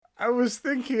I was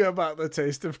thinking about the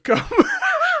taste of cum.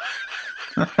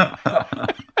 I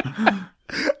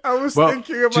was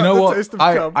thinking about do you know the what? taste of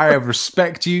cum. I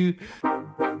respect you.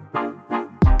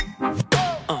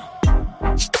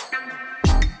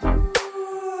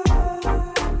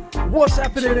 What's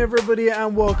happening, everybody,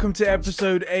 and welcome to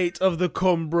episode 8 of the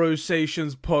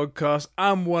Conbrosations podcast.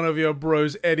 I'm one of your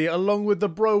bros, Eddie, along with the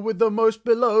bro with the most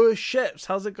below, Sheps.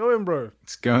 How's it going, bro?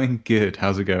 It's going good.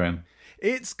 How's it going?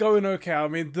 It's going okay. I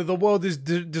mean, the world is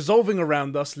dissolving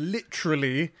around us,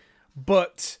 literally,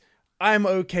 but I'm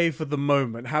okay for the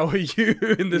moment. How are you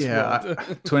in this world?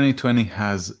 2020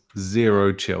 has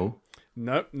zero chill.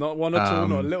 Nope, not one at all,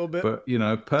 not a little bit. But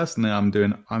personally, I'm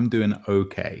doing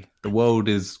okay. The world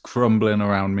is crumbling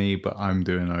around me, but I'm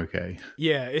doing okay.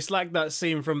 Yeah, it's like that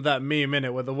scene from that meme,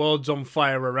 innit, where the world's on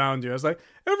fire around you. It's like,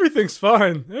 everything's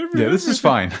fine. This is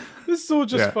fine. This is all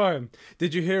just fine.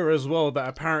 Did you hear as well that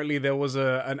apparently there was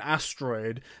an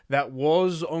asteroid that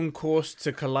was on course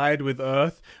to collide with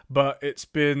Earth, but it's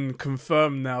been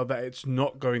confirmed now that it's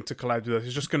not going to collide with Earth.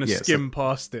 It's just going to skim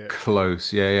past it.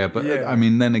 Close, yeah. But I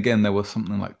mean, then again, there was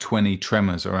something like 20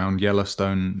 tremors around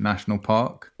Yellowstone National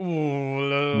Park.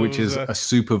 Ooh, which is a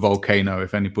super volcano,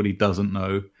 if anybody doesn't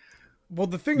know. Well,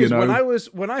 the thing is,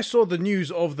 when I saw the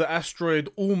news of the asteroid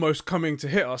almost coming to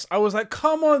hit us, I was like,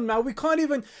 come on, man, we can't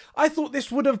even... I thought this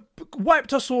would have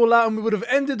wiped us all out and we would have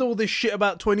ended all this shit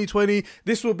about 2020.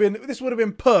 This would have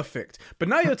been perfect. But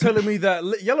now you're telling me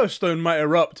that Yellowstone might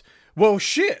erupt. Well,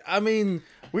 shit, I mean,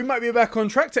 we might be back on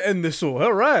track to end this all.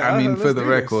 All right. I mean, for the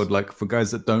record, like, for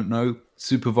guys that don't know,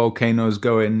 super volcanoes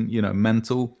going,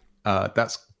 mental,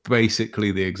 that's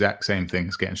basically the exact same thing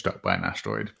as getting struck by an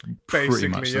asteroid. Pretty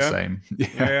much the same.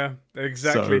 Yeah,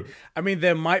 exactly. So, I mean,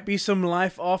 there might be some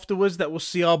life afterwards that will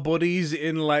see our bodies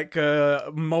in like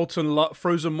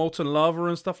frozen molten lava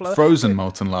and stuff like that. Frozen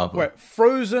molten lava. Wait,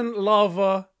 frozen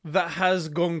lava that has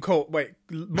gone cold. Wait,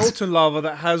 molten lava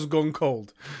that has gone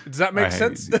cold. Does that make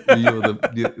sense?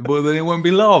 Well, then it won't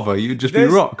be lava. You'd just be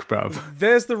rock, bruv.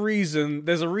 There's a reason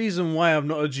why I'm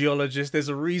not a geologist. There's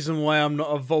a reason why I'm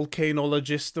not a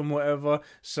volcanologist and whatever.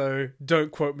 So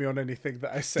don't quote me on anything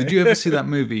that I say. Did you ever see that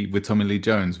movie with Tommy Lee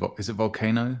Jones? Is it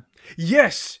Volcano?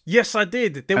 Yes, I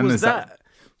did. There was that.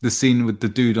 The scene with the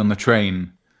dude on the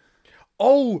train.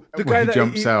 Oh, the guy that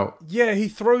jumps out. Yeah, he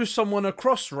throws someone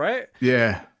across, right?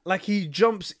 Yeah. Like he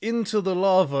jumps into the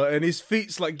lava and his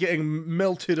feet's like getting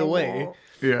melted away.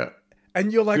 Yeah.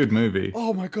 And you're like, good movie.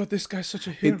 Oh my God, this guy's such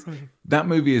a hero. That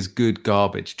movie is good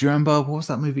garbage. Do you remember, what was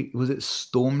that movie? Was it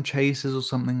Storm Chasers or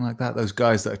something like that? Those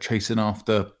guys that are chasing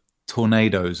after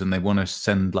tornadoes and they want to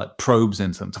send like probes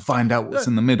into them to find out what's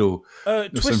in the middle.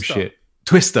 Twister. Some shit.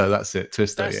 Twister, that's it.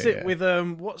 Twister. That's it. With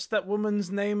what's that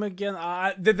woman's name again?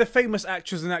 The famous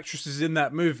actors and actresses in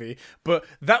that movie, but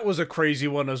that was a crazy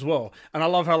one as well. And I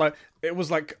love how like it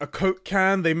was like a Coke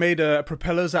can. They made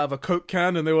propellers out of a Coke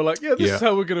can, and they were like, "Yeah, this is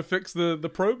how we're gonna fix the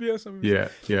probe." Yeah.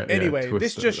 Anyway, Twister,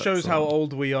 this just shows how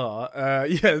old we are.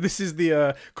 This is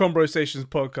the Conbrosations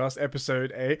podcast,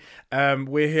 episode 8.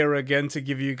 We're here again to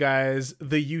give you guys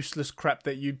the useless crap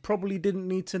that you probably didn't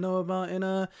need to know about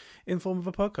in form of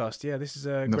a podcast. Yeah, this is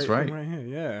a great thing right here.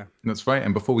 Yeah, that's right.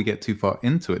 And before we get too far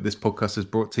into it, this podcast is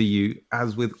brought to you,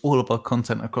 as with all of our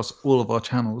content across all of our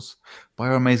channels, by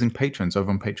our amazing patrons over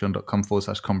on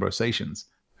patreon.com/Conbrosations.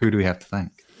 Who do we have to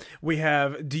thank? We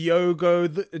have Diogo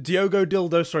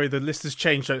Dildo. Sorry, the list has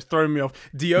changed, so it's throwing me off.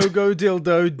 Diogo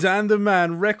Dildo, Dan the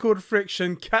Man, Record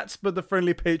Friction, Catsper the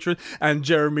Friendly Patron, and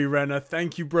Jeremy Renner.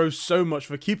 Thank you, bro, so much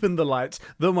for keeping the lights,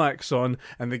 the mics on,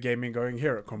 and the gaming going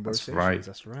here at Conbrosations.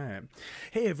 That's right.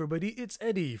 Hey, everybody, it's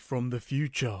Eddie from the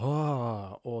future,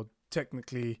 or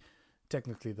technically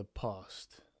the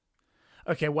past.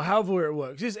 Okay, well, however it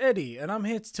works, it's Eddie, and I'm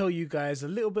here to tell you guys a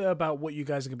little bit about what you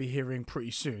guys are going to be hearing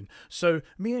pretty soon. So,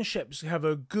 me and Sheps have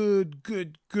a good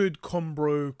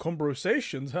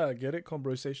conversations, get it?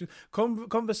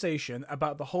 Conversation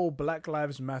about the whole Black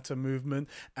Lives Matter movement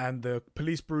and the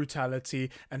police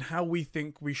brutality and how we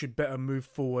think we should better move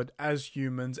forward as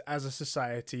humans, as a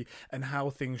society, and how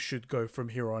things should go from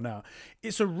here on out.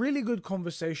 It's a really good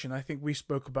conversation. I think we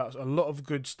spoke about a lot of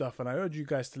good stuff, and I urge you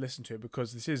guys to listen to it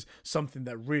because this is something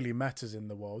that really matters in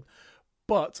the world.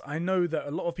 But I know that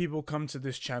a lot of people come to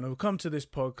this channel, come to this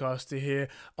podcast to hear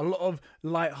a lot of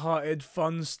light-hearted,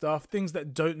 fun stuff, things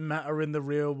that don't matter in the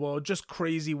real world, just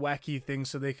crazy, wacky things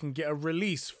so they can get a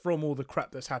release from all the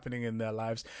crap that's happening in their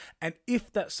lives. And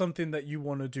if that's something that you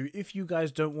want to do, if you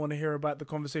guys don't want to hear about the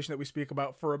conversation that we speak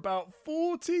about for about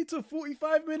 40 to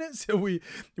 45 minutes,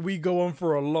 we go on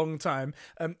for a long time.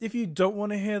 If you don't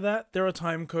want to hear that, there are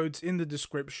time codes in the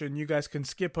description. You guys can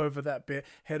skip over that bit,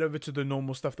 head over to the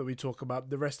normal stuff that we talk about. but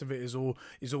the rest of it is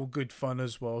all good fun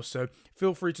as well. So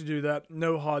feel free to do that.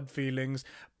 No hard feelings,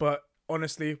 but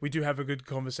honestly, we do have a good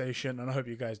conversation, and I hope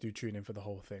you guys do tune in for the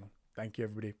whole thing. Thank you,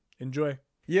 everybody. Enjoy.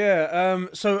 Yeah,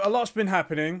 so a lot's been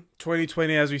happening.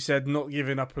 2020, as we said, not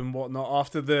giving up and whatnot.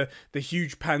 After the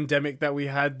huge pandemic that we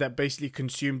had that basically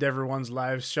consumed everyone's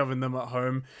lives, shoving them at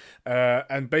home,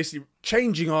 and basically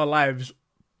changing our lives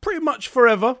pretty much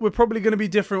forever. We're probably going to be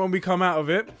different when we come out of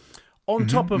it. On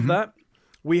top of that,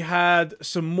 we had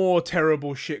some more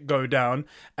terrible shit go down,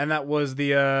 and that was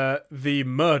the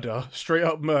murder, straight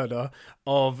up murder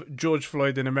of George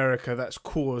Floyd in America that's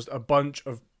caused a bunch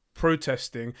of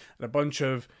protesting and a bunch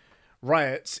of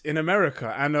riots in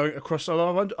America and across a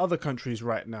lot of other countries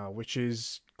right now, which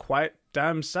is quite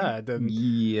damn sad. And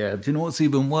yeah, do you know what's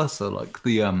even worse though? Like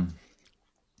the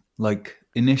like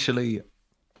initially,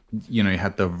 you know, you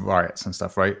had the riots and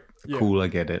stuff, right? Yeah. Cool, I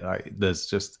get it. There's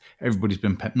just everybody's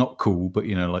been not cool, but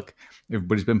you know, like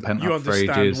everybody's been pent up for ages.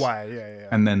 You understand why? Yeah.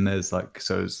 And then there's like,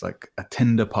 so it's like a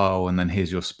tinder pile, and then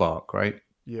here's your spark, right?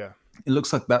 Yeah. It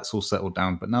looks like that's all settled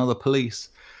down, but now the police,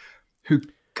 who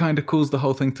kind of caused the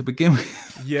whole thing to begin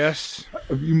with. Yes.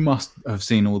 You must have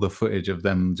seen all the footage of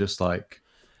them just like,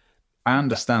 I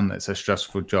understand that it's a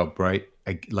stressful job, right?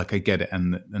 I get it.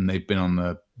 And they've been on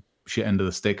the shit end of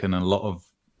the stick in a lot of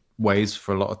ways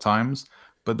for a lot of times.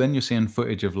 But then you're seeing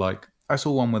footage of like, I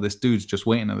saw one where this dude's just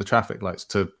waiting at the traffic lights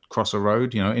to cross a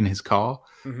road, you know, in his car,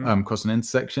 cross an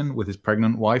intersection with his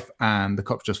pregnant wife, and the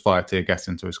cops just fire tear gas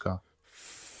into his car.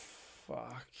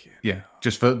 Fuck yeah.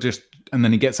 And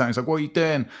then he gets out and he's like, what are you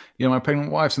doing? You know, my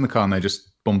pregnant wife's in the car, and they just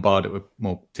bombard it with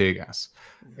more tear gas.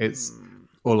 It's,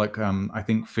 or like, I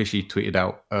think Fishy tweeted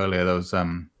out earlier, there was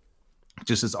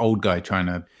just this old guy trying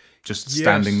to, just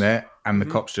standing there, and the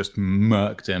cops just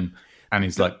murked him, and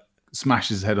he's like,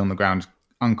 smashes his head on the ground,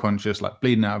 unconscious, like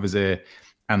bleeding out of his ear,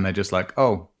 and they're just like,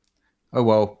 oh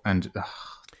well, and...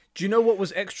 Do you know what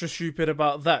was extra stupid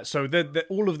about that? So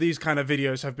all of these kind of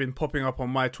videos have been popping up on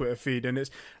my Twitter feed, and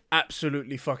it's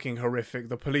absolutely fucking horrific.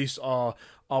 The police are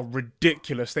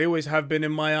ridiculous. They always have been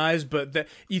in my eyes, but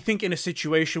you think in a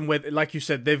situation where, like you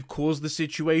said, they've caused the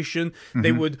situation,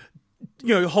 they would,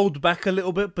 you know, hold back a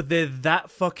little bit, but they're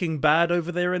that fucking bad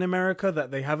over there in America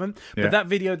that they haven't. Yeah. But that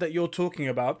video that you're talking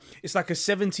about, it's like a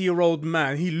 70-year-old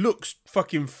man. He looks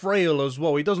fucking frail as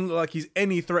well. He doesn't look like he's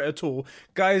any threat at all.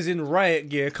 Guys in riot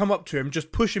gear come up to him,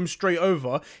 just push him straight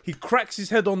over. He cracks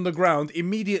his head on the ground,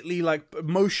 immediately like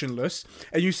motionless,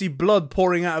 and you see blood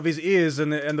pouring out of his ears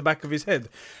and the back of his head.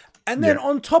 And then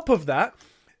on top of that,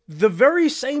 the very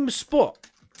same spot,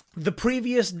 the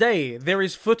previous day, there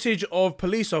is footage of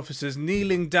police officers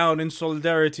kneeling down in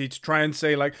solidarity to try and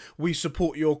say, like, we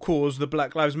support your cause, the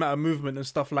Black Lives Matter movement and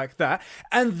stuff like that.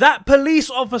 And that police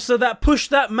officer that pushed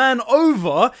that man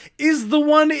over is the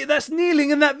one that's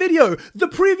kneeling in that video. The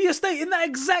previous day, in that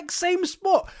exact same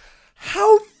spot.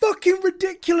 How fucking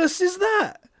ridiculous is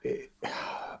that?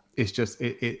 It's just,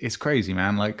 it's crazy,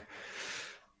 man. Like,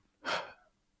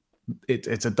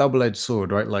 it's a double-edged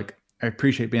sword, right? Like, I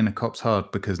appreciate being a cop's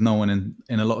hard because no one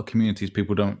in a lot of communities,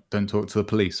 people don't talk to the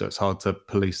police, so it's hard to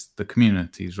police the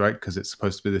communities, right? Because it's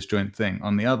supposed to be this joint thing.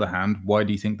 On the other hand, why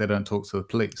do you think they don't talk to the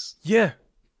police?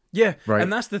 Yeah, right.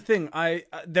 And that's the thing.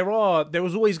 There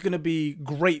was always going to be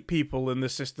great people in the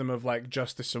system of like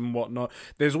justice and whatnot.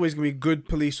 There's always going to be good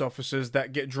police officers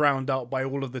that get drowned out by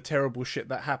all of the terrible shit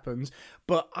that happens.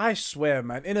 But I swear,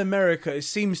 man, in America, it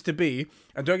seems to be,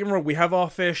 and don't get me wrong, we have our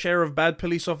fair share of bad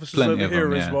police officers over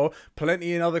here as well.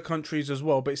 Plenty in other countries as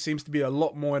well, but it seems to be a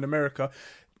lot more in America.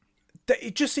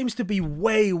 It just seems to be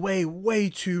way, way, way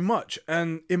too much.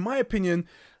 And in my opinion,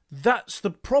 that's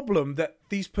the problem, that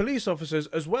these police officers,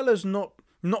 as well as not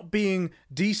being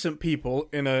decent people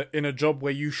in a job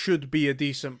where you should be a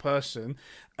decent person,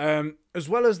 as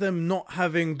well as them not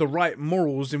having the right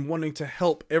morals in wanting to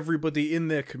help everybody in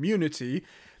their community,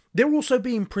 they're also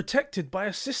being protected by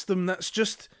a system that's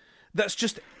just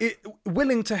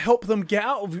willing to help them get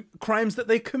out of crimes that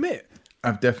they commit.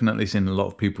 I've definitely seen a lot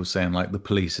of people saying like the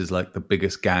police is like the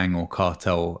biggest gang or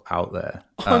cartel out there.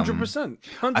 100%.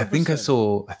 I think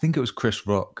it was Chris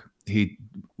Rock. He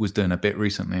was doing a bit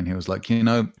recently, and he was like, you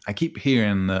know, I keep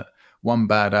hearing that one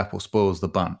bad apple spoils the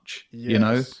bunch, you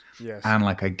know? Yes. And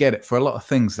like, I get it. For a lot of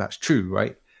things, that's true,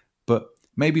 right? But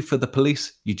maybe for the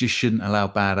police, you just shouldn't allow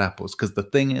bad apples. Because the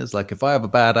thing is, like, if I have a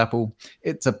bad apple,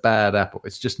 it's a bad apple.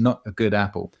 It's just not a good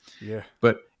apple. Yeah.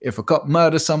 But if a cop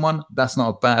murders someone, that's not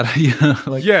a bad, you know,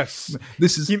 like, yes,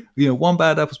 this is, you know, one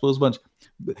bad apple spoils a bunch.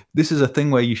 This is a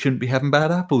thing where you shouldn't be having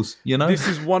bad apples, you know? This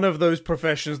is one of those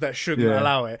professions that shouldn't Yeah.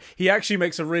 allow it. He actually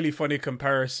makes a really funny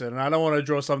comparison, and I don't want to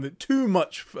draw something too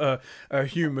much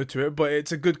humor to it, but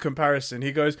it's a good comparison.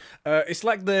 He goes, it's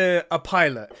like a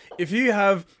pilot. If you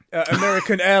have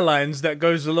American Airlines that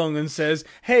goes along and says,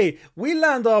 hey, we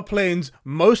land our planes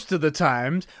most of the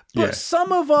times, but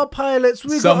some of our pilots,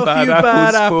 we got a few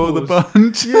bad apples. For the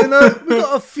bunch. You know, we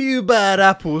got a few bad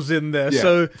apples in there.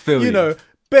 So, you know,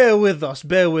 bear with us.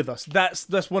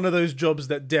 That's one of those jobs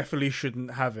that definitely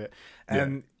shouldn't have it.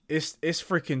 And it's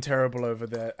freaking terrible over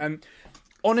there. And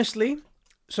honestly,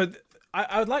 so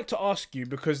I would like to ask you,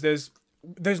 because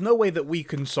there's no way that we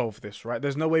can solve this, right?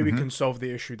 There's no way we can solve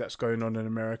the issue that's going on in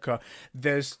America.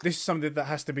 This is something that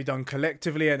has to be done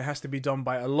collectively, and it has to be done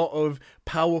by a lot of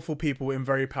powerful people in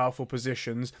very powerful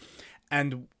positions.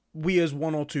 And we as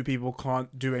one or two people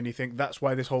can't do anything. That's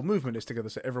why this whole movement is together,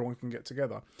 so everyone can get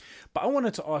together. But I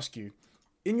wanted to ask you,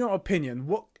 in your opinion,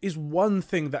 what is one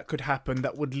thing that could happen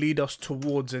that would lead us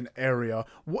towards an area?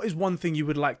 What is one thing you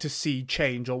would like to see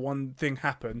change, or one thing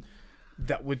happen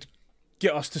that would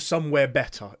get us to somewhere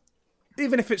better?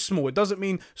 Even if it's small, it doesn't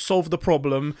mean solve the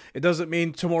problem. It doesn't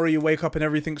mean tomorrow you wake up and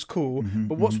everything's cool.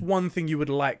 But what's one thing you would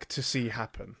like to see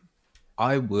happen?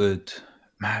 I would,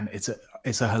 man, it's a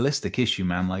holistic issue,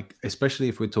 man. Like, especially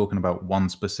if we're talking about one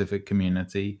specific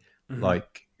community,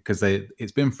 like, because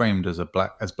it's been framed as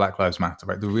Black Lives Matter,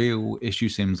 right? The real issue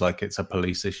seems like it's a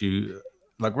police issue.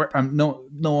 Like, no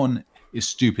one is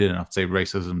stupid enough to say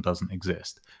racism doesn't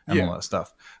exist and all that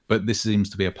stuff. But this seems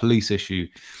to be a police issue,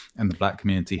 and the black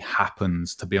community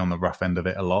happens to be on the rough end of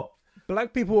it a lot.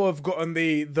 Black people have gotten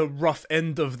the rough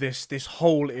end of this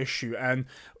whole issue, and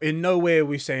in no way are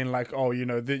we saying like, oh, you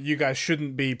know, that you guys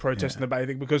shouldn't be protesting about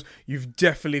anything, because you've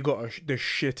definitely got the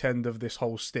shit end of this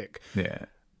whole stick. Yeah.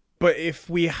 But if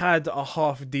we had a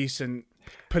half decent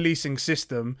policing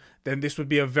system, then this would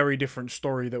be a very different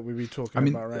story that we'd be talking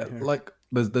about right here. Like,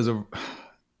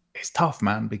 it's tough,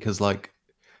 man, because like,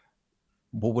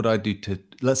 what would I do to,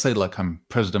 let's say like I'm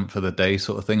president for the day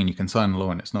sort of thing, and you can sign a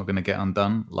law and it's not going to get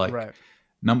undone. Like,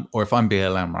 or if I'm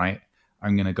BLM, right,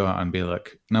 I'm going to go out and be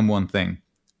like, number one thing,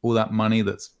 all that money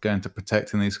that's going to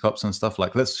protecting these cops and stuff,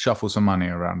 like, let's shuffle some money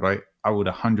around, right? I would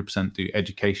 100% do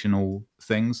educational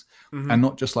things, and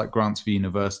not just like grants for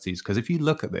universities. Because if you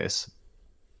look at this,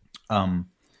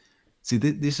 see,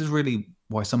 this is really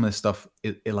why some of this stuff,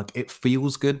 it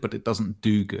feels good, but it doesn't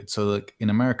do good. So like in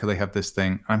America, they have this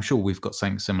thing, I'm sure we've got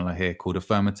something similar here, called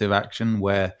affirmative action,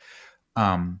 where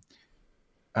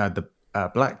the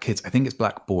black kids, I think it's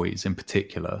black boys in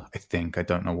particular, I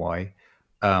don't know why,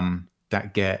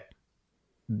 that get,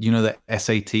 you know, the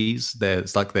SATs,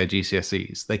 it's like their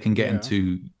GCSEs. They can get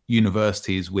into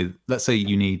universities with, let's say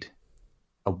you need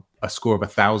a score of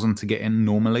 1,000 to get in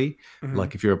normally.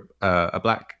 Like if you're a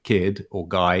black kid or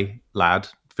lad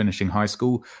finishing high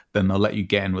school, then they'll let you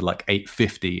get in with like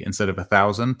 850 instead of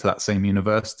 1,000 to that same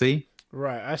university.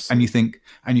 Right. I see. And you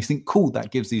think, cool,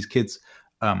 that gives these kids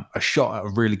a shot at a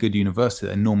really good university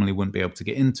they normally wouldn't be able to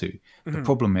get into. The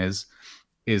problem is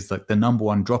like the number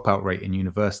one dropout rate in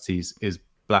universities is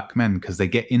black men, because they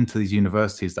get into these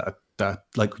universities that are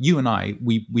like, you and I,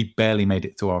 we barely made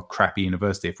it to our crappy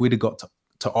university. If we'd have got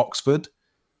to Oxford,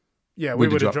 we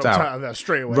would have dropped out of that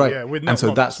straight away. Right.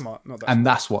 Yeah,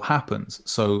 that's what happens.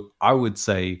 So I would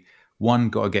say, one,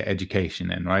 got to get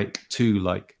education in, right? Two,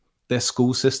 like their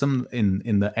school system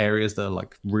in the areas that are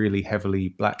like really heavily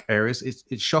black areas,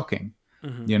 it's shocking,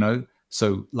 you know?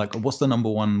 So like, what's the number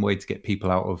one way to get people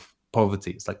out of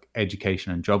poverty? It's like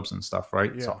education and jobs and stuff,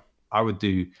 right? Yeah. So I would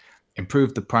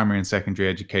improve the primary and secondary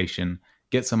education,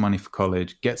 get some money for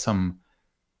college, get some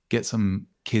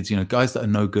kids, you know, guys that are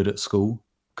no good at school,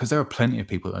 because there are plenty of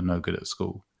people that are no good at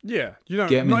school. Yeah, you know,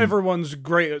 not everyone's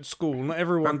great at school. Not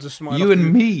everyone's a smart. You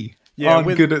and me aren't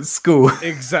good at school.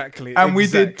 Exactly. And we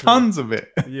did tons of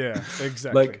it. Yeah,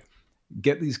 exactly. Like,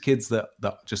 get these kids that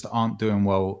just aren't doing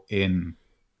well in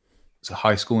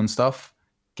high school and stuff,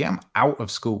 get them out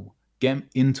of school, get them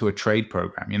into a trade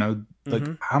program, you know? Like,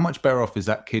 how much better off is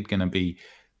that kid going to be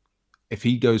if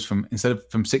he goes from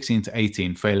 16 to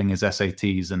 18 failing his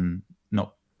SATs and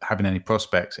not having any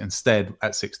prospects? Instead,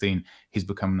 at 16, he's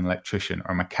becoming an electrician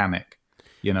or a mechanic,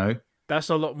 you know? That's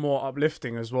a lot more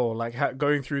uplifting as well, like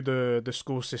going through the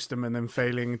school system and then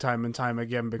failing time and time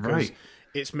again, because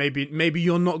it's maybe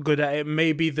you're not good at it,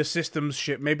 maybe the system's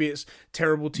shit, maybe it's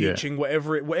terrible teaching,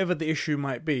 whatever the issue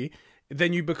might be.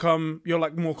 Then you're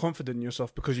like more confident in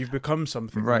yourself because you've become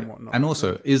something, right? And whatnot. And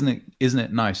also, isn't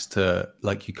it nice to,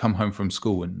 like, you come home from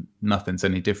school and nothing's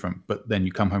any different, but then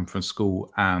you come home from school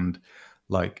and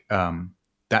like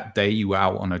that day you were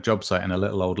out on a job site and a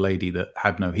little old lady that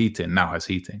had no heating now has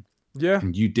heating. Yeah.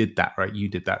 And you did that, right? You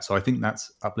did that. So I think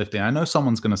that's uplifting. I know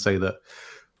someone's going to say that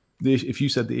if you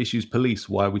said the issue is police,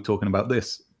 why are we talking about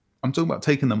this? I'm talking about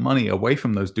taking the money away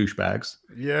from those douchebags,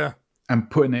 Yeah. and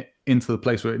putting it into the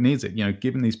place where it needs it. You know,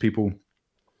 giving these people,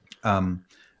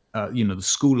 the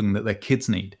schooling that their kids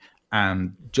need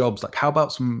and jobs. Like, how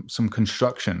about some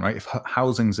construction, right? If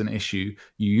housing's an issue,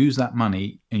 you use that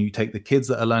money and you take the kids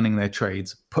that are learning their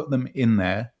trades, put them in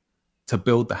there to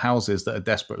build the houses that are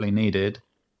desperately needed.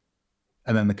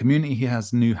 And then the community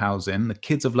has new housing. The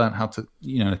kids have learned how to,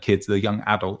 the young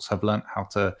adults have learned how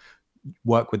to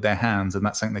work with their hands, and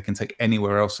that's something they can take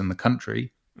anywhere else in the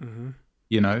country. Mm-hmm.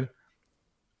 You know,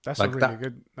 that's like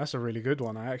That's a really good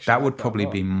one. I actually that would probably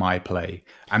be my play.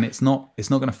 And it's not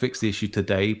going to fix the issue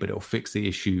today, but it'll fix the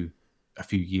issue a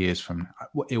few years from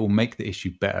now. It will make the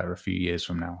issue better a few years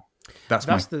from now. That's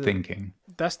my thinking.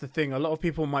 That's the thing. A lot of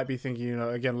people might be thinking,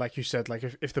 again, like you said, like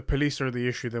if the police are the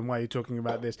issue, then why are you talking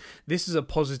about this? This is a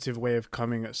positive way of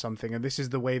coming at something, and this is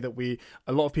the way that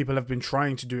a lot of people have been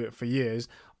trying to do it for years.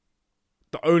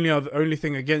 The only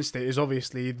thing against it is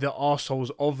obviously the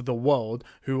arseholes of the world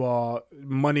who are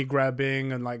money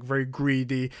grabbing and like very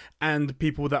greedy, and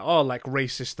people that are like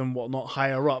racist and whatnot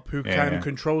higher up who can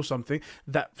control something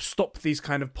that stop these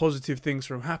kind of positive things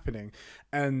from happening.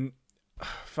 And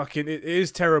fucking, it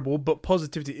is terrible, but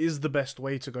positivity is the best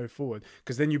way to go forward,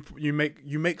 because then you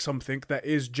make something that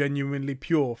is genuinely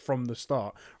pure from the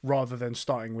start, rather than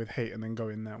starting with hate and then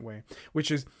going that way,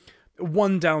 which is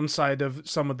one downside of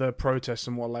some of the protests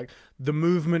and what. Like, the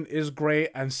movement is great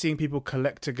and seeing people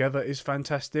collect together is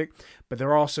fantastic, but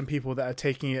there are some people that are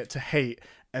taking it to hate,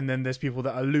 and then there's people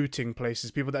that are looting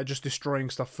places, people that are just destroying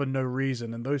stuff for no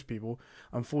reason, and those people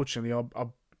unfortunately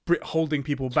are holding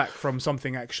people back from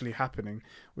something actually happening.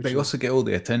 They also get all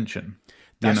the attention.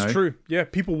 That's true. Yeah,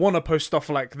 people want to post stuff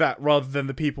like that rather than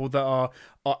the people that are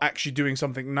actually doing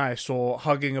something nice, or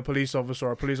hugging a police officer,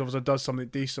 or a police officer does something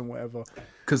decent, whatever.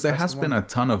 Because there has been a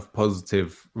ton of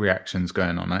positive reactions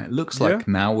going on. It looks like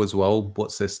now as well,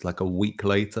 what's this, like a week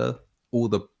later, all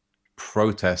the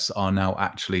protests are now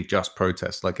actually just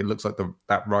protests. Like, it looks like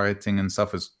that rioting and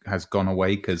stuff has gone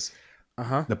away, because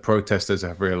the protesters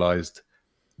have realized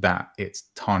that it's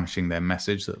tarnishing their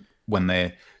message, that when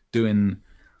they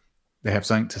have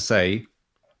something to say,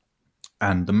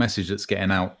 and the message that's getting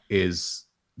out is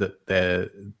that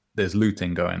there's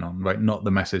looting going on, right? Not the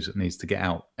message that needs to get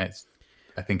out. I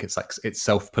think it's like it's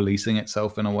self-policing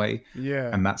itself in a way,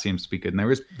 and that seems to be good. And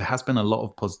there has been a lot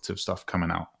of positive stuff coming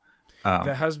out.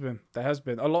 There has been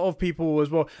a lot of people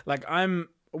as well. Like,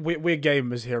 we're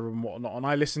gamers here and whatnot, and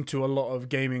I listen to a lot of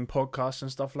gaming podcasts and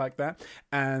stuff like that,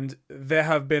 and there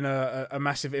have been a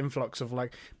massive influx of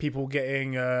like people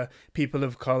getting people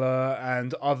of color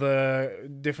and other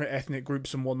different ethnic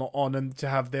groups and whatnot on, and to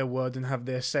have their word and have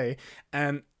their say.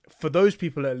 And for those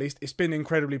people, at least, it's been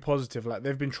incredibly positive. Like,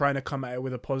 they've been trying to come at it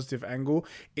with a positive angle.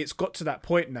 It's got to that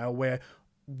point now where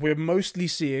we're mostly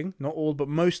seeing, not all, but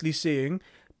mostly seeing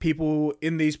people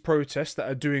in these protests that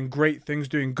are doing great things,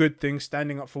 doing good things,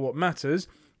 standing up for what matters.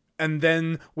 And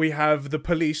then we have the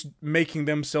police making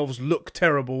themselves look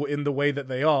terrible in the way that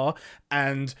they are.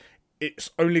 And it's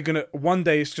only going to, one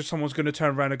day it's just someone's going to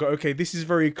turn around and go, okay, this is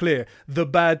very clear. The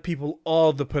bad people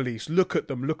are the police. Look at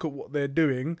them. Look at what they're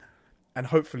doing. And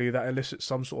hopefully that elicits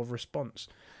some sort of response.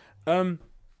 Can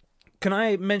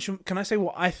I say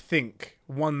what I think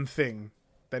one thing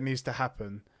that needs to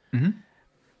happen? Mm-hmm.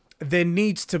 There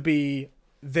needs to be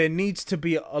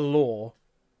a law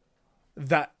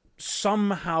that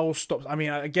somehow stops. I mean,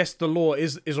 I guess the law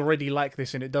is already like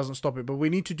this and it doesn't stop it, but we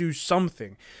need to do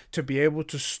something to be able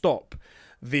to stop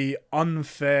the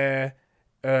unfair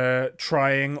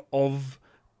trying of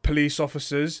police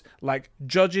officers. Like,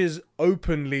 judges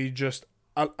openly just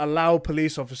allow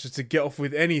police officers to get off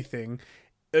with anything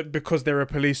because they're a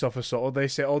police officer, or they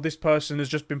say, oh, this person has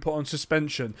just been put on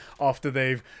suspension after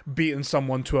they've beaten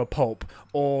someone to a pulp,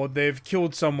 or they've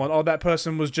killed someone, or that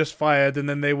person was just fired and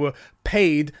then they were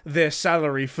paid their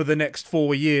salary for the next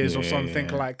 4 years or something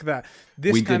like that.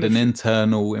 We did an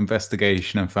internal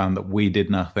investigation and found that we did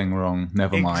nothing wrong.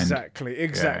 Never mind. Exactly.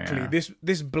 Yeah.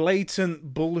 This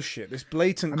blatant bullshit, this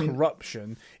blatant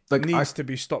corruption needs to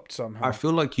be stopped somehow. I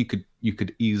feel like you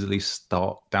could easily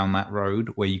start down that road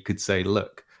where you could say,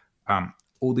 look,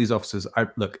 all these officers,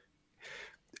 at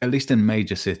least in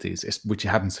major cities, which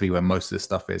happens to be where most of this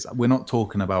stuff is, we're not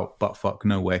talking about buttfuck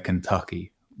nowhere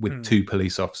Kentucky with 2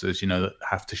 police officers, that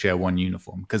have to share one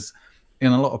uniform. Because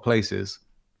in a lot of places,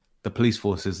 the police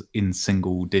force is in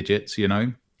single digits,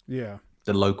 Yeah.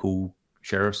 The local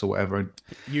sheriffs or whatever.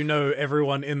 You know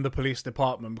everyone in the police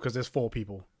department because there's 4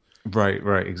 people.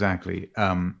 Right, exactly.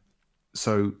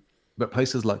 So, but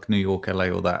places like New York, LA,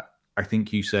 or that, I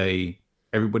think you say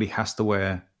everybody has to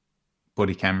wear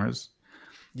body cameras.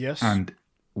 Yes. And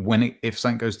if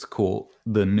something goes to court,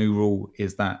 the new rule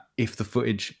is that if the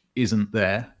footage isn't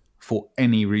there for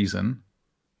any reason,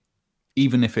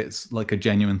 even if it's like a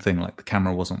genuine thing, like the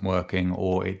camera wasn't working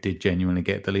or it did genuinely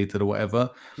get deleted or whatever,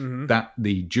 that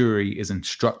the jury is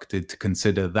instructed to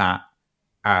consider that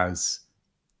as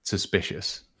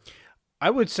suspicious. I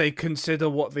would say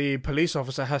consider what the police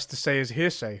officer has to say as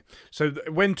hearsay. So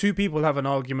when 2 people have an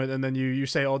argument and then you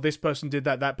say, oh, this person did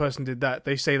that, that person did that,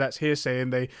 they say that's hearsay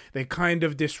and they kind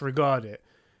of disregard it.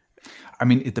 I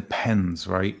mean, it depends,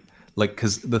 right? Like,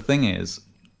 because the thing is,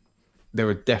 there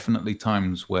are definitely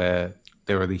times where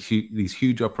there are these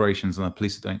huge operations and the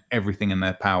police are doing everything in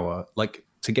their power. Like,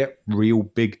 to get real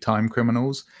big time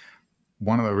criminals,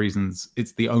 one of the reasons,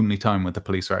 it's the only time where the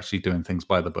police are actually doing things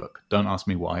by the book. Don't ask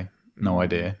me why. No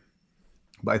idea.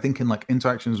 But I think in like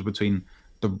interactions between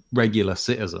the regular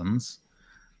citizens,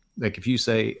 like if you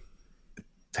say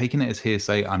taking it as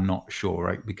hearsay, I'm not sure,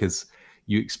 right? Because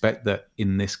you expect that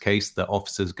in this case the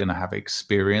officer's going to have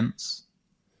experience,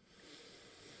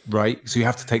 right? So you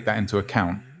have to take that into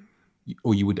account,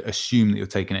 or you would assume that you're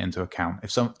taking it into account.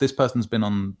 If this person's been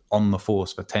on the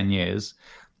force for 10 years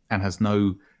and has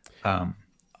no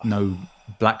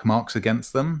black marks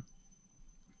against them,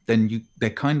 then they're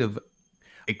kind of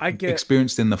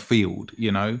experienced in the field,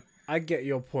 you know. I get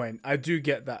your point. I do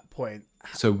get that point.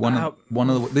 So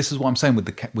this is what I'm saying with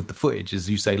the footage is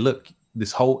you say, look,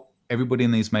 everybody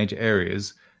in these major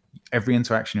areas, every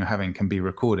interaction you're having can be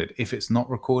recorded. If it's not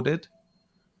recorded,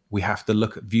 we have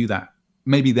to view that.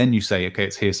 Maybe then you say, okay,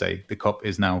 it's hearsay. The cop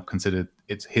is now considered,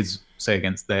 it's his say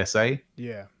against their say.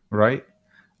 Yeah. Right.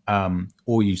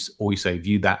 Or you say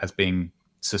view that as being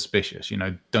suspicious. You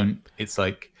know, it's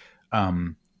like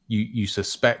you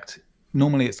suspect.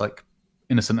 Normally, it's like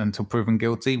innocent until proven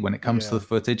guilty. When it comes to the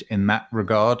footage, in that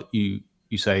regard, you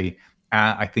say,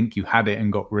 I think you had it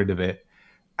and got rid of it,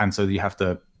 and so you have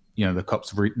to, the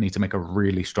cops need to make a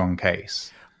really strong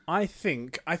case. I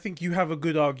think you have a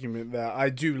good argument there. I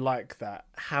do like that.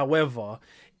 However,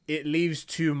 it leaves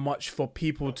too much for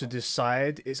people to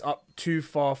decide. It's up too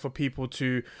far for people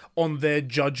to, on their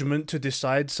judgment, to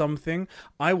decide something.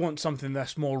 I want something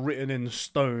that's more written in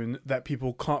stone that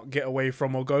people can't get away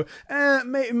from or go,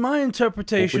 my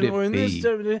interpretation or in this.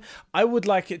 I would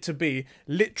like it to be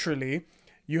literally,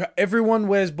 everyone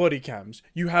wears body cams.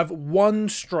 You have one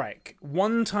strike.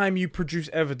 One time you produce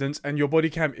evidence and your body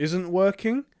cam isn't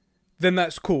working, then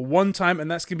that's cool. One time, and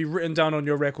that's going to be written down on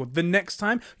your record. The next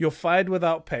time, you're fired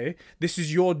without pay. This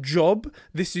is your job.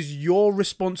 This is your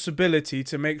responsibility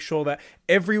to make sure that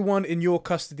everyone in your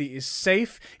custody is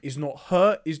safe, is not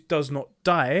hurt, does not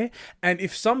die. And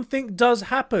if something does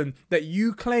happen that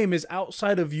you claim is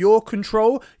outside of your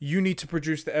control, you need to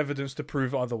produce the evidence to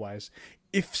prove otherwise.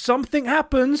 If something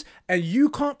happens and you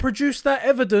can't produce that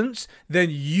evidence, then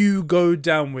you go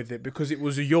down with it because it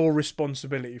was your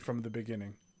responsibility from the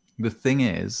beginning. The thing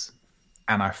is,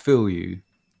 and I feel you,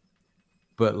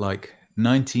 but like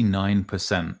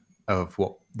 99% of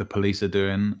what the police are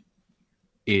doing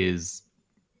is,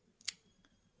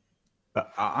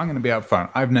 I'm going to be upfront.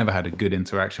 I've never had a good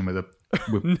interaction with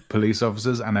police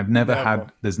officers, and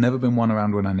there's never been one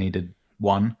around when I needed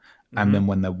one. And then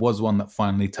when there was one that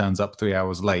finally turns up 3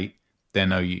 hours late, they're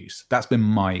no use. That's been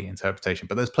my interpretation.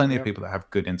 But there's plenty of people that have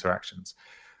good interactions.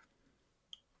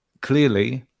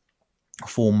 Clearly,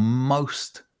 for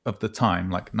most of the time,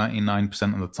 like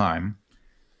 99% of the time,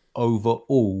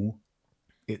 overall,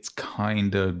 it's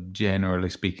kind of, generally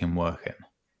speaking, working,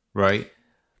 right?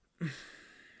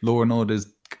 Law and order's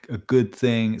a good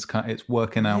thing. It's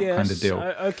working out, kind of deal.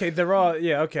 Okay, there are.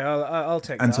 Yeah, okay, I'll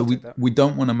take that. And so we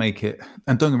don't want to make it.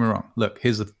 And don't get me wrong. Look,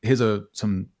 here's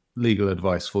some legal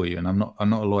advice for you. And I'm not a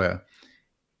lawyer.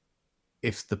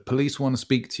 If the police want to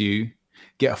speak to you,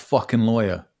 get a fucking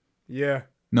lawyer. Yeah.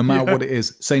 No matter what it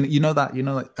is, saying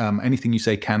anything you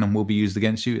say can and will be used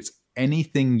against you. It's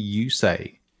anything you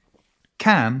say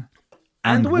can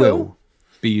and will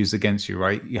be used against you,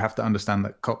 right? You have to understand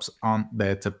that cops aren't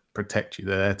there to protect you.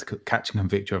 They're there to catch and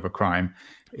convict you of a crime.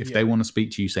 If they want to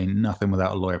speak to you, say nothing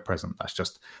without a lawyer present. That's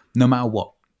just no matter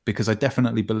what. Because I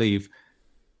definitely believe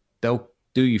they'll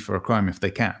do you for a crime if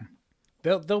they can.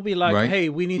 They'll be like, right? Hey,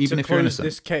 we need to close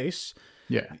this case.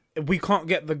 Yeah, we can't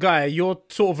get the guy. You're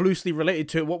sort of loosely related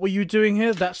to it. What were you doing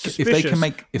here? That's suspicious. If they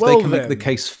can make the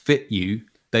case fit you,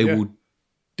 they will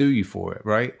do you for it,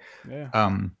 right? Yeah.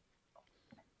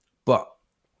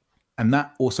 And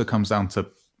that also comes down to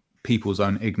people's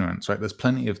own ignorance, right? There's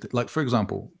plenty of, like, for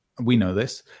example, we know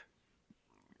this,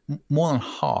 more than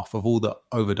half of all the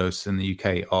overdoses in the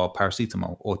UK are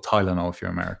paracetamol or Tylenol if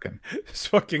you're American. It's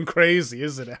fucking crazy,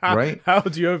 isn't it? Right? How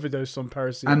do you overdose on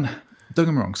paracetamol? And don't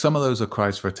get me wrong, some of those are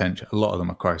cries for attention. A lot of them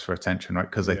are cries for attention, right?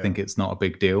 Because they think it's not a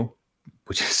big deal,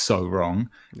 which is so wrong.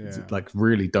 Like,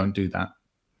 really don't do that.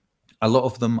 A lot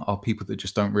of them are people that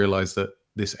just don't realize that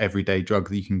this everyday drug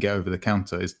that you can get over the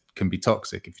counter can be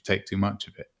toxic if you take too much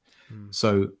of it.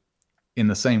 So in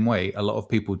the same way, a lot of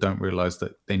people don't realize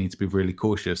that they need to be really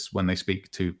cautious when they speak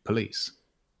to police,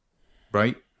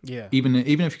 right? Yeah. Even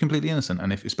if you're completely innocent,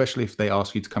 and especially if they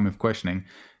ask you to come in for questioning,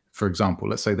 for example,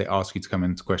 let's say they ask you to come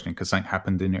into questioning because something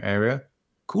happened in your area,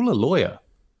 call a lawyer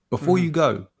before you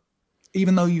go,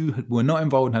 even though you were not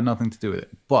involved and had nothing to do with it.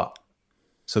 But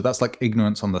so that's like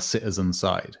ignorance on the citizen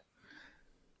side.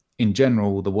 In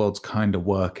general, the world's kind of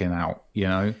working out, you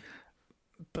know.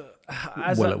 But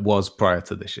it was prior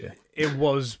to this year. It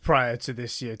was prior to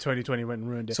this year. 2020 went and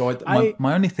ruined it. So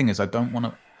my only thing is, I don't want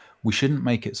to. We shouldn't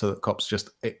make it so that cops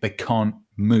they can't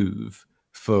move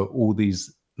for all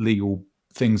these legal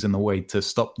things in the way to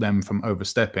stop them from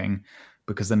overstepping,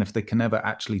 because then if they can never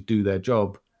actually do their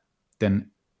job, then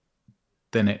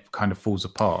it kind of falls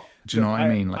apart. Do you know what I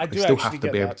mean? Like, they still have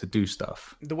to be able to do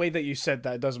stuff. The way that you said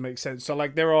that, it does make sense. So,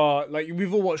 like, there are, like,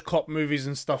 we've all watched cop movies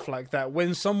and stuff like that.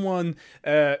 When someone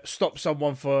stops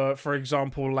someone for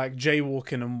example, like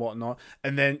jaywalking and whatnot,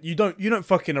 and then you don't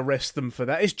fucking arrest them for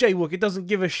that. It's jaywalk. It doesn't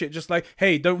give a shit. Just like,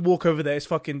 hey, don't walk over there. It's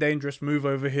fucking dangerous. Move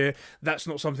over here. That's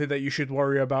not something that you should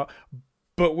worry about.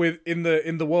 But in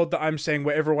the world that I'm saying,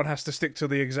 where everyone has to stick to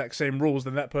the exact same rules,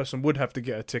 then that person would have to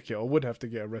get a ticket or would have to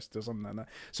get arrested or something like that.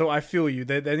 So I feel you.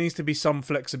 There needs to be some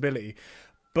flexibility.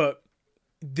 But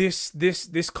this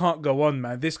can't go on,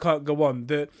 man. This can't go on.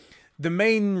 The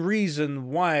main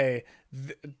reason why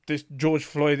this George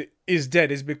Floyd is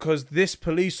dead is because this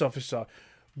police officer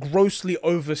grossly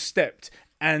overstepped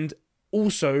and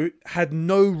also had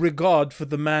no regard for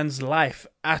the man's life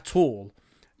at all.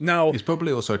 Now, it's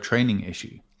probably also a training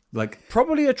issue. Like,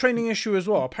 probably a training issue as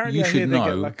well. Apparently, I hear they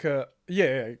get like a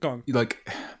go on. Like,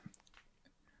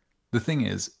 the thing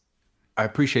is, I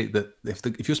appreciate that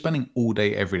if you're spending all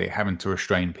day every day having to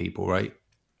restrain people, right?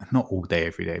 Not all day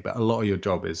every day, but a lot of your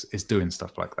job is doing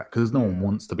stuff like that because no one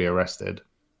wants to be arrested.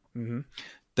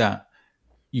 That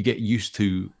you get used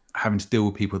to having to deal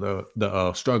with people that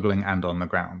are struggling and on the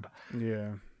ground.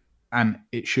 Yeah, and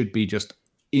it should be just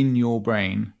in your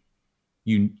brain.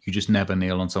 You just never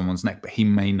kneel on someone's neck, but he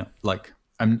may not. Like,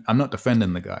 I'm not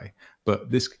defending the guy,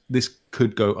 but this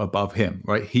could go above him,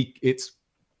 right?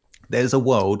 There's a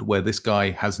world where this guy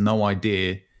has no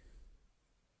idea,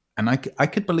 and I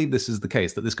could believe this is the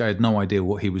case, that this guy had no idea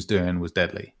what he was doing was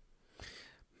deadly.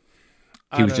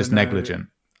 He was just negligent.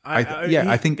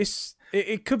 I think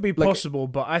it could be possible,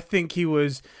 but I think he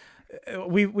was.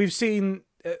 We've seen.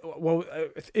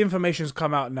 Information's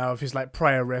come out now of his like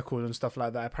prior record and stuff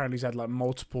like that. Apparently he's had like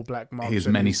multiple black marks. He has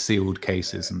many sealed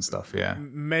cases and stuff. Yeah,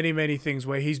 many things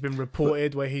where he's been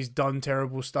reported, where he's done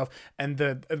terrible stuff, and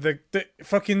the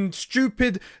fucking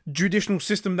stupid judicial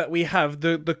system that we have,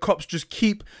 the cops just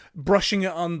keep brushing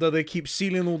it under. They keep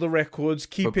sealing all the records,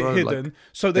 keep it hidden, like,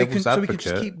 so we can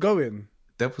just keep going.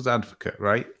 Devil's advocate,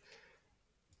 right?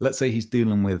 Let's say he's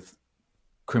dealing with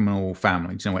criminal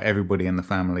families, where everybody in the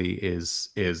family is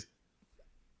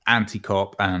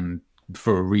anti-cop and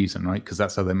for a reason, right? Because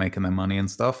that's how they're making their money and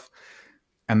stuff.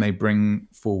 And they bring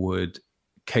forward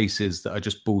cases that are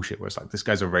just bullshit, where it's like, this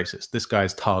guy's a racist, this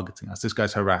guy's targeting us, this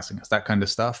guy's harassing us, that kind of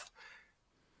stuff.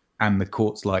 And the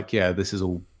court's like, yeah, this is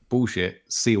all bullshit,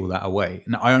 seal that away.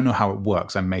 Now, I don't know how it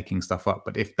works, I'm making stuff up,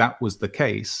 but if that was the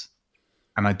case,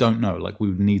 and I don't know, like, we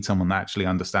would need someone that actually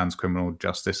understands criminal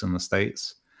justice in the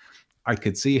States. I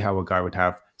could see how a guy would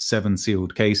have 7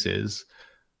 sealed cases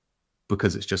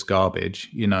because it's just garbage,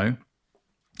 and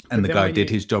the guy did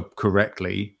his job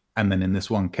correctly, and then in this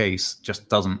one case just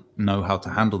doesn't know how to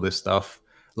handle this stuff.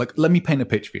 Like, let me paint a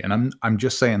picture for you, and I'm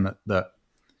just saying that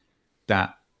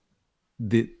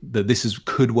this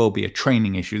could well be a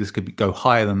training issue. This could go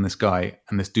higher than this guy,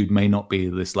 and this dude may not be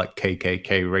this like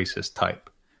KKK racist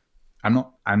type. I'm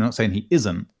not saying he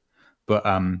isn't, but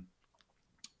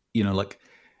like,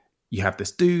 you have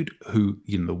this dude who,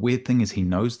 the weird thing is he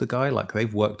knows the guy. Like,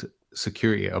 they've worked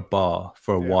security at a bar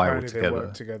for a while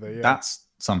together. Yeah. That's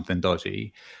something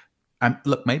dodgy. And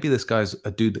look, maybe this guy's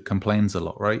a dude that complains a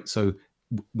lot, right? So,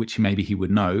 which maybe he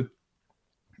would know.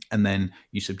 And then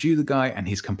you subdue the guy and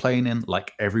he's complaining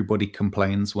like everybody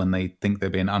complains when they think they're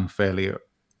being unfairly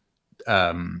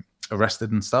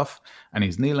arrested and stuff. And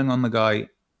he's kneeling on the guy.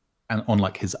 and on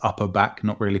like his upper back,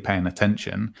 not really paying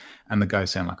attention. And the guy's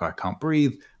saying like, I can't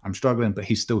breathe, I'm struggling, but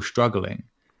he's still struggling.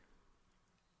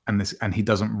 And he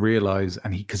doesn't realize,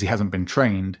 and because he hasn't been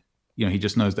trained, you know, he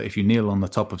just knows that if you kneel on the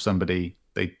top of somebody,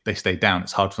 they stay down.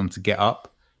 It's hard for them to get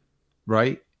up,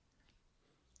 right?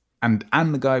 And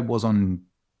the guy was on,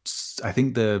 I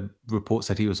think the report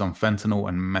said he was on fentanyl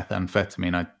and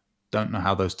methamphetamine. I don't know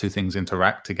how those two things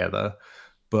interact together,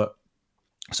 but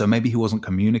so maybe he wasn't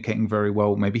communicating very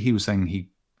well. Maybe he was saying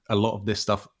a lot of this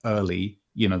stuff early,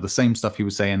 you know, the same stuff he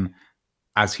was saying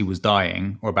as he was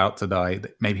dying or about to die.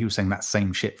 Maybe he was saying that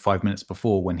same shit 5 minutes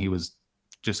before when he was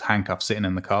just handcuffed sitting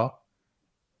in the car,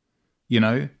 you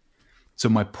know? So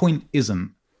my point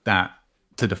isn't that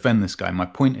to defend this guy. My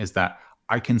point is that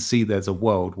I can see there's a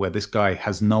world where this guy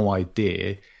has no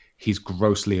idea he's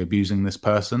grossly abusing this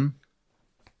person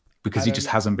because he just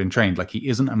hasn't been trained. Like, he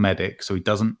isn't a medic, so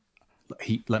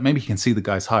maybe he can see the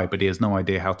guy's high, but he has no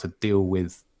idea how to deal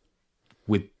with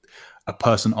a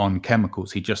person on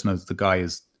chemicals. He just knows the guy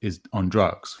is on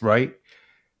drugs, right?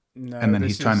 No, and then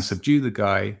he's trying to subdue the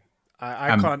guy.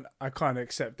 I can't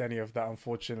accept any of that,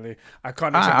 unfortunately. I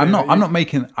can't. I'm not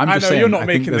making. I'm just saying. You're not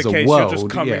making the case. World, you're just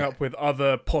coming up with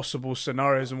other possible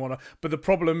scenarios and whatnot. But the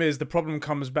problem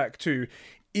comes back to,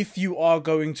 if you are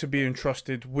going to be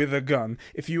entrusted with a gun,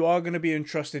 if you are going to be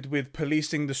entrusted with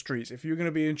policing the streets, if you're going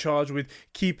to be in charge with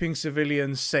keeping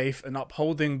civilians safe and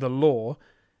upholding the law,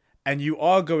 and you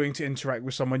are going to interact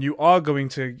with someone, you are going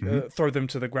to throw them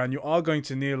to the ground, you are going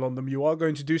to kneel on them, you are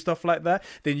going to do stuff like that,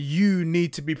 then you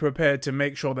need to be prepared to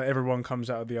make sure that everyone comes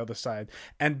out of the other side.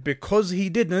 And because he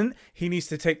didn't, he needs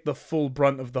to take the full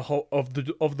brunt of the whole of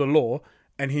the law,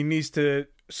 and he needs to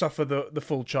suffer the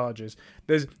full charges.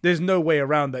 There's no way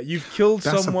around that. You've killed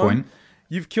someone.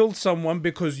 You've killed someone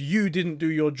because you didn't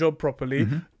do your job properly.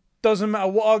 Doesn't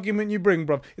matter what argument you bring,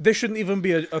 bro. There shouldn't even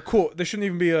be a court. There shouldn't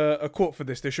even be a court for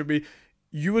this. There should be,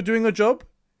 you were doing a job,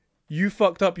 you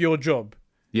fucked up your job.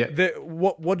 Yeah.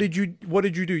 What did you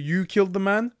do? You killed the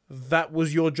man. That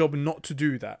was your job not to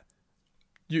do that.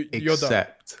 You're done.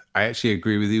 Except, I actually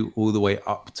agree with you all the way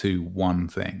up to one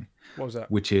thing. What was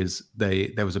that? Which is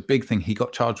there was a big thing. He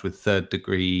got charged with 3rd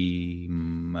degree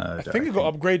murder. I think it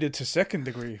got upgraded to 2nd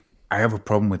degree. I have a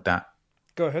problem with that.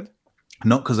 Go ahead.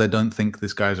 Not because I don't think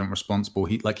this guy isn't responsible.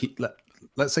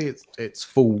 Let's say it's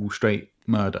full straight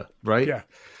murder, right?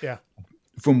 Yeah.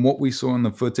 From what we saw in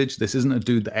the footage, this isn't a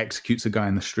dude that executes a guy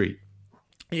in the street.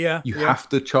 Yeah. You have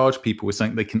to charge people with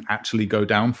something they can actually go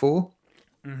down for.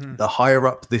 The higher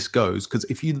up this goes, because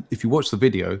if you watch the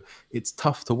video, it's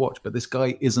tough to watch. But this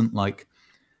guy isn't like,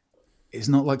 it's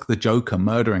not like the Joker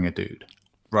murdering a dude,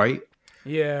 right?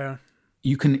 Yeah.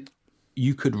 You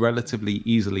could relatively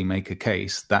easily make a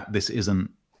case that this isn't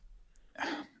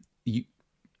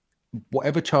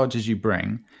whatever charges you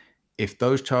bring, if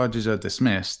those charges are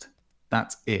dismissed,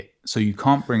 that's it. So you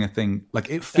can't bring a thing like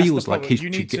it feels like you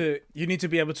need to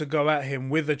be able to go at him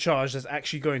with a charge that's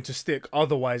actually going to stick.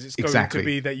 Otherwise, it's going to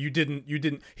be that you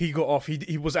didn't. He got off.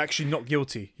 He was actually not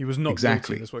guilty. He was not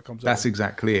guilty. That's what comes. That's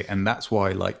exactly it, and that's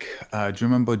why. Like, do you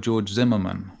remember George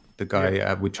Zimmerman, the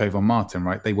guy with Trayvon Martin?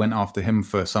 Right? They went after him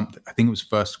for something. I think it was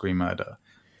 1st degree murder,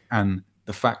 and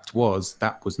the fact was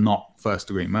that was not 1st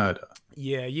degree murder.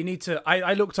 Yeah, you need to.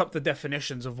 I looked up the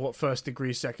definitions of what 1st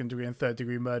degree, 2nd degree, and 3rd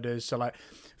degree murder is. So, like,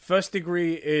 1st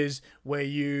degree is where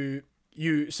you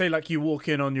say, like, you walk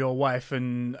in on your wife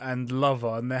and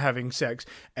lover and they're having sex,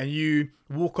 and you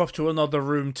walk off to another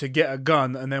room to get a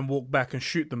gun and then walk back and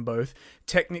shoot them both.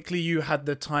 Technically, you had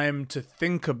the time to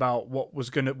think about what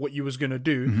you was gonna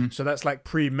do. So that's like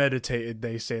premeditated.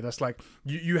 They say that's like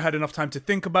you had enough time to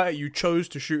think about it. You chose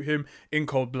to shoot him in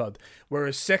cold blood.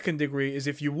 Whereas 2nd degree is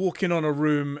if you walk in on a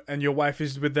room and your wife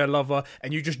is with their lover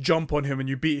and you just jump on him and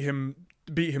you beat him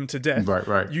to death.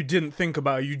 Right. You didn't think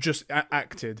about it, you just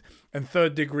acted. And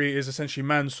 3rd degree is essentially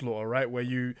manslaughter, right? Where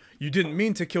you didn't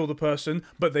mean to kill the person,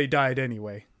 but they died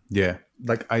anyway. Yeah.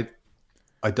 Like, I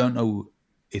don't know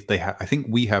if they have. I think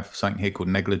we have something here called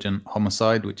negligent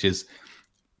homicide, which is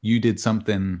you did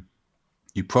something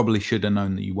you probably should have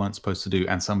known that you weren't supposed to do,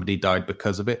 and somebody died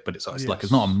because of it. But it's like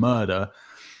it's not a murder.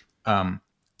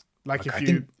 Like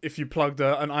if you plugged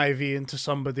an IV into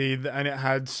somebody and it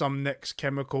had some next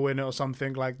chemical in it or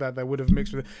something like that, they would have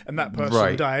mixed with it, and that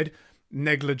person died.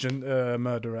 Negligent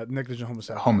murder, negligent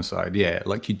homicide. Homicide, yeah.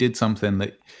 Like you did something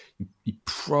that you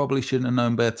probably shouldn't have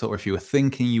known better, or if you were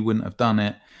thinking you wouldn't have done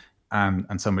it,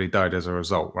 and somebody died as a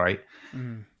result, right?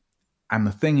 And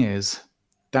the thing is,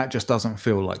 that just doesn't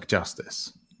feel like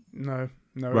justice. No,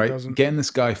 right? It doesn't. Getting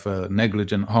this guy for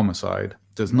negligent homicide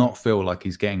does not feel like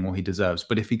he's getting what he deserves.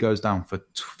 But if he goes down for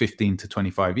 15 to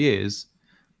 25 years,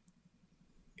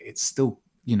 it's still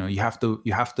you have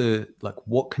to like,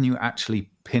 what can you actually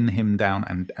pin him down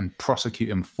and prosecute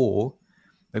him for?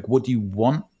 Like, what do you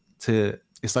want to?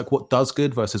 It's like, what does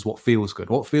good versus what feels good.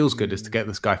 What feels good is to get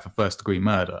this guy for first degree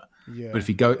murder. Yeah. But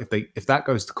if that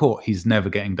goes to court, he's never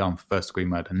getting done for first degree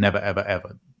murder. Never, ever,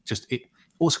 ever.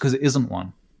 Also because it isn't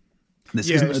one. This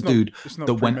isn't a dude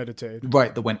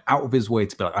that went out of his way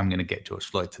to be like, I'm going to get George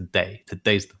Floyd today.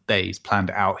 Today's the day. He's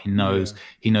planned it out. He knows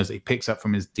that he picks up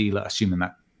from his dealer, assuming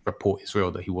that report is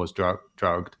real, that he was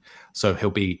drugged. So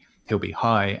he'll be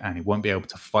high and he won't be able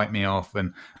to fight me off.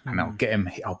 And I'll get him.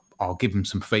 I'll give him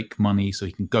some fake money so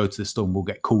he can go to the store and we'll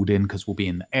get called in because we'll be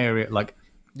in the area. Like,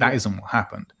 that isn't what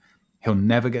happened. He'll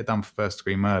never get done for first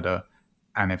degree murder.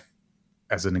 And if,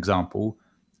 as an example,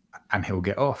 and he'll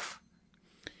get off.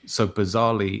 So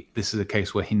bizarrely, this is a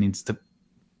case where we need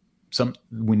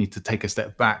to take a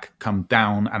step back, come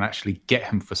down, and actually get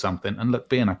him for something. And look,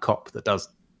 being a cop that does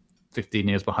 15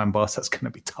 years behind bars, that's going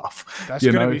to be tough. That's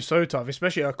going to be so tough,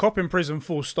 especially a cop in prison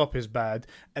full stop is bad.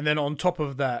 And then on top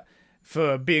of that,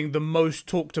 for being the most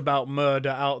talked about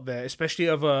murder out there, especially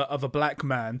of a black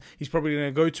man, he's probably going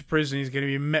to go to prison. He's going to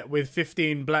be met with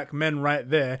 15 black men right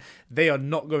there. They are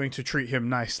not going to treat him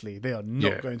nicely. They are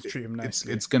not going to treat him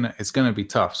nicely. It's gonna be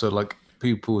tough. So like,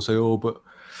 people say, oh, but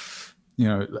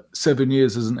 7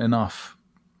 years isn't enough.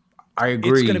 I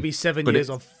agree. It's going to be 7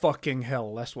 years of fucking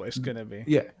hell. That's what it's going to be.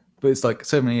 Yeah, but it's like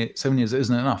 7 years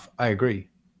isn't enough. I agree,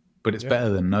 but it's better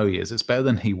than no years. It's better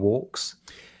than he walks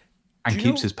and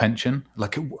keeps his pension.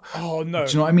 Like, oh no,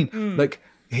 do you know what I mean? Like,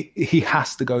 he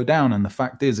has to go down. And the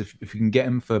fact is, if you can get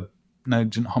him for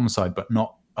negligent homicide but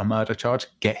not a murder charge,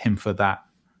 get him for that.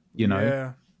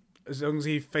 Yeah. As long as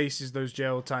he faces those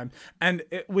jail time, and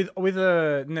with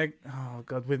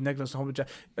negligence homicide,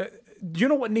 do you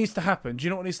know what needs to happen?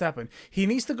 He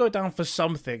needs to go down for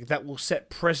something that will set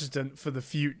precedent for the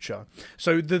future.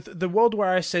 So the world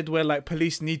where I said where like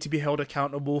police need to be held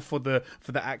accountable for the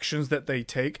actions that they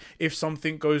take. If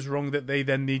something goes wrong, that they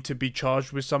then need to be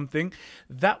charged with something.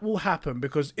 That will happen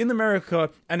because in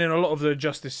America and in a lot of the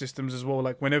justice systems as well,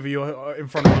 like whenever you're in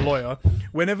front of a lawyer,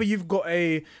 whenever you've got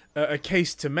a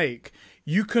case to make,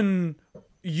 you can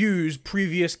use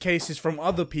previous cases from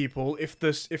other people if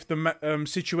the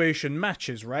situation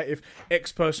matches, right? If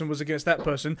X person was against that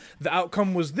person, the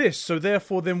outcome was this, so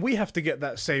therefore then we have to get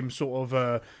that same sort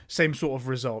of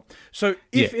result. So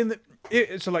if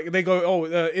so like they go,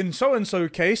 in so and so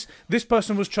case, this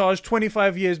person was charged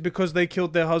 25 years because they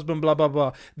killed their husband, blah blah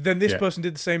blah. Then this person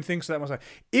did the same thing, so that must.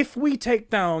 If we take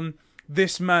down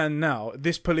this man now,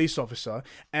 this police officer,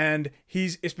 and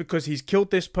it's because he's killed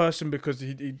this person because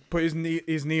he put his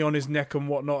knee on his neck and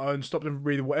whatnot and stopped him from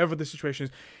breathing, whatever the situation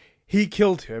is, he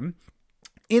killed him.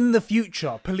 In the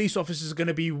future, police officers are going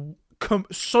to be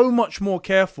so much more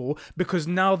careful because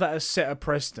now that has set a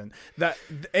precedent that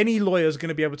any lawyer is going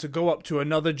to be able to go up to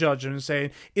another judge and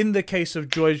say, in the case of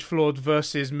George Floyd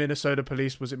versus Minnesota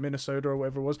police, was it Minnesota or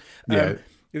whatever it was?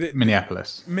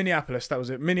 Minneapolis, that was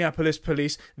it. Minneapolis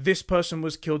police, this person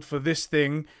was killed for this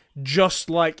thing, just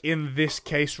like in this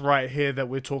case right here that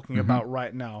we're talking about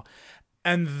right now.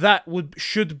 And that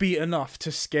should be enough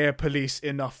to scare police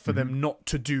enough for them not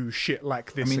to do shit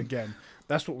like this again.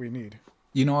 That's what we need.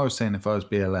 I was saying, if I was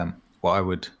BLM, what I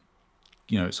would,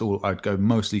 I'd go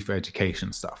mostly for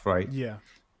education stuff, right? Yeah.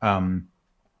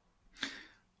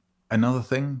 Another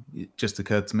thing just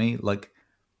occurred to me, like,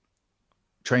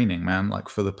 training, man, like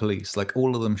for the police, like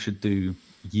all of them should do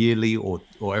yearly or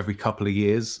every couple of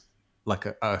years, like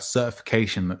a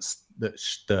certification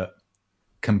that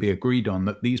can be agreed on,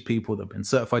 that these people that have been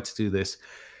certified to do this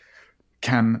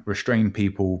can restrain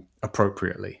people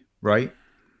appropriately, right?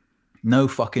 No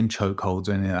fucking chokeholds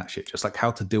or any of that shit. Just like how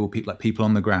to deal with people, like people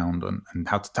on the ground, and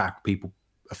how to tackle people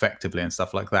effectively and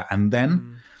stuff like that. And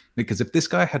then, because if this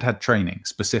guy had training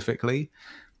specifically,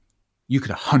 you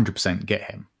could 100% get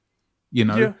him.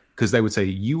 Because they would say,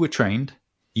 you were trained,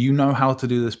 you know how to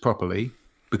do this properly,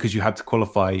 because you had to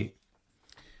qualify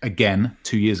again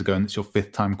 2 years ago, and it's your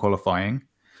 5th time qualifying,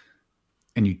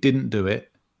 and you didn't do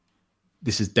it.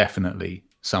 This is definitely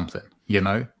something,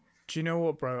 Do you know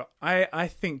what, bro? I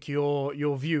think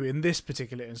your view in this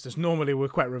particular instance, normally we're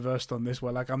quite reversed on this,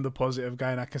 where like I'm the positive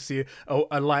guy and I can see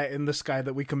a light in the sky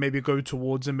that we can maybe go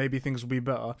towards and maybe things will be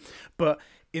better. But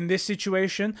in this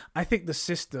situation, I think the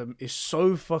system is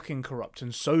so fucking corrupt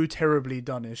and so terribly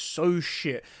done, is so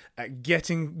shit at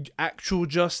getting actual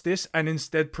justice and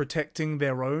instead protecting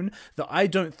their own, that I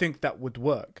don't think that would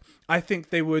work. I think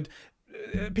they would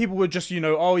people would just,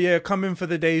 oh yeah, come in for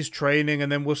the day's training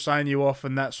and then we'll sign you off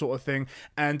and that sort of thing.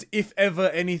 And if ever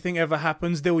anything ever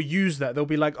happens, they'll use that. They'll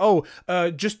be like, oh,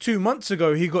 just 2 months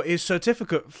ago he got his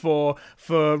certificate for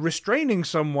restraining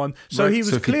someone, so Right, he was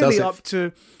so if he clearly does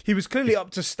it-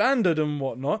 up to standard and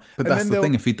whatnot. But And that's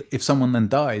then the thing. If someone then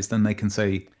dies, then they can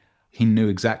say he knew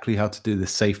exactly how to do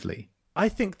this safely. I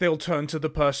think they'll turn to the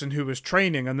person who was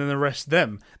training and then arrest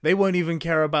them. They won't even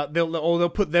care about they'll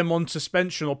put them on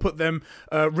suspension or put them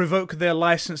revoke their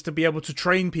license to be able to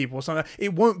train people or something.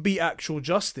 It won't be actual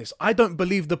justice. I don't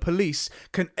believe the police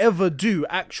can ever do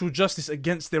actual justice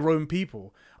against their own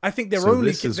people. I think they're So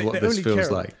only. this is what they this only feels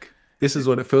care. like. This is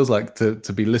what it feels like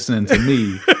to be listening to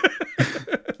me.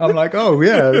 I'm like, oh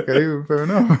yeah, okay, fair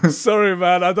enough. Sorry,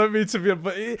 man. I don't mean to be,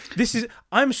 but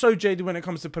I'm so jaded when it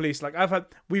comes to police. Like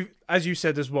as you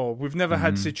said as well, we've never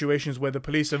had situations where the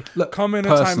police have come in a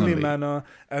timely manner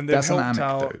and they've helped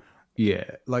out. Yeah,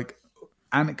 like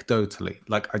anecdotally,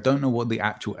 like I don't know what the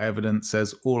actual evidence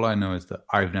says. All I know is that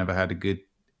I've never had a good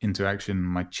interaction.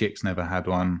 My chick's never had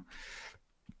one.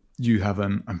 You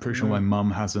haven't. I'm pretty sure my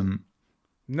mum hasn't.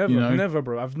 Never,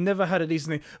 bro. I've never had a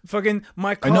decent thing. Fucking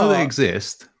my car. I know they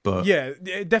exist, but yeah,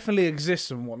 it definitely exists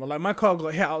and whatnot. Like my car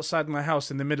got hit outside my house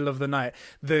in the middle of the night.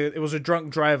 It was a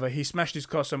drunk driver. He smashed his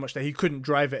car so much that he couldn't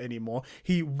drive it anymore.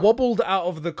 He wobbled out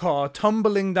of the car,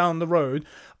 tumbling down the road.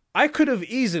 I could have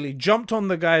easily jumped on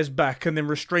the guy's back and then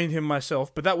restrained him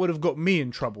myself, but that would have got me in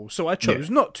trouble. So I chose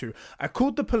not to. I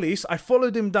called the police. I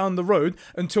followed him down the road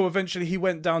until eventually he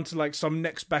went down to like some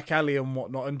next back alley and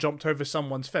whatnot and jumped over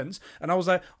someone's fence. And I was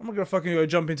like, I'm not gonna fucking go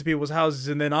jump into people's houses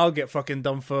and then I'll get fucking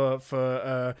done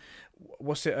for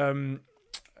what's it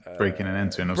breaking and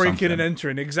entering or breaking something. and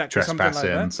entering, exactly, something like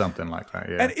Trespassing, that. something like that,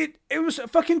 yeah. And it was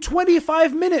fucking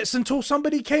 25 minutes until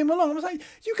somebody came along. I was like,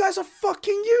 you guys are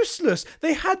fucking useless.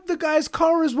 They had the guy's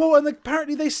car as well, and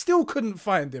apparently they still couldn't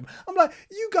find him. I'm like,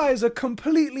 you guys are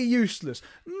completely useless.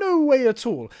 No way at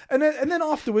all. And then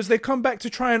afterwards, they come back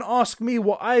to try and ask me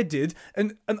what I did,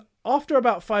 and after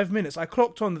about 5 minutes, I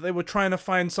clocked on that they were trying to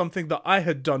find something that I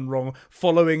had done wrong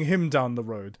following him down the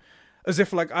road. As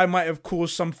if like I might have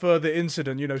caused some further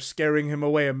incident, scaring him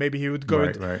away, and maybe he would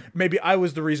go. Right. Maybe I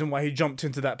was the reason why he jumped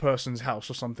into that person's house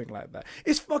or something like that.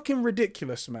 It's fucking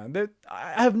ridiculous, man.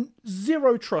 I have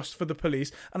zero trust for the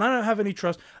police, and I don't have any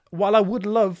trust. While I would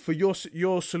love for your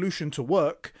solution to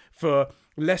work, for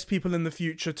less people in the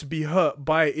future to be hurt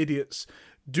by idiots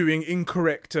doing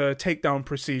incorrect takedown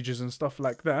procedures and stuff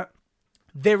like that,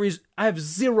 I have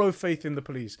zero faith in the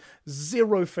police.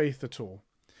 Zero faith at all.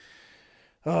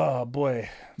 Oh boy,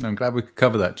 I'm glad we could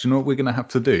cover that. Do you know what we're going to have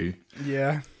to do?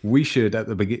 Yeah, We should at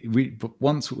the beginning.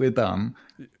 Once we're done,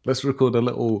 let's record a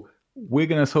little. We're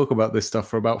going to talk about this stuff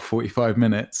for about 45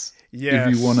 minutes. Yes.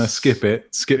 If you want to skip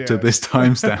to this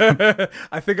timestamp.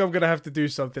 I think I'm gonna have to do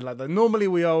something like that. Normally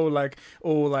we are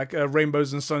all like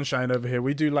rainbows and sunshine over here.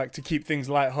 We do like to keep things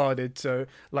lighthearted, so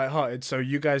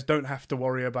you guys don't have to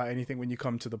worry about anything when you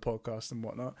come to the podcast and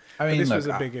whatnot. I mean, but this look, was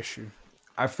a big issue.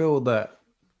 I feel that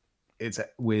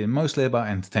we're mostly about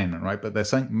entertainment, right? But there's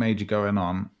something major going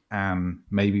on, and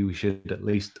maybe we should at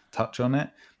least touch on it.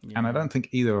 Yeah. And I don't think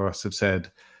either of us have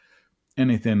said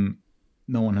anything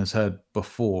no one has heard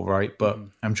before, right? But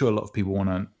I'm sure a lot of people want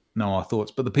to know our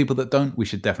thoughts. But the people that don't, we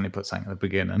should definitely put something at the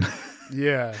beginning.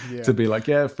 Yeah. To be like,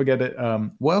 yeah, forget it.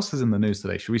 What else is in the news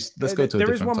today? Let's go to a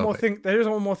different topic. There is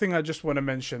one more thing I just want to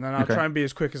mention, and I'll try and be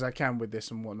as quick as I can with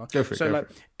this and whatnot. Go for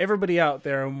it. Everybody out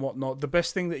there and whatnot, the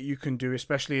best thing that you can do,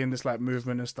 especially in this like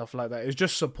movement and stuff like that, is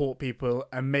just support people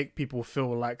and make people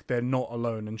feel like they're not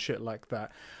alone and shit like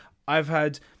that.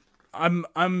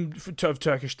 I'm of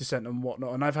Turkish descent and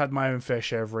whatnot, and I've had my own fair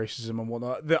share of racism and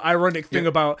whatnot. The ironic thing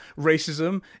about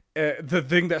racism, the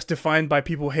thing that's defined by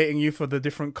people hating you for the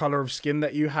different color of skin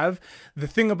that you have, the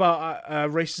thing about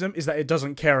racism is that it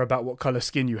doesn't care about what color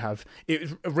skin you have.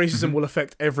 Racism will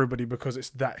affect everybody because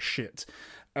it's that shit.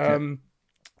 The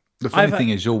funny thing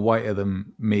is, you're whiter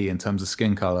than me in terms of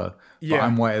skin color, but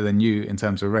I'm whiter than you in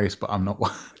terms of race, but I'm not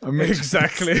white.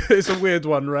 Exactly. It's a weird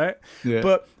one, right? Yeah.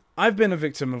 But I've been a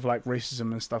victim of like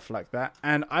racism and stuff like that,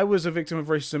 and I was a victim of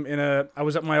racism I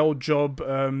was at my old job.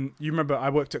 You remember I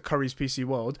worked at Curry's PC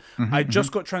World. I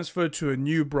just got transferred to a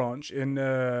new branch in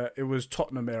it was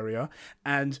Tottenham area,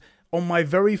 and on my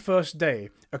very first day,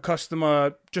 a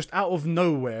customer just out of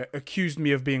nowhere accused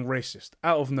me of being racist.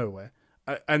 Out of nowhere,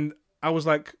 and I was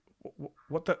like,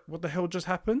 what the hell just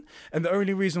happened? And the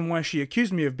only reason why she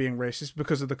accused me of being racist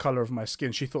because of the color of my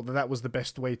skin. She thought that that was the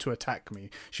best way to attack me.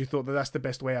 She thought that that's the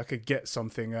best way I could get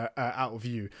something out of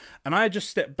you. And I just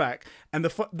stepped back. And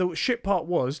the shit part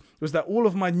was that all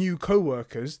of my new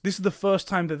co-workers, this is the first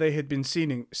time that they had been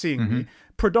seeing me,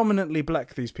 predominantly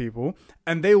black, these people,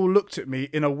 and they all looked at me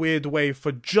in a weird way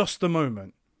for just a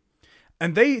moment.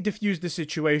 And they diffused the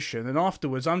situation. And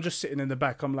afterwards, I'm just sitting in the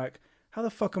back. I'm like, how the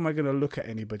fuck am I going to look at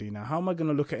anybody now? How am I going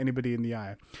to look at anybody in the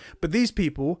eye? But these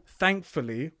people,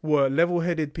 thankfully, were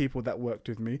level-headed people that worked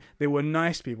with me. They were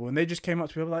nice people. And they just came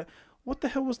up to me like, what the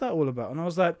hell was that all about? And I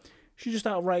was like, she just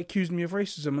outright accused me of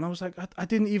racism. And I was like, I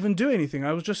didn't even do anything.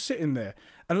 I was just sitting there.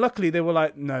 And luckily, they were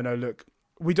like, no, look,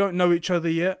 we don't know each other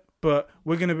yet, but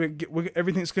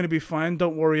everything's going to be fine.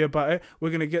 Don't worry about it. We're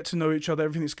going to get to know each other.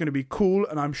 Everything's going to be cool.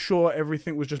 And I'm sure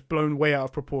everything was just blown way out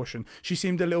of proportion. She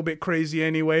seemed a little bit crazy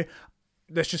anyway.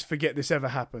 Let's just forget this ever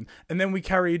happened. And then we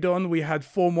carried on. We had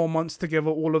 4 more months together,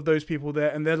 all of those people there.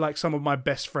 And they're like some of my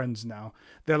best friends now.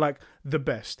 They're like the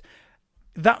best.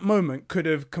 That moment could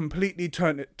have completely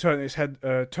turned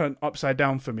upside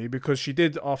down for me, because she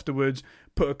did afterwards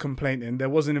put a complaint in. There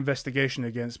was an investigation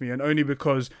against me, and only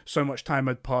because so much time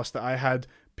had passed that I had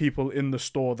people in the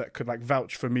store that could like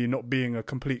vouch for me not being a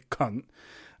complete cunt.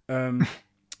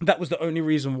 That was the only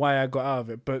reason why I got out of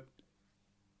it. But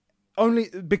only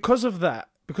because of that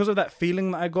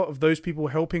feeling that I got of those people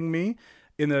helping me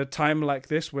in a time like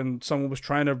this when someone was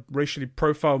trying to racially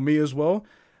profile me as well.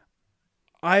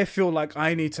 I feel like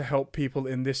I need to help people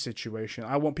in this situation.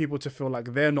 I want people to feel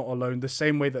like they're not alone, the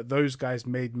same way that those guys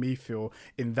made me feel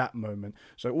in that moment.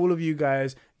 So all of you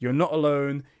guys, you're not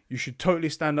alone. You should totally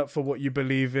stand up for what you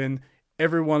believe in.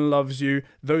 Everyone loves you.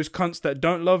 Those cunts that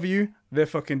don't love you, they're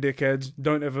fucking dickheads.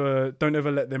 Don't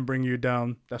ever let them bring you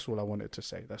down. That's all I wanted to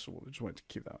say. That's all. I just wanted to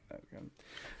keep that.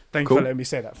 Thank you for letting me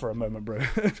say that for a moment, bro.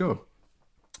 Sure.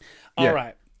 All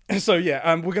right. So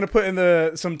yeah, we're gonna put in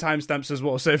some timestamps as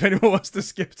well. So if anyone wants to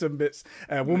skip some bits,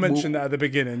 we'll mention that at the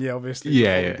beginning. Yeah, obviously.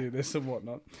 Yeah. We do this and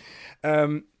whatnot.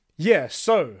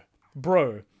 So,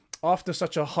 bro, after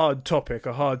such a hard topic,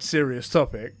 a hard, serious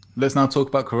topic, let's now talk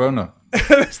about Corona.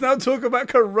 Let's now talk about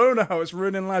Corona, how it's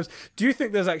ruining lives. Do you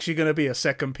think there's actually going to be a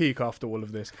second peak after all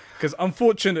of this? Because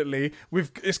unfortunately,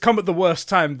 it's come at the worst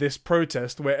time, this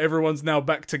protest, where everyone's now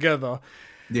back together.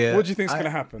 Yeah. What do you think is going to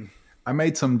happen? I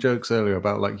made some jokes earlier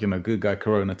about, like, good guy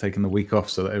Corona taking the week off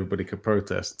so that everybody could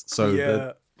protest.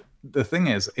 So the thing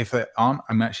is, if they aren't,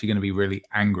 I'm actually going to be really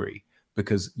angry,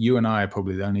 because you and I are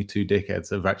probably the only two dickheads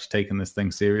that have actually taken this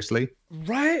thing seriously.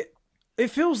 Right? It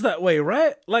feels that way,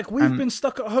 right? Like we've been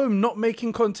stuck at home, not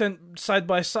making content side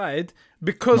by side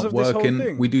because of this whole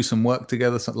thing. We do some work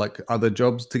together, like other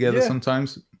jobs together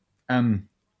sometimes. And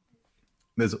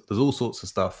there's all sorts of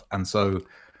stuff. And so,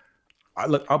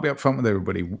 look, I'll be upfront with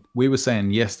everybody. We were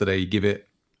saying yesterday, give it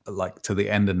like to the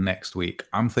end of next week.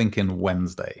 I'm thinking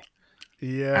Wednesday.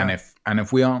 Yeah. And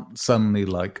if we aren't suddenly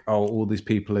like, all these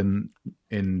people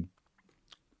in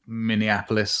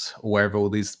Minneapolis or wherever all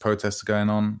these protests are going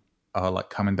on are like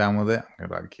coming down with it, I'm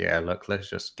like, yeah, look, let's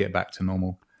just get back to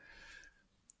normal.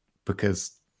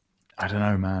 Because I don't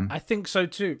know, man. I think so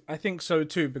too.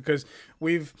 Because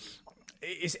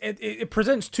it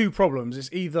presents two problems. It's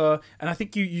either, and I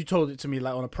think you told it to me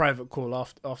like on a private call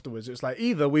afterwards. It's like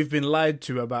either we've been lied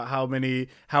to about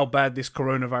how bad this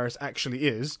coronavirus actually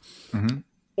is,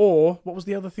 or what was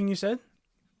the other thing you said?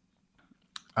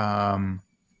 I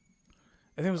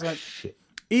think it was like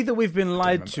either we've been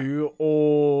lied to,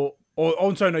 or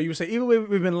sorry, no, you would say either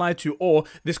we've been lied to, or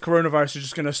this coronavirus is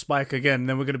just going to spike again, and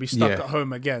then we're going to be stuck at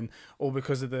home again, or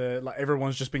because of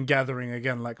everyone's just been gathering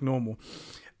again like normal.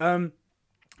 I'm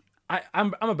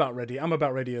about ready. I'm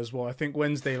about ready as well. I think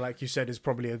Wednesday, like you said, is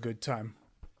probably a good time.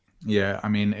 Yeah, I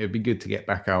mean, it'd be good to get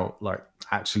back out, like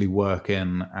actually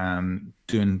working and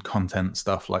doing content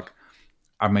stuff. Like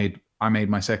I made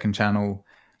my second channel.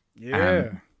 Yeah.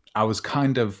 And I was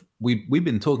kind of, we've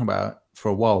been talking about it for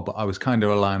a while, but I was kind of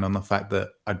relying on the fact that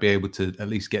I'd be able to at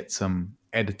least get some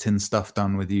editing stuff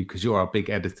done with you, because you're a big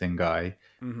editing guy,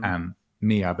 and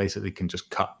me, I basically can just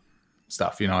cut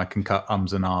stuff. I can cut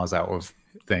ums and ahs out of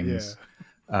things.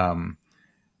 And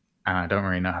I don't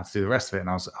really know how to do the rest of it. And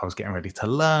I was getting ready to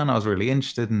learn. I was really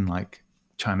interested in like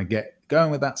trying to get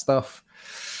going with that stuff.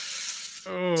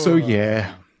 Oh. So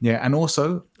yeah. And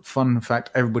also, fun fact,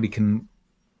 everybody can,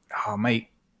 mate,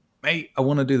 I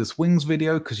want to do this wings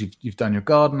video because you've done your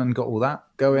garden and got all that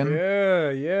going.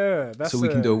 Yeah. So we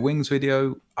can do a wings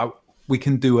video. We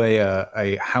can do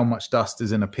a how much dust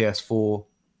is in a PS4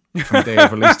 from day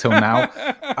of release till now.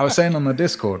 I was saying on the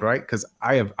Discord, right? Because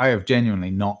I have genuinely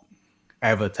not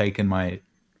ever taken my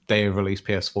day of release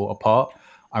PS4 apart.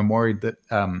 I'm worried that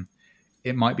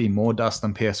it might be more dust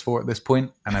than PS4 at this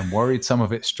point, and I'm worried some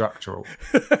of it's structural.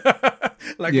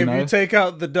 Like if you take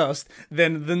out the dust,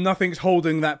 then nothing's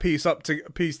holding that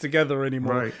piece together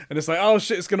anymore, right. And it's like, oh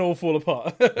shit, it's gonna all fall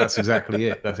apart. That's exactly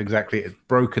it. That's exactly it. It's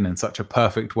broken in such a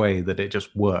perfect way that it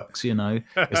just works.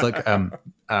 It's like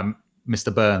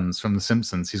Mr. Burns from The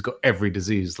Simpsons. He's got every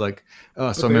disease. Like,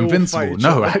 oh, so I'm invincible.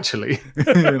 No, actually,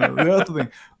 the other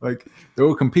thing, like they're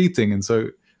all competing, and so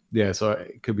so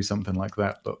it could be something like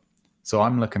that. But so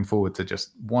I'm looking forward to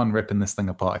just ripping this thing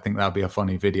apart. I think that'll be a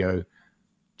funny video.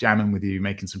 Jamming with you,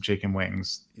 making some chicken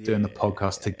wings, doing the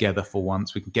podcast together for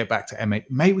once. We can get back to MHA.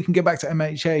 Mate, we can get back to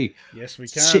MHA. Yes, we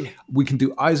can. Shit, we can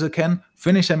do Aizoken,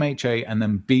 finish MHA, and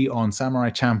then be on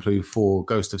Samurai Champloo for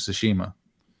Ghost of Tsushima.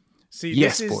 See,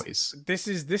 yes, boys. This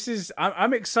is.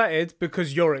 I'm excited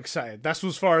because you're excited. That's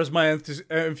as far as my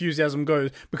enthusiasm goes,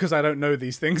 because I don't know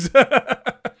these things.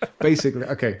 Basically,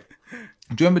 okay.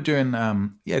 Do you remember during,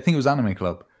 I think it was Anime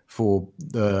Club for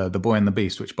the Boy and the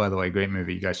Beast, which, by the way, great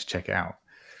movie. You guys should check it out.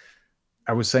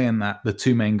 I was saying that the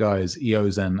two main guys,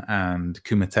 Iozen and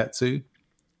Kumatetsu,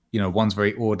 one's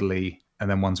very orderly and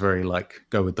then one's very like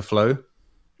go with the flow.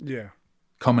 Yeah.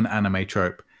 Common anime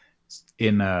trope.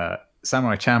 In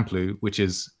Samurai Champloo, which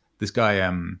is this guy,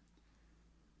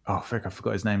 I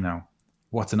forgot his name now.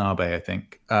 Watanabe, I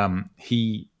think.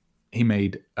 He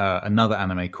made another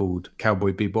anime called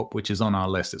Cowboy Bebop, which is on our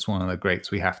list. It's one of the greats.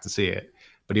 We have to see it.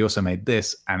 But he also made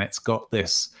this, and it's got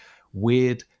this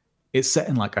weird... It's set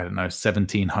in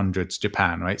 1700s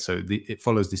Japan, right? So it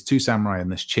follows these two samurai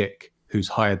and this chick who's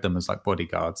hired them as like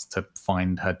bodyguards to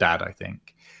find her dad, I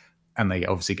think. And they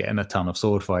obviously get in a ton of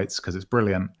sword fights because it's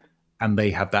brilliant. And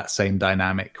they have that same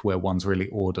dynamic where one's really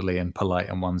orderly and polite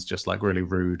and one's just like really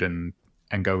rude and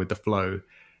go with the flow.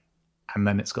 And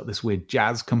then it's got this weird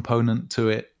jazz component to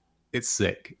it. It's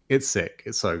sick. It's sick.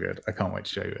 It's so good. I can't wait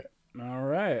to show you it. All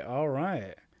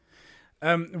right.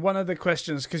 One of the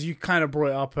questions, because you kind of brought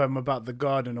it up about the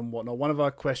garden and whatnot. One of our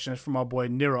questions from our boy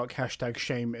Nirok,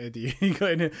 #shame Eddie. He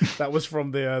got in here. That was from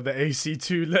the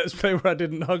AC2 Let's Play where I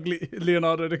didn't hug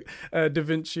Leonardo da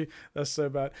Vinci. That's so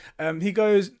bad. He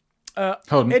goes, hold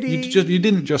on, Eddie... you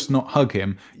didn't just not hug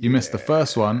him. You missed the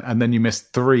first one, and then you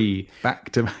missed 3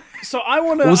 back to. So I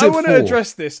want to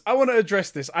address this.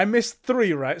 I missed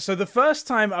 3, right? So the first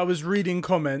time I was reading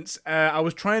comments, I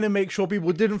was trying to make sure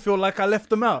people didn't feel like I left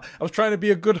them out. I was trying to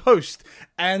be a good host,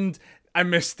 and I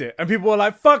missed it. And people were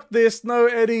like, "Fuck this, no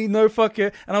Eddie, no fuck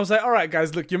it." And I was like, "All right,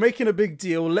 guys, look, you're making a big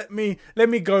deal. Let me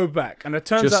go back." And it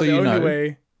turns out the only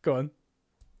way. Go on.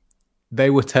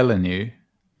 They were telling you.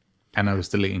 And I was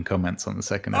deleting comments on the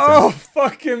second attempt. Oh,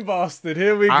 fucking bastard.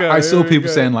 Here we go. I saw people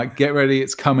saying, like, get ready,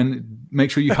 it's coming.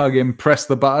 Make sure you hug him, press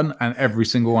the button. And every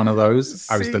single one of those,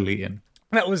 I was deleting.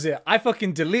 That was it. I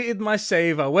fucking deleted my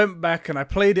save. I went back and I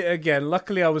played it again.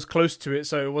 Luckily, I was close to it,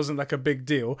 so it wasn't like a big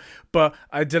deal. But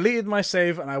I deleted my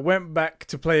save and I went back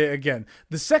to play it again.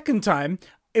 The second time...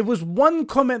 It was one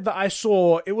comment that I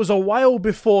saw. It was a while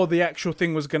before the actual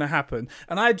thing was going to happen.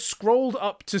 And I'd scrolled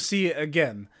up to see it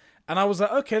again. And I was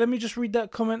like, okay, let me just read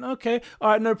that comment. Okay, all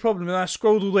right, no problem. And I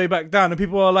scrolled all the way back down and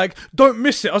people are like, don't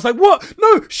miss it. I was like, what?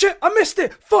 No, shit, I missed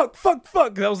it. Fuck.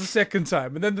 That was the second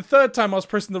time. And then the third time I was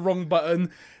pressing the wrong button.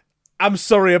 I'm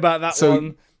sorry about that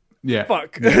one. Yeah.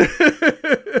 Fuck. Yeah.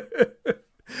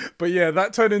 But yeah,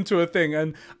 that turned into a thing.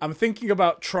 And I'm thinking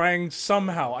about trying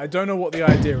somehow. I don't know what the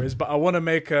idea is, but I want to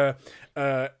make a...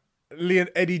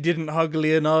 Eddie didn't hug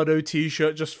Leonardo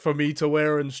t-shirt just for me to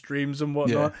wear in streams and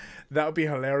whatnot. That would be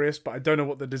hilarious, but I don't know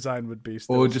what the design would be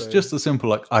still, or just a simple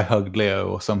like I hugged Leo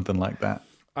or something like that.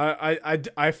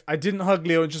 I didn't hug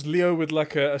Leo, just Leo with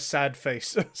like a sad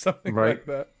face or something like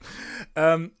that.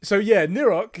 So yeah,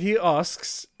 Nirok, he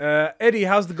asks, Eddie,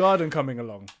 how's the garden coming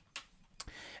along?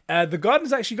 The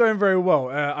garden's actually going very well.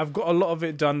 I've got a lot of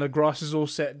it done. The grass is all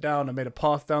set down. I made a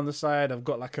path down the side. I've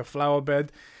got like a flower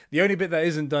bed. The only bit that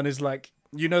isn't done is like,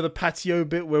 the patio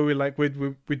bit where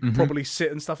we'd probably sit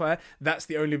and stuff like that. That's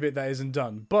the only bit that isn't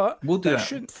done. But we'll do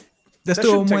that. Let's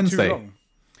do it on Wednesday.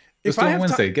 Let's do it on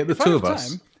Wednesday. Get the two of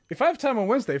us. If I have time on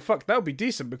Wednesday, that would be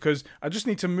decent because I just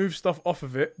need to move stuff off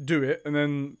of it, do it, and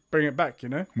then bring it back,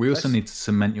 We also need to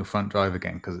cement your front drive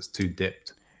again because it's too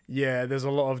dipped. Yeah, there's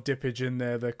a lot of dippage in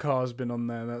there. The car's been on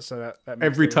there. So that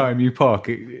every time you park,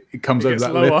 it comes over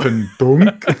that lower lip and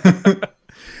dunk.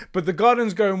 But the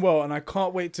garden's going well, and I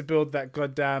can't wait to build that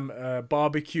goddamn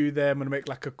barbecue there. I'm gonna make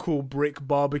like a cool brick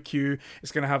barbecue.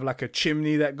 It's gonna have like a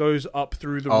chimney that goes up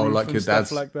through the roof like and your stuff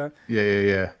dad's, like that.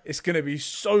 Yeah. It's gonna be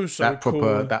so That proper,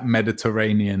 cool. that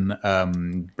Mediterranean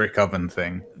brick oven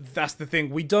thing. That's the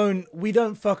thing. We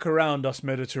don't fuck around, us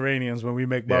Mediterraneans, when we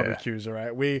make barbecues. All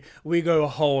right, we go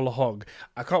whole hog.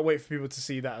 I can't wait for people to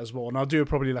see that as well, and I'll do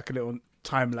probably like a little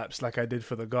time lapse like I did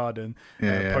for the garden.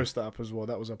 Post that up as well.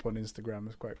 That was up on Instagram.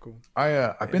 It's quite cool.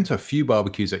 I've been to a few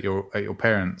barbecues at your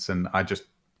parents, and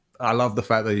I love the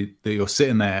fact that you're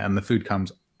sitting there and the food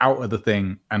comes out of the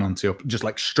thing and onto your, just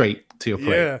like straight to your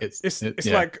plate. Yeah, it's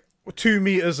like 2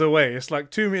 meters away. It's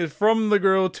like 2 meters from the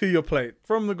grill to your plate.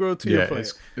 From the grill to your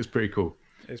plate. It's pretty cool.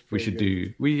 We should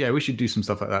do some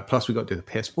stuff like that. Plus, we got to do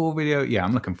the PS4 video. Yeah,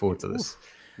 I'm looking forward to this.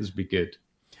 This would be good.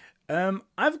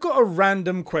 I've got a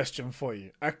random question for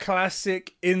you. A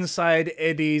classic inside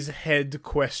Eddie's head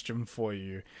question for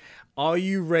you. Are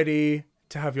you ready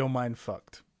to have your mind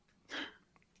fucked?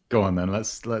 Go on then.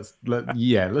 Let's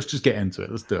just get into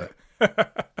it. Let's do it.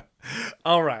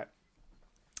 All right.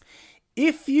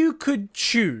 If you could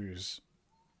choose,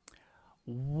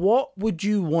 what would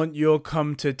you want your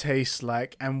cum to taste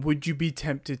like, and would you be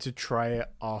tempted to try it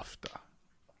after?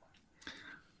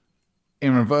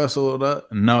 In reverse order,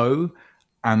 no.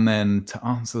 And then to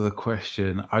answer the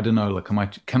question, I don't know. Like,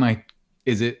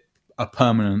 is it a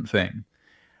permanent thing?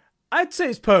 I'd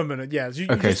say it's permanent. Yeah.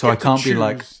 Okay, so I can't be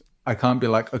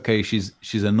like, okay,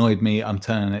 she's annoyed me. I'm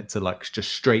turning it to like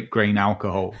just straight grain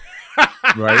alcohol,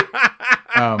 right?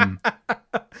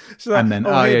 So and then,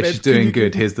 hey, she's doing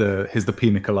good. Here's the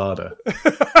pina colada.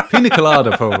 Pina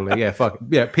colada, probably. Yeah, fuck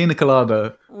yeah, pina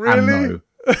colada. Really? And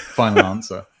no. Final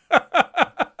answer.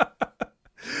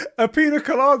 A pina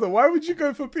colada. Why would you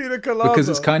go for pina colada? Because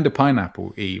it's kind of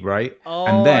pineapple-y, right? Oh,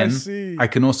 and then I see. I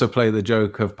can also play the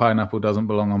joke of pineapple doesn't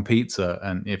belong on pizza,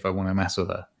 and if I want to mess with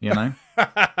her, you know.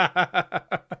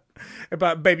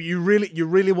 But baby, you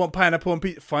really want pineapple on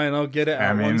pizza? Fine, I'll get it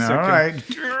out. I mean, 1 second.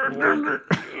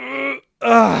 all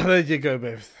right. There you go,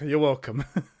 babe. You're welcome.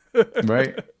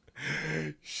 Right.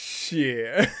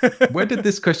 Shit. Where did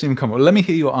this question come from? Let me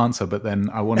hear your answer, but then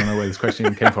I want to know where this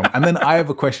question came from. And then I have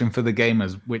a question for the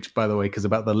gamers, which, by the way, because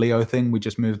about the Leo thing, we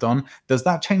just moved on. Does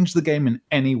that change the game in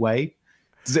any way?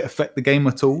 Does it affect the game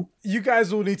at all? You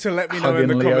guys all need to let me know in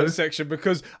the comment section,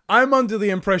 because I'm under the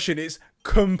impression it's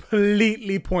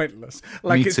completely pointless.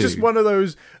 Like, Me it's too. just one of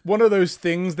those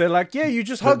things. They're like, yeah, you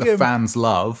just hug that the him. fans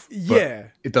love. Yeah.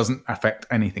 It doesn't affect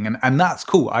anything. And that's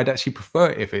cool. I'd actually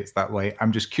prefer it if it's that way.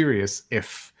 I'm just curious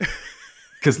if...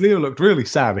 Because Leo looked really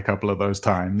sad a couple of those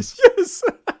times. Yes.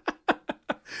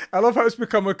 I love how it's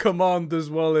become a command as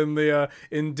well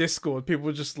in Discord.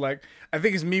 People just like, I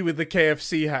think it's me with the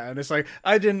KFC hat, and it's like,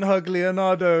 I didn't hug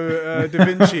Leonardo da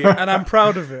Vinci, and I'm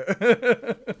proud of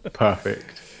it.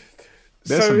 Perfect.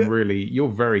 There's some really, you're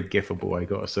very gifable, I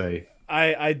gotta say.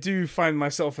 I do find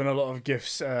myself in a lot of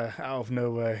gifs out of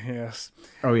nowhere. Yes.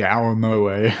 Oh yeah, out of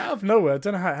nowhere. Out of nowhere. I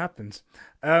don't know how it happens.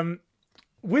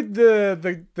 With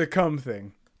the cum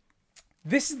thing.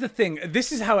 This is the thing.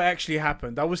 This is how it actually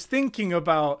happened. I was thinking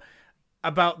about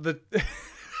the...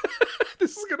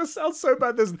 This is going to sound so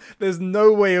bad. There's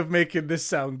no way of making this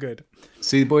sound good.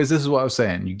 See, boys, this is what I was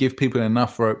saying. You give people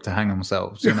enough rope to hang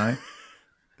themselves, you know?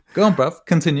 Go on, bruv.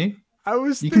 Continue.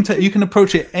 You can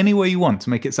approach it any way you want to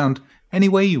make it sound any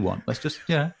way you want. Let's just,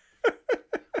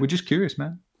 We're just curious,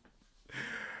 man.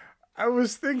 I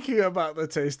was thinking about the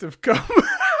taste of cum.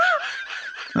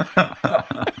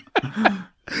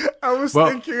 I was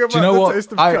thinking about the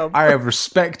taste of cum. I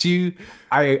respect you.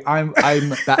 I'm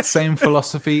that same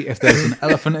philosophy. If there's an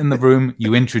elephant in the room,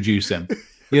 you introduce him.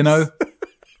 You know?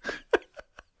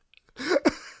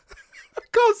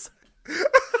 Because...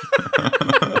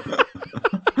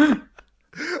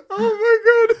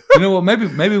 Oh my god! You know what?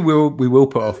 Maybe we will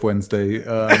put off Wednesday.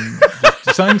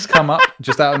 Something's come up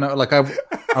just out of nowhere. Like I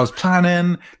was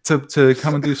planning to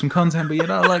come and do some content, but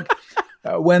like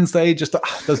Wednesday just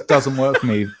doesn't work for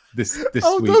me this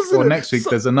week or next week.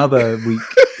 There's another week.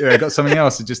 I got something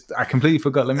else. I completely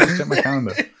forgot. Let me just check my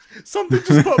calendar. Something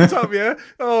just popped up. Yeah.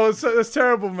 Oh, that's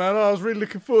terrible, man. I was really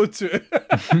looking forward to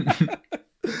it.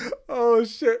 Oh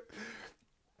shit.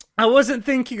 I wasn't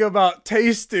thinking about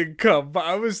tasting cum, but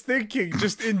I was thinking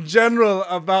just in general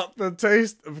about the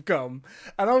taste of cum.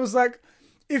 And I was like,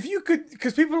 if you could,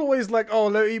 because people always like,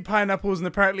 oh, don't eat pineapples, and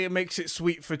apparently it makes it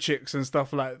sweet for chicks and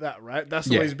stuff like that, right?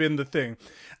 That's always been the thing.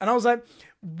 And I was like,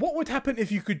 what would happen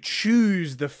if you could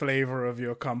choose the flavor of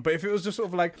your cum? But if it was just sort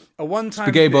of like a one-time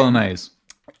spaghetti thing, bolognese.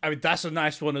 I mean, that's a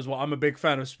nice one as well. I'm a big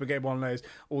fan of spaghetti bolognese,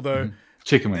 although...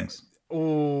 Chicken wings.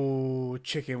 Oh,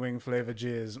 chicken wing flavor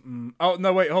jizz. Oh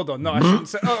no, wait, hold on. No, I shouldn't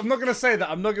say. Oh, I'm not gonna say that.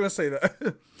 I'm not gonna say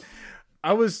that.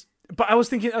 I was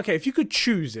thinking, okay, if you could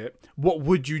choose it, what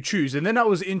would you choose? And then I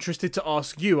was interested to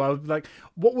ask you. I was like,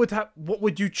 what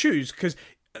would you choose? Because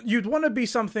you'd want to be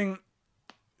something.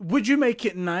 Would you make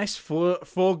it nice for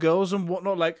girls and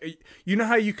whatnot? Like, you know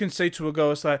how you can say to a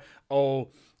girl, it's like, oh,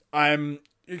 I'm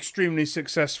extremely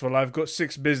successful. I've got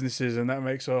 6 businesses and that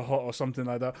makes her hot or something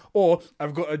like that. Or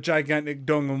I've got a gigantic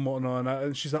dong and whatnot.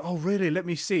 And she's like, oh, really? Let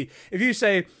me see. If you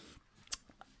say,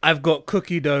 I've got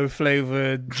cookie dough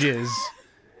flavored jizz,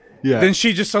 then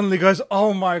she just suddenly goes,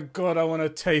 oh my God, I want to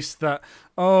taste that.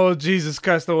 Oh, Jesus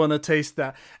Christ, I want to taste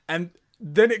that. And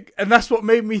that's what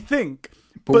made me think.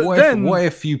 But what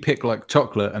if you pick like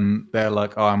chocolate and they're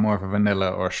like, oh, I'm more of a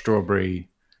vanilla or a strawberry?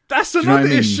 That's another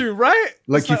issue, right?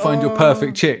 Like you find your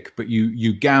perfect chick, but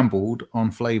you gambled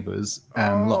on flavors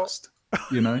and lost,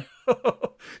 you know?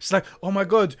 It's like, oh my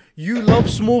God, you love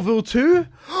Smallville too?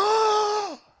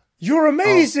 You're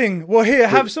amazing. Well, here,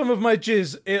 have some of my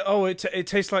jizz. It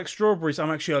tastes like strawberries.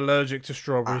 I'm actually allergic to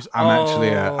strawberries.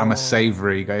 I'm a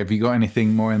savory guy. Have you got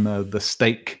anything more in the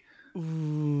steak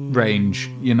range,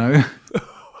 you know?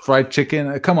 Fried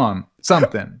chicken, come on,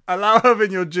 something. Allow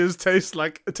having your jizz taste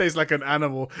like an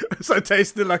animal. So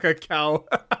tasting like a cow.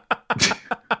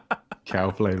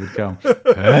 Cow flavored cum.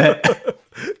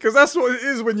 Because that's what it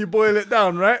is when you boil it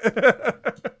down, right?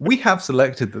 We have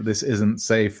selected that this isn't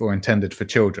safe or intended for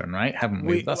children, right? Haven't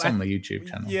we? That's on the YouTube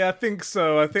channel. Yeah, I think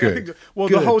so. I think well,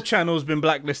 the whole channel's been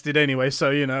blacklisted anyway,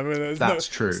 so you know that's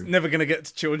true. It's never gonna get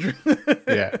to children.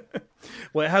 Yeah.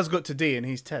 Well, it has got to D, and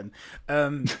he's 10.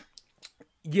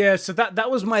 Yeah, so that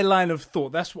was my line of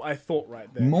thought. That's what I thought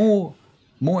right there. More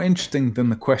interesting than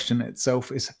the question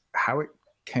itself is how it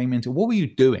came into. What were you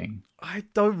doing? I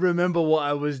don't remember what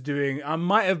I was doing. I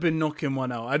might have been knocking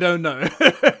one out. I don't know.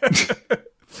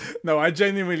 No, I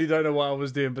genuinely don't know what I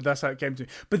was doing, but that's how it came to me.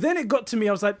 But then it got to me.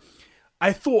 I was like,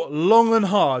 I thought long and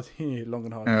hard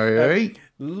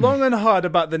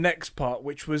about the next part,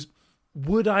 which was,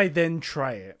 would I then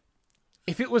try it?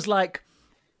 If it was like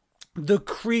the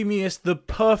creamiest, the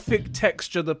perfect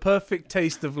texture, the perfect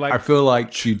taste of like... I feel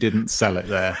like you didn't sell it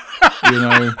there, you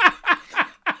know?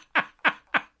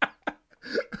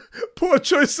 Poor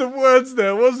choice of words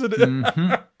there, wasn't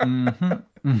it?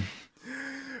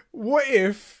 What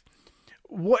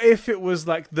if it was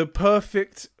like the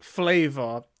perfect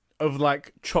flavor of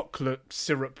like chocolate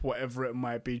syrup, whatever it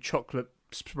might be, chocolate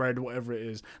spread, whatever it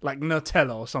is, like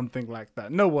Nutella or something like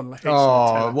that. No one hates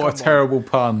Nutella. Oh, what a terrible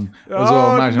pun as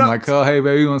well. Imagine like, oh, hey,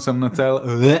 baby, you want some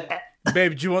Nutella?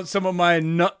 Babe, do you want some of my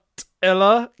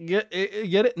Nutella? Get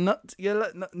it?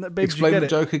 Babe, explain the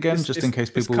joke again, just in case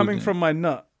people... It's coming from my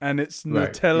nut, and it's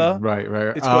Nutella. Right.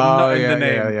 It's got nut in the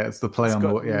name. Yeah, it's the play on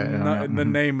the... nut in the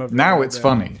name of it. Now it's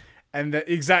funny. And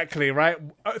exactly, right?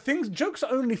 Jokes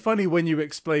are only funny when you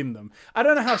explain them. I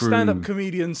don't know how stand-up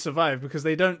comedians survive because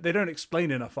they don't explain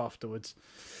enough afterwards.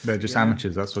 They're just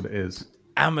amateurs, that's what it is.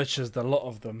 Amateurs, the lot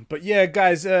of them. But yeah,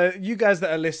 guys, you guys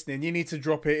that are listening, you need to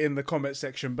drop it in the comment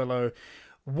section below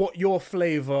what your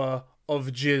flavor of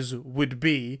jizz would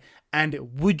be,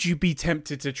 and would you be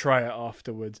tempted to try it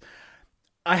afterwards?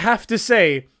 I have to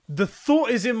say, the thought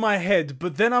is in my head,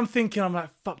 but then I'm like,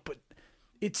 fuck, but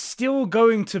it's still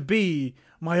going to be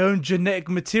my own genetic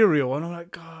material. And I'm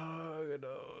like, God,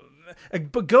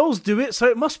 but girls do it, so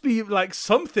it must be like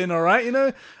something, all right, you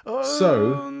know?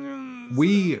 So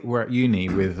we were at uni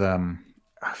with,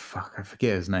 I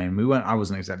forget his name. I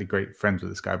wasn't exactly great friends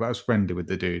with this guy, but I was friendly with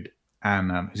the dude.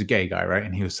 And he's a gay guy, right?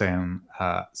 And he was saying,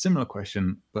 similar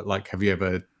question, but like, have you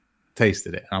ever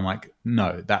tasted it? And I'm like,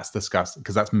 no, that's disgusting,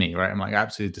 because that's me, right? I'm like,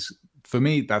 absolutely for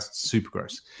me, that's super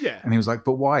gross. Yeah. And he was like,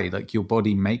 but why? Like, your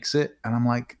body makes it. And I'm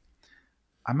like,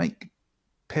 I make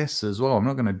piss as well. I'm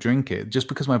not going to drink it. Just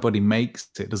because my body makes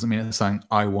it doesn't mean it's something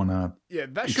I want to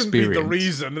that shouldn't be the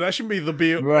reason. That shouldn't be the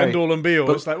end all and be all.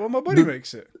 It's like, well, my body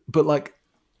makes it. But like,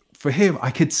 for him, I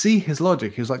could see his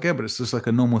logic. He was like, yeah, but it's just like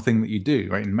a normal thing that you do,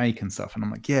 right? And make and stuff. And I'm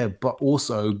like, yeah, but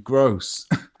also gross.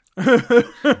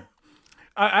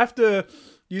 After,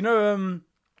 you know,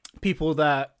 people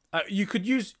that you could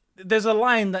use... There's a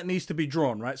line that needs to be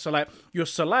drawn, right? So like your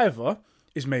saliva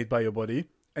is made by your body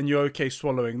and you're okay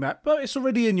swallowing that, but it's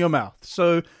already in your mouth.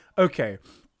 So, okay.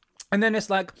 And then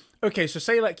it's like, okay, so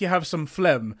say like you have some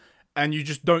phlegm and you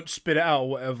just don't spit it out or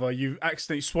whatever. You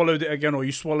accidentally swallowed it again or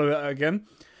you swallow it again.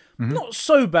 Mm-hmm. Not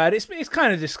so bad. It's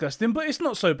kind of disgusting, but it's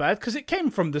not so bad because it came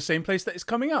from the same place that it's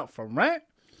coming out from, right?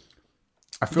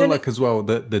 I feel like as well,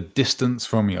 the distance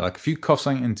from you, like if you cough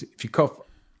something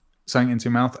into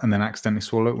your mouth and then accidentally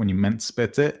swallow it when you meant to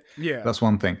spit it, yeah, that's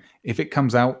one thing. If it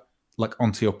comes out like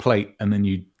onto your plate, and then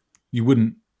you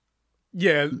wouldn't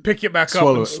Yeah, pick it back up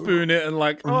swallow and it. spoon it and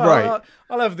like, oh, Right.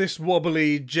 I'll have this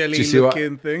wobbly Do jelly you see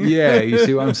looking thing. Yeah, you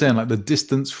see what I'm saying? Like the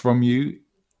distance from you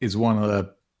is one of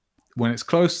the. When it's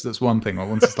close, that's one thing. Like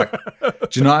once it's like,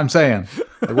 do you know what I'm saying?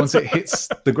 Like once it hits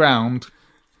the ground,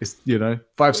 it's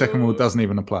 5-second rule doesn't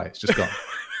even apply. It's just gone.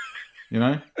 You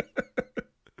know?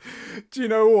 Do you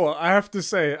know what? I have to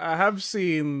say, I have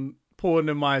seen porn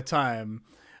in my time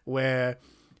where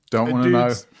Don't want to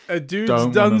know. a dude's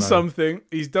done something.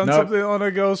 He's done something on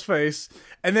a girl's face,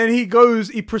 and then he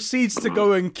proceeds to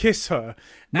go and kiss her,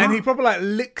 and he probably like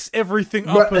licks everything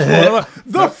up as well. Like,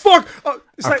 the fuck! Oh,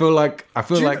 I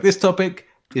feel like this topic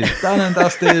is done and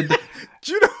dusted.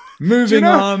 Do you know? Moving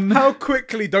on. How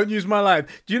quickly? Don't use my line.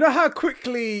 Do you know how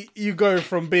quickly you go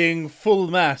from being full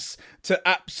mass to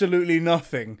absolutely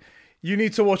nothing? You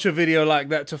need to watch a video like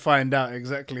that to find out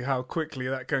exactly how quickly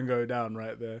that can go down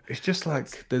right there. It's just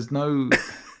like there's no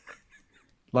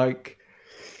like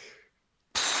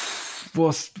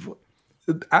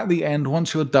at the end,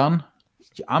 once you're done,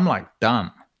 I'm like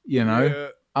done,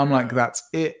 I'm like, that's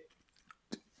it.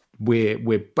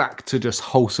 We're back to just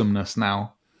wholesomeness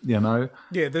now,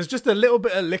 Yeah, there's just a little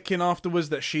bit of licking afterwards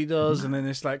that she does, and then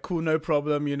it's like, cool, no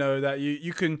problem, that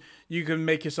you can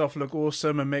make yourself look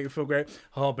awesome and make it feel great.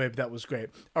 Oh, babe, that was great.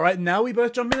 All right, now we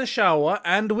both jump in the shower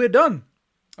and we're done.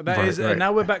 And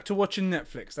now we're back to watching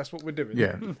Netflix. That's what we're doing.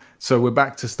 Yeah. So we're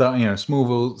back to starting,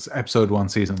 Smallville's episode 1,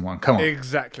 season 1. Come on.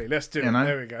 Exactly. Let's do it.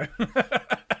 There we go.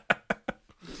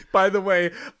 By the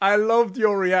way, I loved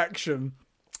your reaction.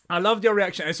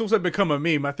 It's also become a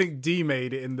meme. I think D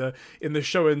made it in the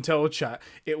show and tell chat.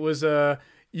 It was when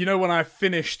I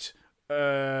finished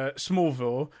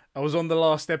Smallville, I was on the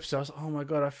last episode. I was like, oh my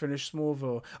god, I finished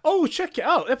Smallville. Oh, check it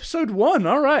out, episode 1.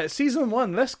 All right, season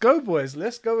 1. Let's go, boys.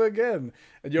 Let's go again.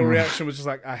 And your reaction was just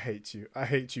like, I hate you. I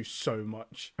hate you so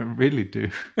much. I really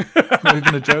do. It's not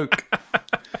even a joke.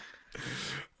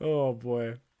 Oh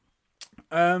boy.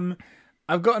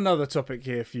 I've got another topic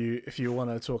here if you want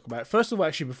to talk about it. First of all,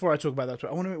 actually, before I talk about that,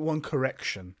 I want to make one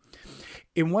correction.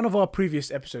 In one of our previous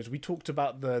episodes, we talked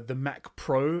about the Mac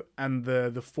Pro and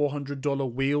the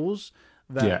 $400 wheels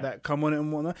that come on it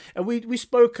and whatnot. And we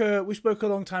spoke a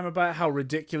long time about how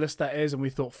ridiculous that is, and we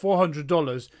thought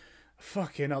 $400,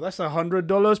 fucking hell, that's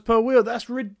 $100 per wheel. That's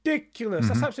ridiculous.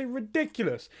 That's absolutely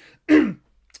ridiculous.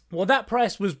 Well, that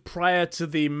price was prior to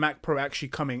the Mac Pro actually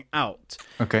coming out.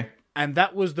 Okay. And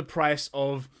that was the price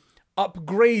of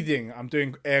upgrading. I'm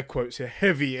doing air quotes here,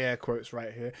 heavy air quotes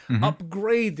right here.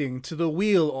 Upgrading to the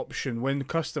wheel option when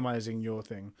customizing your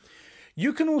thing.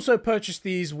 You can also purchase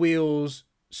these wheels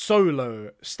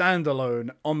solo, standalone,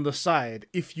 on the side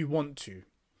if you want to.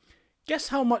 Guess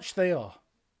how much they are?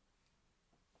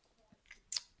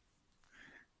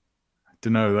 I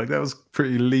don't know. Like, that was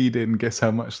pretty lead-in. Guess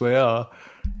how much they are?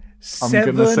 I'm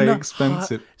going to say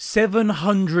expensive.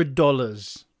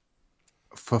 $700.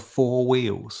 For 4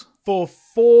 wheels. For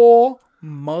 4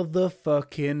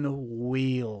 motherfucking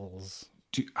wheels.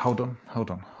 Hold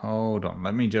on.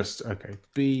 Let me just... Okay.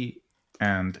 B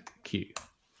and Q.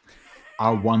 I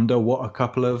wonder what a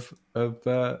couple of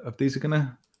these are going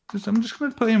to... I'm just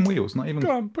going to put in wheels, not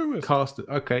even cast it.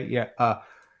 Okay, yeah.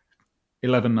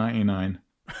 $11.99.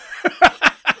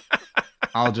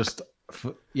 I'll just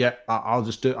do...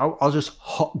 I'll just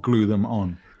hot glue them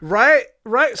on. Right.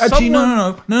 Actually,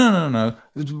 no.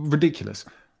 It's ridiculous.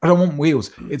 I don't want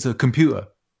wheels. It's a computer.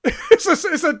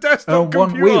 It's a desktop computer.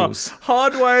 Want wheels.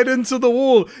 Hardwired into the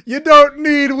wall. You don't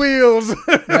need wheels.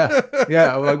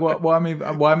 yeah. Like why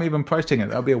am I even pricing it?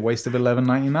 That'll be a waste of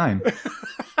 $11.99.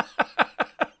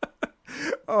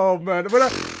 Oh man,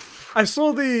 but I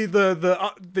saw the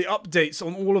updates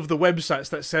on all of the websites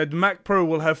that said Mac Pro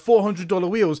will have $400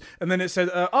 wheels, and then it said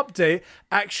update.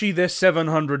 Actually, they're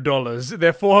 $700.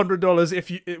 They're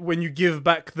 $400 when you give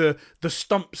back the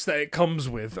stumps that it comes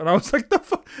with. And I was like,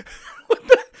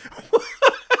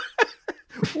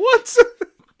 what?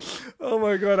 Oh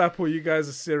my god, Apple, you guys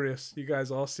are serious. You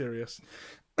guys are serious.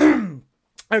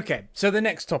 Okay, so the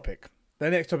next topic,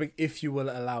 if you will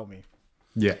allow me.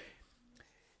 Yeah.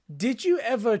 Did you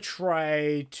ever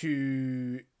try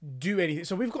to do anything?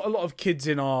 So we've got a lot of kids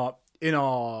in our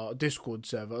Discord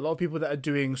server, a lot of people that are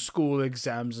doing school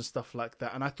exams and stuff like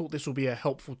that. And I thought this will be a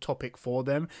helpful topic for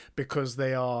them because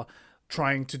they are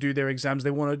trying to do their exams.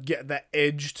 They want to get that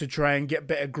edge to try and get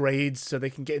better grades so they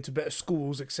can get into better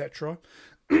schools, etc.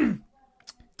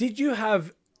 Did you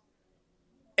have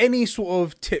any sort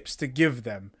of tips to give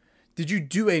them? Did you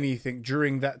do anything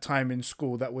during that time in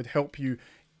school that would help you,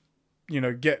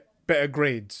 get better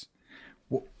grades?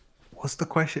 What What's the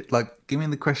question? Like, give me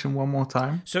the question one more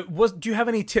time. So, do you have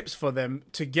any tips for them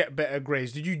to get better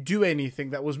grades? Did you do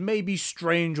anything that was maybe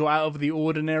strange or out of the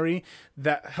ordinary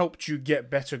that helped you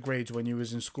get better grades when you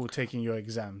was in school taking your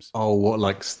exams? Oh, what,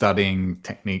 like studying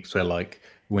techniques where, like,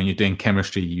 when you're doing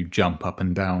chemistry, you jump up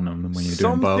and down, and when you're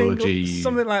doing biology,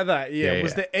 something like that. Yeah. Yeah,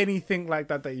 Was yeah. there anything like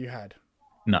that you had?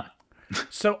 No.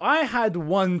 So I had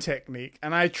one technique,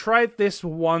 and I tried this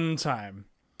one time.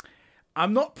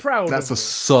 I'm not proud That's of a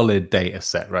solid data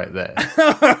set right there.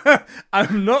 it.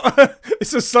 I'm not.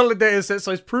 It's a solid data set,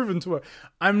 so it's proven to work.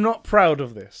 I'm not proud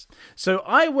of this. So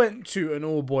I went to an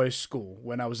all-boys school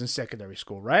when I was in secondary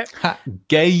school, right? Ha,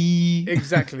 gay.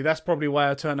 Exactly. That's probably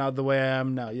why I turned out the way I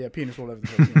am now. Yeah, penis all over the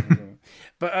place.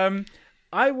 But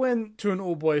I went to an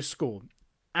all-boys school,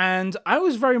 and I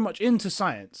was very much into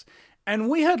science. And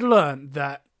we had learned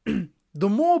that the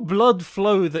more blood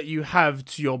flow that you have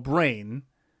to your brain,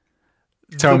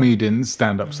 Tell me you didn't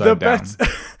stand upside down.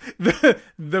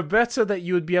 The better that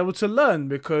you would be able to learn,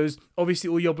 because obviously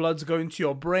all your blood's going to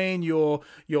your brain. You're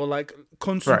like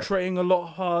concentrating a lot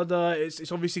harder.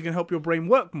 It's obviously going to help your brain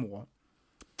work more.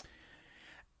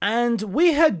 And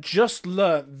we had just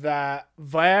learnt that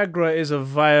Viagra is a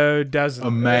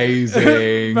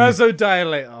Amazing.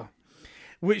 vasodilator,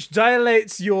 which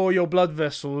dilates your blood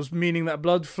vessels, meaning that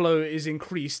blood flow is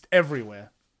increased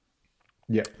everywhere.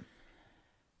 Yeah.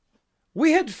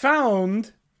 We had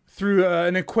found, through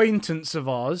an acquaintance of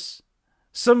ours,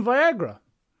 some Viagra.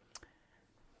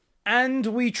 And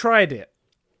we tried it.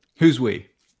 Who's we?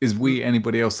 Is we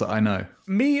anybody else that I know?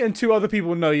 Me and two other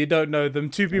people, no, you don't know them.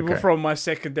 Two people Okay. from my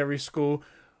secondary school.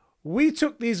 We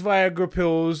took these Viagra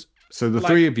pills. So the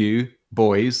three of you,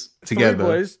 boys, together. Three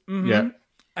boys. Mhm. Yeah.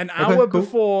 An Okay, hour cool.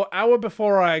 before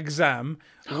our exam,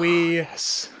 we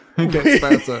Yes. Who gets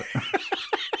better?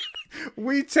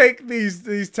 we take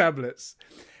these tablets,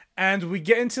 and we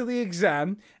get into the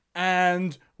exam,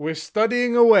 and we're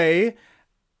studying away,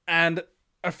 and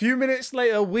a few minutes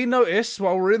later, we notice,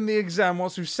 while we're in the exam,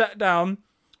 once we've sat down,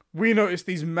 we notice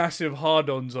these massive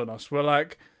hard-ons on us. We're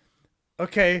like,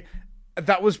 okay,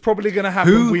 that was probably going to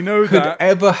happen. Who we know could that.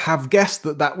 ever have guessed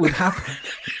that would happen?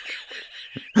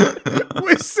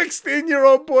 We're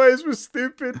 16-year-old boys. We're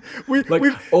stupid.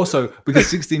 Also, because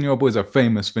 16-year-old boys are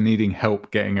famous for needing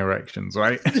help getting erections,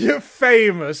 right? You're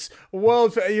famous. How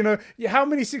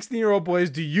many 16-year-old boys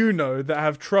do you know that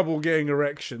have trouble getting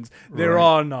erections? There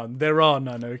are none. There are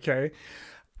none, okay?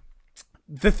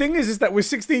 The thing is that we're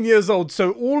 16 years old,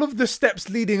 so all of the steps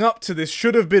leading up to this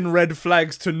should have been red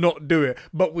flags to not do it,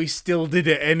 but we still did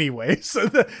it anyway. So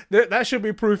that should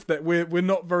be proof that we're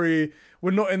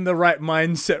not in the right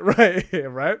mindset right here,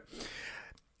 right?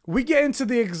 We get into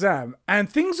the exam, and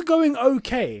things are going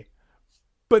okay.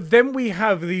 But then we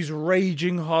have these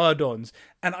raging hard-ons.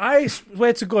 And I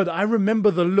swear to God, I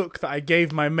remember the look that I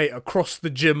gave my mate across the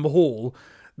gym hall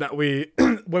that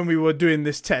when we were doing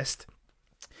this test.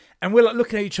 And we're like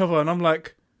looking at each other, and I'm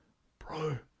like,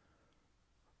 bro,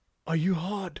 are you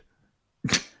hard?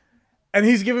 And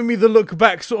he's giving me the look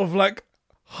back, sort of like,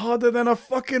 harder than a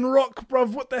fucking rock,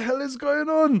 bruv. What the hell is going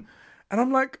on? And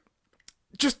I'm like,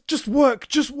 just work.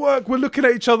 We're looking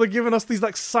at each other, giving us these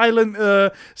like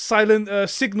silent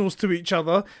signals to each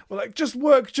other. We're like, just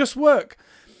work.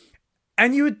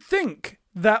 And you would think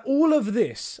that all of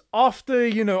this,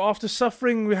 after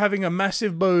suffering with having a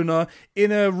massive boner in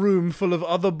a room full of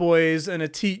other boys and a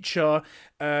teacher,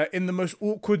 in the most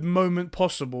awkward moment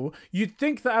possible, you'd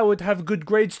think that I would have good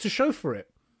grades to show for it.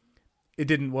 It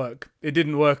didn't work. It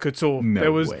didn't work at all.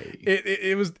 No way.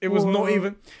 It was not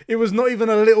even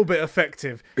a little bit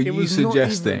effective. Are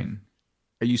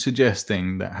you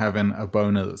suggesting that having a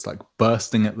boner that's like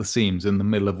bursting at the seams in the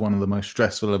middle of one of the most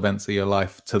stressful events of your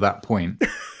life to that point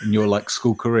in your like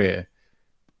school career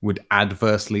would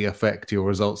adversely affect your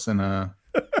results in a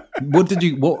what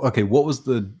was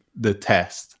the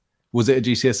test? Was it a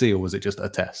GCSE or was it just a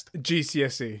test?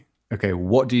 GCSE. Okay,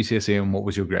 what GCSE and what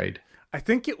was your grade? I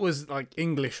think it was like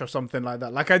English or something like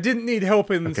that. Like I didn't need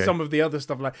help in some of the other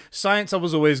stuff. Like science, I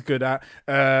was always good at.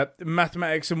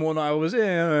 Mathematics and whatnot, I was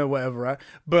whatever. Right?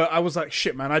 But I was like,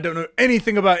 shit, man, I don't know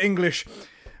anything about English.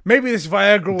 Maybe this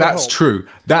Viagra will That's help. true.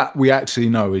 That we actually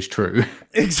know is true.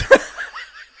 Exactly.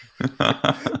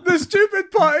 The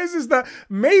stupid part is that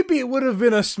maybe it would have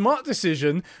been a smart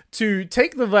decision to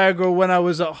take the Viagra when I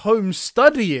was at home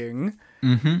studying.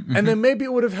 And then maybe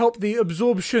it would have helped the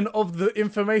absorption of the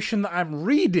information that I'm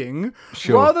reading,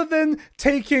 rather than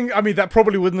taking, I mean, that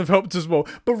probably wouldn't have helped as well,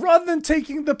 but rather than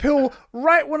taking the pill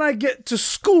right when I get to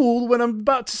school, when I'm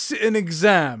about to sit an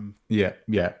exam. Yeah.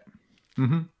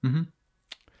 So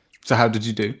how did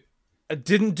you do? I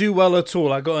didn't do well at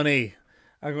all. I got an E.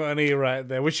 I got an E right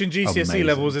there, which in GCSE Amazing.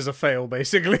 levels is a fail,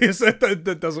 basically. So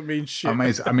that doesn't mean shit.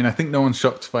 Amazing. I mean, I think no one's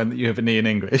shocked to find that you have an E in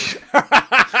English.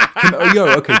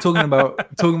 Okay. Talking about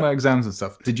exams and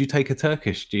stuff. Did you take a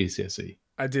Turkish GCSE?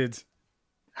 I did.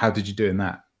 How did you do in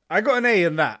that? I got an A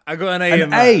in that.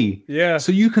 An A. Yeah.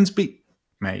 So you can speak,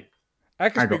 mate. I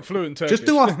can speak fluent Turkish.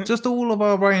 Just do all of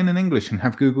our writing in English and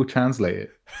have Google translate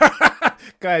it.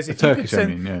 Guys, if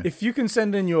you can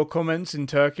send in your comments in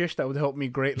Turkish, that would help me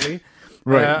greatly.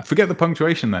 Right. Forget the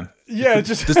punctuation then. Yeah.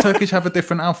 Does Turkish have a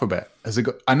different alphabet? Has it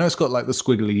got? I know it's got like the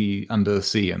squiggly under the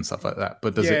C and stuff like that.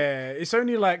 But does it? Yeah, it's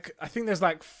only like I think there's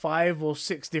like 5 or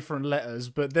 6 different letters,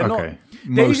 but they're not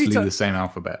mostly the same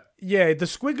alphabet. Yeah, the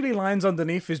squiggly lines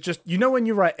underneath is just when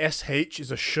you write SH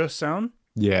is a sh sound.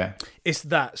 Yeah, it's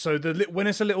that. So when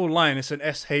it's a little line, it's an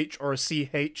SH or a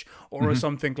CH or a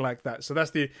something like that. So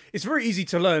it's very easy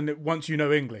to learn once you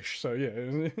know English. So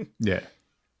yeah. Yeah.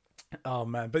 Oh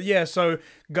man, but yeah. So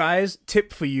guys,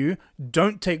 tip for you: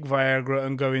 don't take Viagra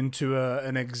and go into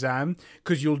an exam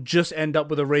because you'll just end up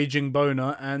with a raging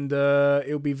boner, and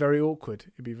it'll be very awkward.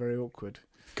 It'll be very awkward.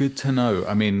 Good to know.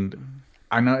 I mean,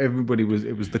 I know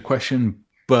it was the question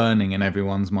burning in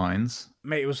everyone's minds.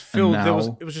 Mate, it was filled.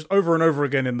 It was just over and over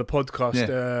again in the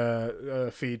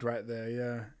podcast feed right there.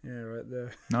 Yeah, right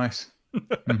there. Nice.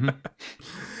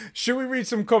 Should we read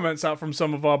some comments out from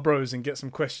some of our bros and get some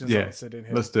questions answered in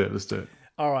here? Let's do it.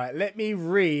 All right, let me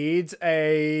read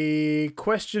a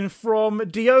question from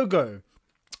Diogo.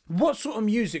 What sort of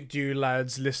music do you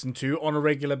lads listen to on a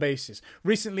regular basis?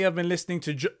 Recently, I've been listening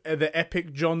to the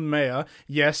epic John Mayer.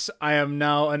 Yes, I am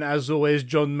now, and as always,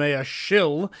 John Mayer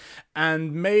shill,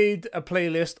 and made a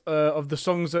playlist of the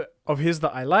songs of his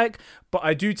that I like, but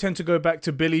I do tend to go back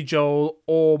to Billy Joel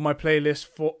or my playlist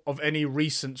of any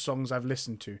recent songs I've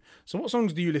listened to. So what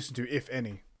songs do you listen to, if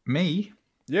any? Me?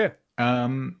 Yeah.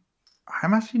 I'm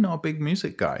actually not a big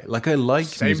music guy. Like, I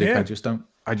like music, here. I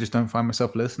just don't find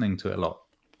myself listening to it a lot.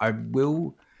 I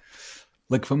will,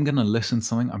 like, if I'm going to listen to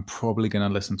something, I'm probably going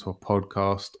to listen to a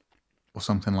podcast or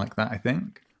something like that, I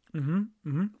think. If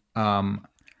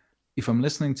I'm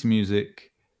listening to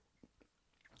music,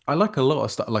 I like a lot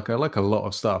of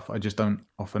stuff. I just don't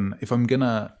often, if I'm going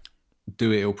to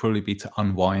do it, it'll probably be to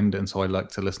unwind. And so I like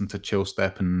to listen to chill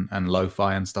step and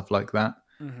lo-fi and stuff like that.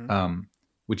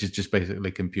 Which is just basically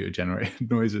computer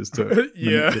generated noises to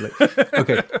manipulate.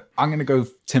 Okay, I'm going to go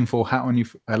tinfoil hat on you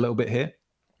a little bit here.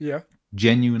 Yeah.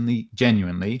 Genuinely,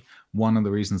 one of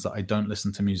the reasons that I don't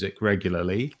listen to music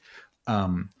regularly,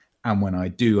 and when I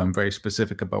do, I'm very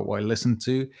specific about what I listen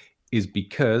to, is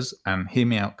because, and hear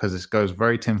me out because this goes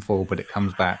very tinfoil, but it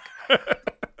comes back.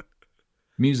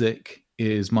 Music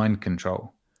is mind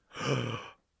control.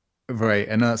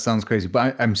 Right, I know that sounds crazy,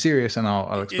 but I'm serious, and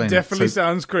I'll explain. It definitely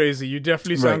sounds crazy. You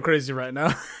definitely sound crazy right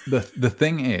now. The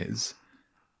thing is,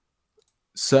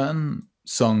 certain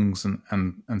songs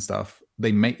and stuff,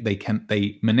 they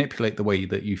manipulate the way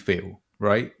that you feel,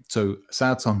 right? So a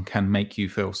sad song can make you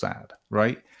feel sad,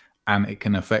 right? And it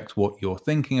can affect what you're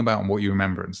thinking about and what you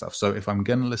remember and stuff. So if I'm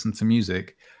going to listen to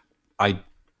music, I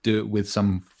do it with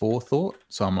some forethought.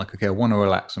 So I'm like, okay, I want to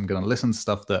relax. I'm going to listen to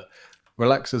stuff that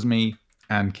relaxes me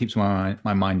and keeps my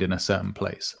mind in a certain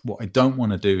place. What I don't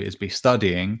want to do is be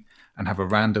studying and have a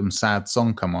random sad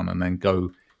song come on and then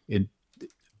go in,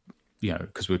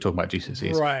 because we were talking about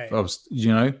GCSEs. Right.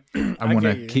 I want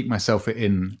to keep myself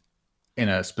in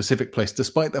a specific place,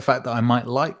 despite the fact that I might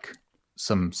like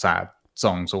some sad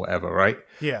songs or whatever, right?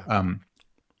 Yeah.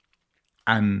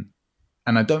 And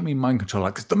I don't mean mind control,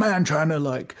 like, it's the man trying to,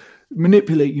 like,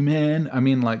 manipulate you, man. I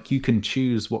mean, like, you can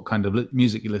choose what kind of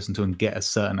music you listen to and get a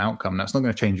certain outcome. That's not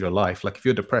going to change your life. Like, if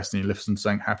you're depressed and you listen to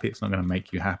something happy, it's not going to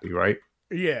make you happy, right?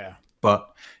 Yeah. But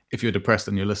if you're depressed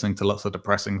and you're listening to lots of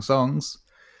depressing songs,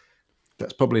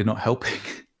 that's probably not helping.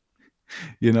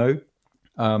 So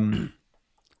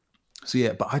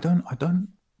yeah, but I don't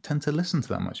tend to listen to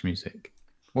that much music.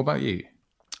 What about you?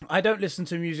 I don't listen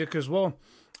to music as well.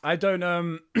 I don't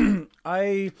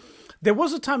there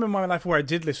was a time in my life where I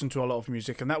did listen to a lot of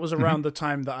music, and that was around the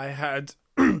time that I had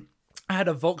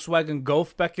a Volkswagen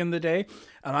Golf back in the day,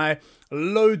 and I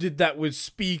loaded that with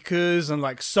speakers and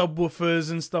like subwoofers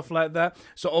and stuff like that.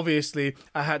 So obviously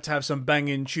I had to have some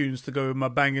banging tunes to go with my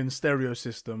banging stereo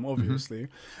system, obviously.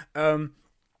 I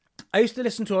used to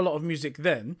listen to a lot of music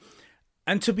then,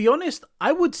 and to be honest,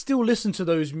 I would still listen to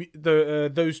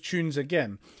those tunes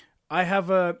again. I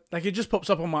have it just pops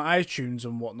up on my iTunes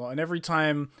and whatnot, and every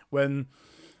time when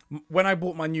I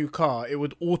bought my new car, it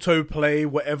would autoplay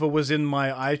whatever was in my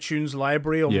iTunes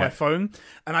library on my phone,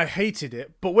 and I hated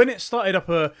it. But when it started up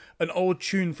an old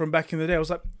tune from back in the day, I was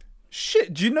like,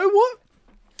 shit, do you know what?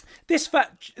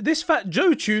 this Fat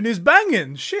Joe tune is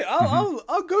banging. Shit,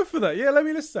 I'll go for that. Yeah, let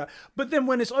me listen to that. But then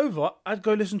when it's over, I'd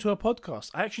go listen to a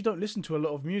podcast. I actually don't listen to a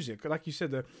lot of music. Like you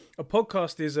said, a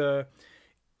podcast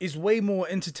is way more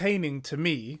entertaining to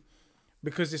me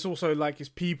because it's also like it's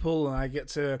people and I get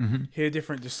to hear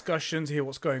different discussions, hear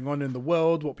what's going on in the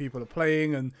world, what people are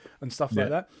playing and stuff like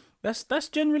that. That's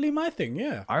generally my thing.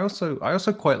 Yeah. I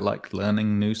also quite like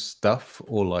learning new stuff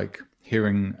or like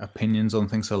hearing opinions on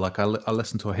things. So like I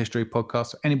listen to a history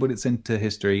podcast. Anybody that's into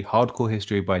history, Hardcore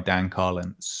History by Dan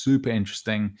Carlin, super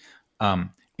interesting.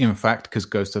 In fact, because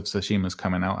Ghost of Tsushima's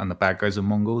coming out and the bad guys are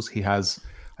Mongols, he has,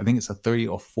 I think it's a 3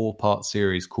 or 4 part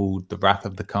series called The Wrath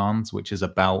of the Khans, which is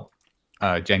about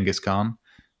Genghis Khan.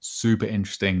 Super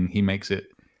interesting. He makes it.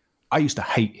 I used to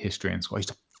hate history in school. I used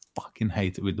to fucking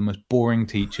hate it with the most boring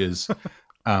teachers.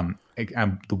 And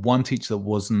the one teacher that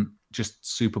wasn't just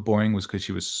super boring was because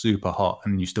she was super hot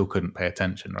and you still couldn't pay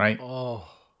attention, right? Oh.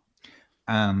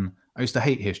 I used to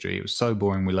hate history. It was so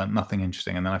boring. We learned nothing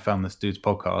interesting. And then I found this dude's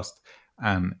podcast,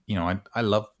 and you know, I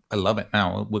love it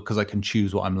now because I can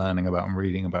choose what I'm learning about and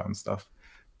reading about and stuff.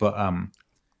 But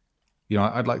you know,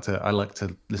 I like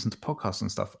to listen to podcasts and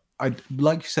stuff.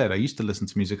 Like you said, I used to listen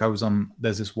to music. I was on.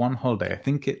 There's this one holiday. I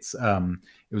think there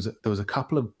was a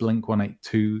couple of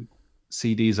Blink-182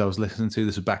 CDs I was listening to.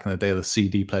 This was back in the day of the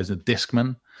CD players and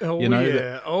Discman. Oh, you know,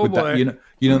 yeah. Oh, boy. That,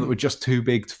 you know that were just too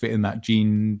big to fit in that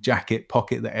jean jacket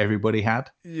pocket that everybody had.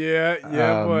 Yeah,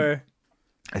 boy.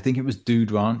 I think it was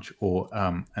Dude Ranch or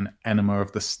an Enema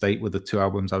of the State were the 2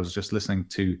 albums I was just listening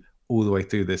to all the way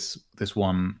through this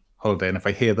one holiday. And if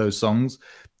I hear those songs,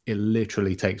 it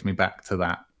literally takes me back to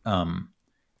that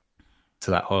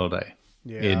holiday.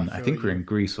 Yeah, I think we're in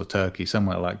Greece or Turkey,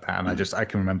 somewhere like that. And I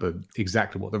can remember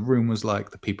exactly what the room was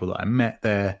like, the people that I met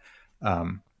there.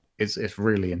 It's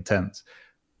really intense.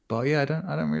 But yeah,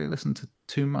 I don't really listen to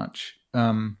too much.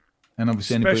 And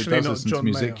obviously anybody who does listen to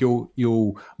music,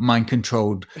 you're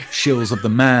mind-controlled shills of the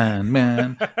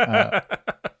man.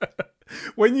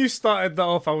 When you started that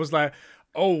off, I was like,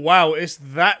 oh wow, it's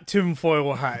that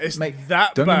tinfoil hat. It's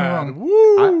that don't bad. Get me wrong.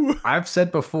 Woo! I've said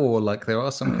before, like there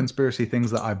are some conspiracy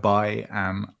things that I buy,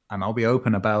 and I'll be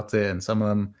open about it. And some of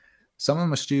them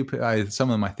are stupid. Some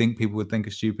of them I think people would think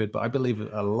are stupid, but I believe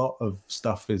a lot of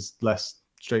stuff is less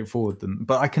straightforward than.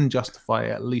 But I can justify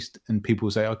it at least, and people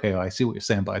say, okay, I see what you're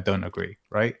saying, but I don't agree.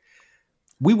 Right?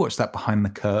 We watched that Behind the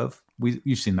Curve.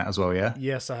 You've seen that as well, yeah?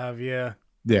 Yes, I have. Yeah.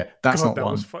 Yeah, that's God, not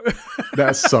one. Was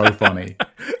That's so funny.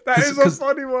 That is a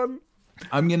funny one.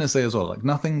 I'm gonna say as well, like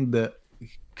nothing that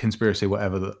conspiracy,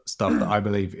 whatever the stuff that I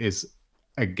believe is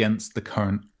against the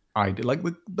current idea. Like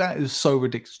that is so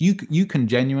ridiculous. You can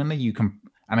genuinely, and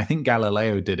I think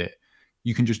Galileo did it.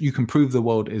 You can prove the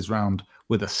world is round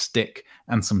with a stick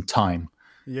and some time.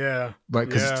 Yeah. Right,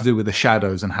 because it's to do with the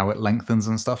shadows and how it lengthens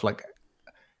and stuff. Like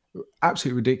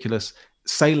absolutely ridiculous.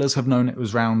 Sailors have known it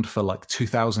was round for like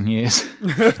 2,000 years.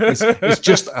 It's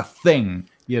just a thing,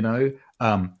 you know.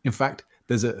 In fact,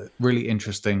 there's a really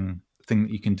interesting thing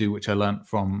that you can do, which I learned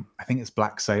from, I think it's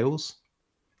Black Sails,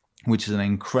 which is an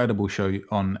incredible show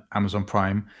on Amazon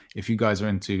Prime. If you guys are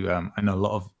into, I know a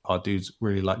lot of our dudes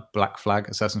really like Black Flag,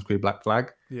 Assassin's Creed Black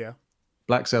Flag. Yeah.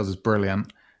 Black Sails is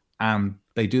brilliant. And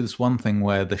they do this one thing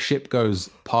where the ship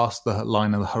goes past the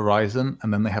line of the horizon,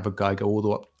 and then they have a guy go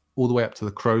all the way up to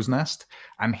the crow's nest,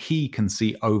 and he can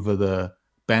see over the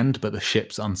bend, but the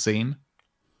ship's unseen.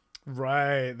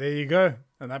 Right, there you go.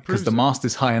 And that proves because the mast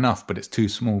is high enough, but it's too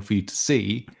small for you to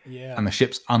see. Yeah. And the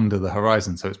ship's under the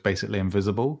horizon, so it's basically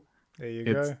invisible. There you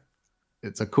go.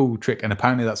 It's a cool trick, and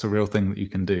apparently that's a real thing that you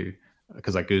can do,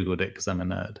 because I googled it because I'm a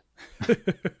nerd.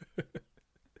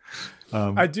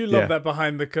 I do love that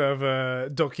Behind the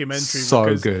Curve documentary.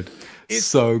 So good. It's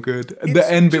so good. The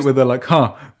end bit where they're like,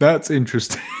 huh, that's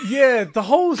interesting. Yeah, the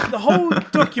whole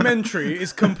documentary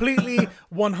is completely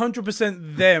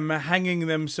 100% them hanging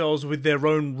themselves with their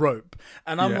own rope.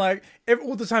 And I'm like,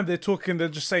 all the time they're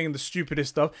just saying the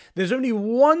stupidest stuff. There's only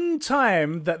one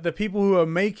time that the people who are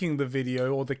making the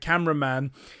video or the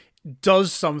cameraman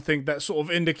does something that sort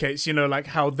of indicates, you know, like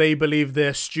how they believe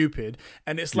they're stupid.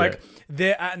 And it's like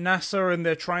they're at NASA and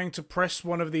they're trying to press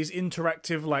one of these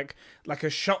interactive like a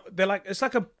shot. They're like, it's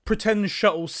like a pretend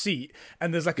shuttle seat,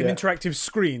 and there's like an interactive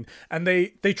screen, and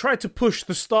they try to push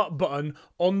the start button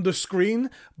on the screen,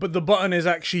 but the button is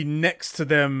actually next to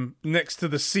them, next to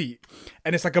the seat,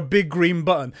 and it's like a big green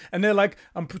button, and they're like,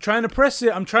 I'm trying to press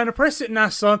it,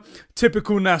 NASA.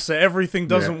 Typical NASA, everything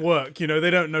doesn't work, you know, they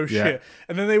don't know shit.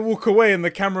 And then they walk away and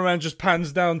the cameraman just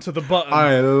pans down to the button.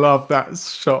 I love that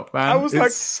shot, man.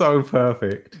 It's so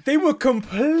perfect. They were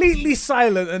completely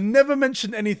silent and never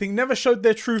mentioned anything, never showed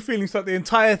their true feelings like the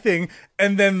entire entire thing,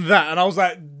 and then that, and I was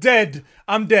like, dead.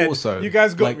 I'm dead. Also, you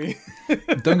guys got like, me.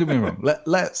 Don't get me wrong.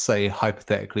 Let's say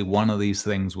hypothetically one of these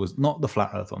things was not the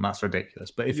flat Earth one. That's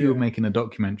ridiculous. But if you were making a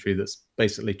documentary that's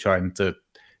basically trying to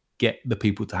get the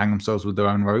people to hang themselves with their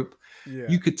own rope,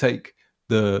 you could take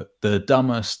the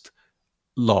dumbest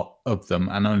lot of them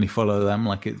and only follow them.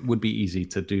 Like, it would be easy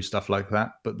to do stuff like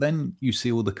that. But then you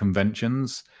see all the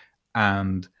conventions,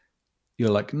 and you're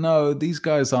like, no, these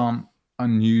guys aren't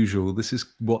unusual. This is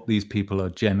what these people are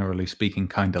generally speaking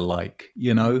kind of like,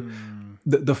 you know.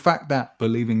 The fact that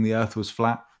believing the Earth was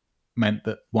flat meant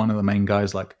that one of the main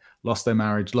guys like lost their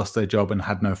marriage, lost their job, and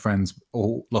had no friends,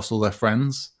 or lost all their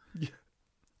friends.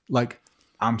 Like,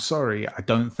 I'm sorry, I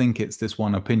don't think it's this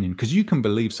one opinion, because you can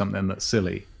believe something that's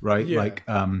silly, right? Like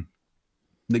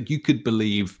you could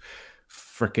believe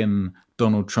frickin'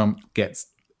 Donald Trump gets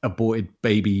aborted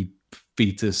baby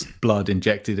fetus blood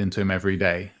injected into him every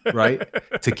day, right?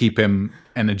 To keep him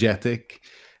energetic.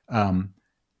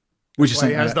 Which is why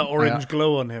he has that orange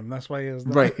glow on him. That's why he has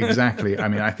that. Right, exactly. I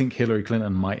mean, I think Hillary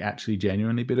Clinton might actually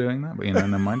genuinely be doing that, but you know,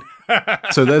 never mind.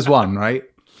 So there's one, right?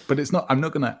 But it's not, I'm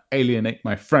not going to alienate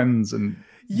my friends and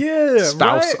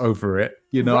spouse over it.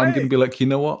 You know, I'm going to be like, you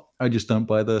know what? I just don't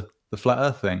buy the flat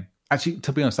Earth thing. Actually,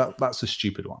 to be honest, that's a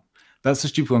stupid one. That's a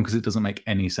stupid one because it doesn't make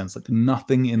any sense. Like,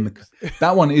 nothing in the...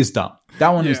 That one is dumb. That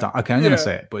one is dumb. Okay, I'm going to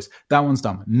say it, boys. That one's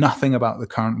dumb. Nothing about the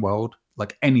current world,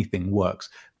 like anything, works.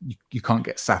 You can't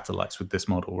get satellites with this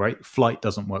model, right? Flight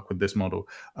doesn't work with this model.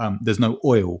 There's no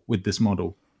oil with this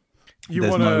model.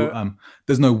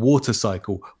 There's no water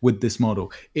cycle with this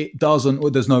model. It doesn't...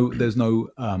 Or there's no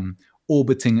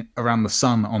orbiting around the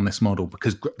sun on this model,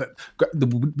 because they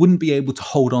wouldn't be able to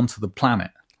hold on to the planet.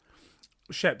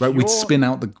 Sheps, right, we'd spin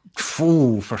out the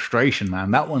full frustration,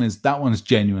 man. That one's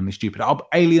genuinely stupid.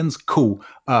 Aliens, cool.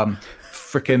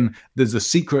 Freaking, there's a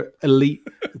secret elite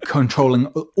controlling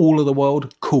all of the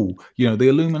world, cool. You know, the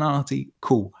Illuminati,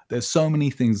 cool. There's so many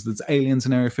things. There's aliens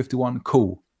in Area 51,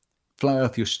 cool. Flat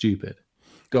Earth, you're stupid.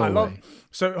 Go away.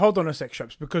 So hold on a sec,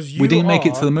 Sheps, because we didn't make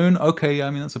it to the moon. Okay, I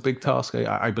mean, that's a big task.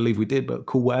 I believe we did, but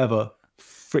cool, whatever.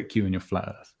 Frick you and your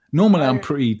flat Earth. Normally, I'm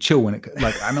pretty chill when it,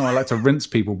 like, I know I like to rinse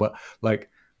people, but like,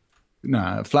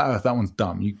 nah, flat Earth, that one's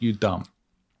dumb. You're dumb.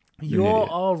 You're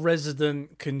our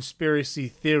resident conspiracy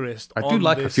theorist. I do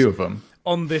like a few of them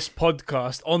on this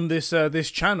podcast, on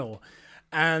this channel,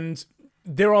 and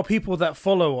there are people that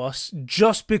follow us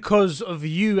just because of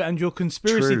you and your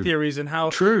conspiracy theories and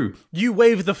how you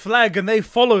wave the flag and they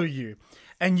follow you,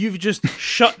 and you've just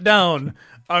shut down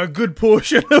a good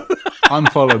portion of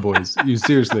Unfollow, boys. You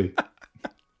seriously.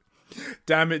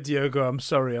 Damn it, Diogo. I'm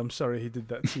sorry he did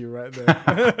that to you right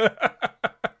there.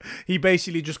 He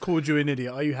basically just called you an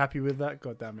idiot. Are you happy with that?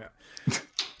 God damn it.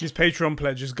 His Patreon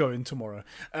pledge is going tomorrow.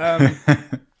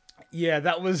 Yeah,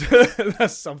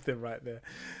 that's something right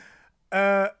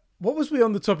there. What was we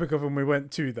on the topic of when we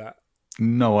went to that?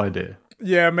 No idea.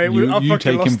 Yeah, mate. You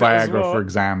taking Viagra for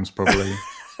exams, probably.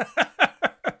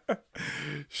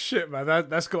 Shit, man.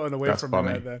 That's gotten away from me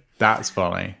right there. That's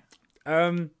funny.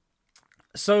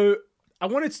 So I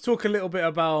wanted to talk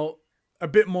a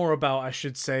bit more about, I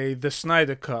should say, the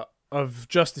Snyder Cut of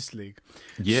Justice League.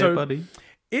 Yeah, so buddy.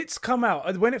 It's come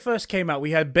out. When it first came out,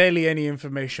 we had barely any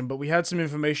information, but we had some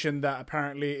information that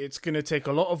apparently it's going to take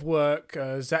a lot of work.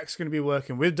 Zack's going to be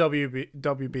working with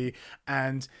WB,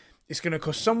 and it's going to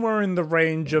cost somewhere in the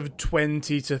range of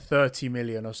 20 to 30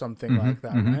 million or something like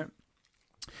that, right?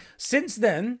 Since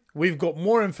then, we've got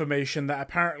more information that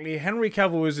apparently Henry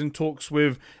Cavill is in talks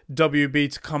with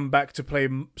WB to come back to play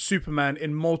Superman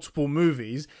in multiple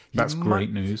movies. That's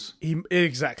great news.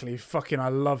 Exactly. Fucking, I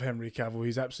love Henry Cavill.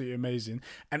 He's absolutely amazing.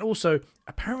 And also,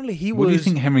 apparently What do you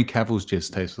think Henry Cavill's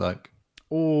jizz tastes like?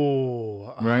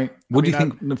 Oh. Right? What do you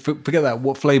think? Forget that.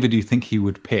 What flavor do you think he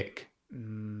would pick?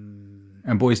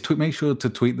 And boys, make sure to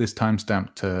tweet this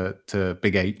timestamp to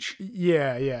Big H.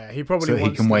 Yeah. He probably wants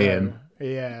he can weigh in.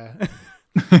 Yeah.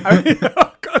 I mean,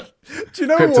 oh God. Do you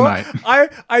know Kryptonite.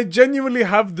 what? I genuinely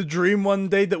have the dream one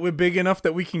day that we're big enough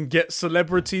that we can get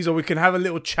celebrities, or we can have a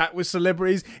little chat with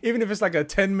celebrities, even if it's like a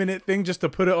 10-minute thing, just to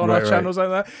put it on our channels like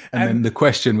that. And then the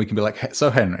question, we can be like,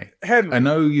 so Henry, I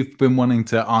know you've been wanting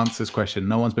to answer this question.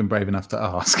 No one's been brave enough to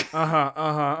ask.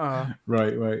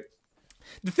 Right.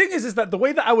 The thing is that the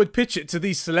way that I would pitch it to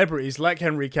these celebrities like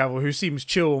Henry Cavill, who seems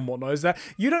chill and whatnot, is that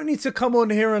you don't need to come on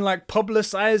here and like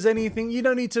publicize anything. You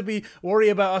don't need to be worried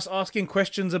about us asking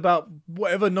questions about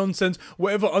whatever nonsense,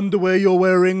 whatever underwear you're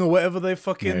wearing, or whatever they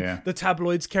fucking the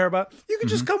tabloids care about. You can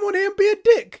just come on here and be a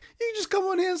dick. You can just come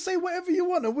on here and say whatever you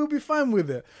want, and we'll be fine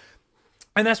with it.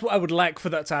 And that's what I would like for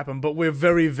that to happen, but we're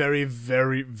very, very,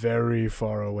 very, very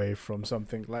far away from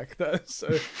something like that.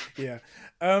 So, yeah.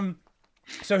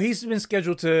 So he's been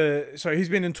scheduled to... So he's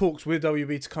been in talks with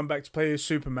WB to come back to play as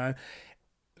Superman.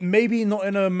 Maybe not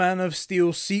in a Man of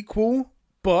Steel sequel,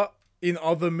 but in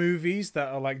other movies that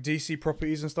are like DC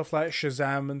properties and stuff like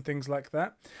Shazam and things like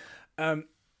that.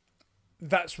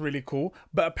 That's really cool.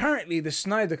 But apparently the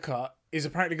Snyder Cut is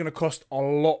apparently going to cost a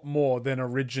lot more than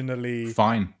originally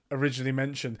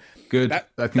mentioned. Good.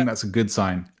 I think that's a good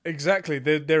sign. Exactly.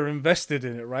 They're invested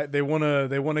in it, right? They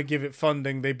wanna give it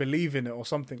funding. They believe in it or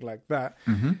something like that.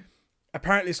 Mm-hmm.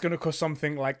 Apparently, it's going to cost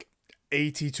something like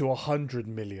 80 to 100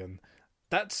 million.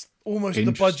 That's almost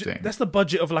the budget. That's the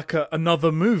budget of like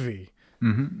another movie.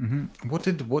 Mm-hmm, mm-hmm. What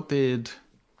did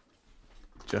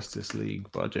Justice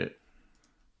League budget?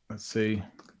 Let's see.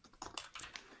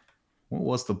 What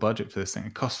was the budget for this thing?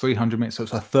 It cost 300 million, so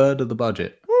it's a third of the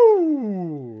budget.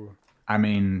 Woo! I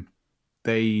mean,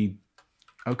 I'll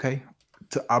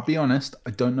be honest,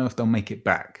 I don't know if they'll make it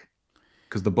back.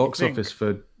 Because the box office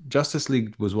for Justice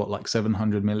League was what, like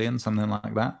 700 million, something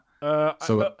like that?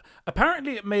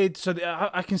 Apparently it made... So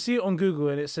I can see it on Google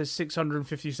and it says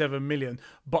 657 million.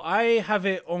 But I have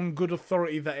it on good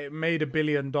authority that it made $1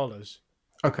 billion.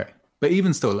 Okay. But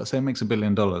even still, let's say it makes $1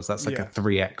 billion. That's like a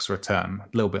 3x return, a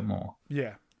little bit more.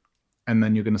 Yeah. And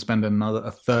then you're going to spend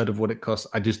a third of what it costs.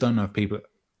 I just don't know if people...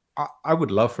 I would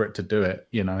love for it to do it,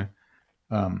 you know.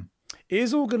 It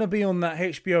is all going to be on that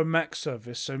HBO Max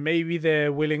service, so maybe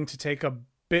they're willing to take a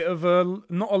bit of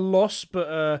not a loss,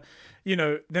 but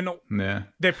they're not. Yeah.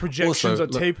 Their projections are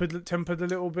tempered a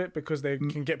little bit because they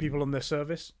can get people on their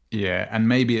service. Yeah, and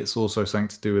maybe it's also something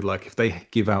to do with like if they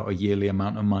give out a yearly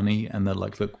amount of money and they're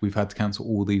like, look, we've had to cancel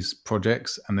all these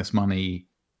projects and this money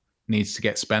needs to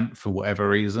get spent for whatever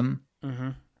reason. Mm-hmm.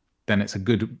 Then it's a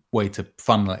good way to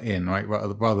funnel it in, right?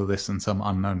 Rather this than some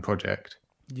unknown project.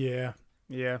 Yeah.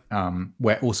 Yeah.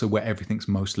 Where everything's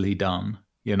mostly done,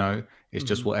 you know, it's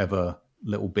just whatever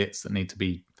little bits that need to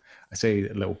be. I say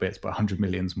little bits, but 100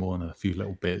 million's more than a few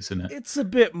little bits, isn't it? It's a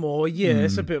bit more, yeah.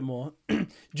 It's a bit more. Do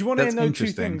you want to know two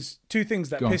things? Two things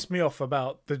that pissed me off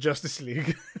about the Justice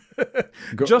League.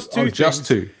 Just two. Just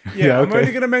two. Yeah, okay. I'm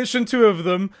only going to mention two of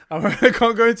them. I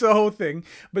can't go into the whole thing,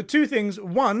 but two things.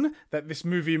 One, that this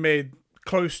movie made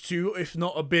close to, if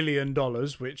not $1 billion,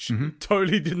 which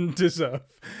totally didn't deserve.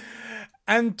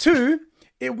 And two,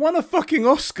 it won a fucking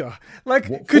Oscar. Like,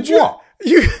 what?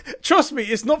 You trust me,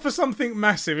 it's not for something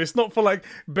massive. It's not for like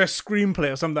best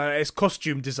screenplay or something like that. It's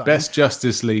costume design. Best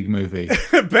Justice League movie.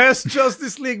 Best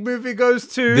Justice League movie goes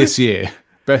to this year.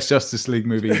 Best Justice League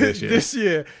movie this year. This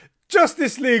year.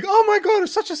 Justice League. Oh my god,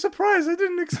 it's such a surprise. I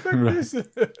didn't expect this.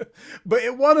 But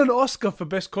it won an Oscar for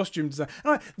best costume design.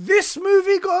 And this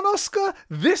movie got an Oscar?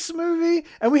 This movie?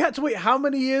 And we had to wait how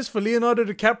many years for Leonardo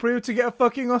DiCaprio to get a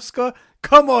fucking Oscar?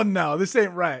 Come on now. This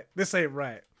ain't right.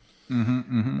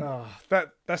 Oh,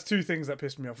 that's two things that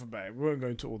pissed me off about it. We won't go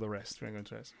into all the rest.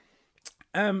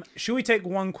 Should we take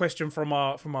one question from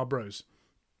our bros?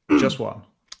 Just one.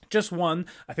 Just one.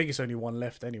 I think it's only one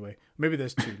left anyway. Maybe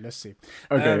there's two. Let's see.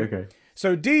 Okay.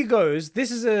 So D goes, this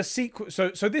is a sequel. So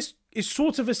this is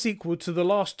sort of a sequel to the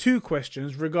last two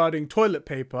questions regarding toilet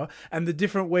paper and the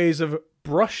different ways of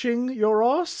brushing your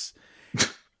ass.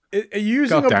 Are you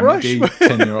using a brush?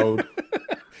 10-year-old.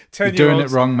 You're doing it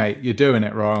wrong, mate. You're doing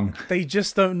it wrong. They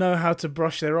just don't know how to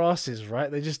brush their asses, right?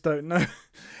 They just don't know.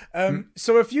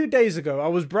 So a few days ago, I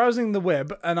was browsing the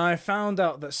web and I found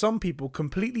out that some people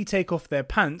completely take off their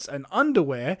pants and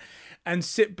underwear and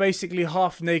sit basically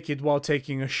half naked while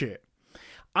taking a shit.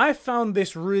 I found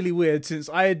this really weird since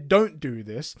I don't do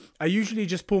this. I usually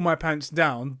just pull my pants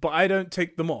down, but I don't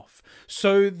take them off.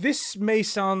 So this may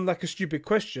sound like a stupid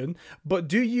question, but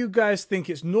do you guys think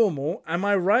it's normal? Am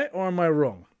I right or am I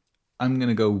wrong? I'm going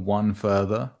to go one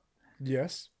further.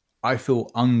 Yes. I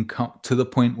feel uncomfortable to the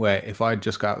point where if I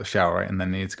just got out of the shower and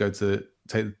then needed to go to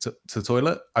the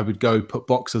toilet, I would go put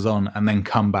boxers on and then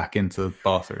come back into the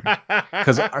bathroom.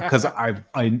 Because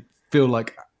I feel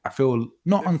like... I feel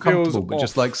not uncomfortable, but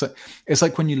just like, so it's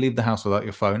like when you leave the house without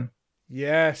your phone.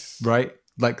 Yes. Right?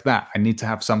 Like that. I need to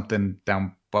have something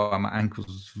down by my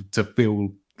ankles to feel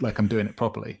like I'm doing it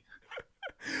properly.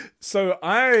 So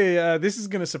this is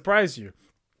going to surprise you.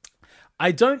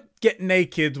 I don't get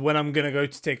naked when I'm going to go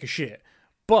to take a shit,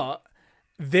 but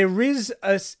there is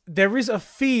a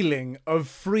feeling of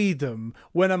freedom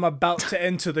when I'm about to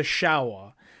enter the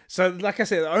shower. So, like I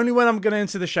said, only when I'm going to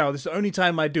enter the shower, this is the only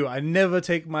time I do it. I never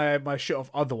take my shit off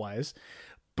otherwise.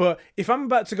 But if I'm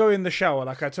about to go in the shower,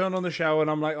 like I turn on the shower and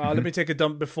I'm like, let me take a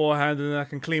dump beforehand and then I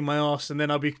can clean my ass and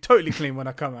then I'll be totally clean when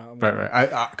I come out.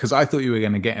 Right. Because I thought you were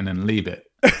going to get in and leave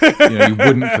it. You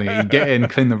wouldn't clean it. You get in,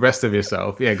 clean the rest of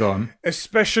yourself. Yeah, go on.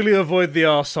 Especially avoid the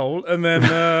arsehole, and then,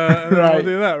 and then we'll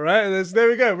do that, right? There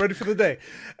we go, ready for the day.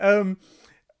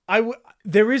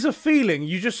 There is a feeling,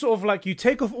 you just sort of like, you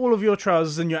take off all of your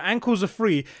trousers and your ankles are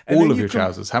free. And all of your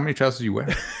trousers. How many trousers do you wear?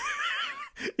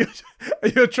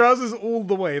 Your trousers all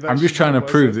the way. I'm just trying to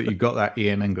prove that you got that E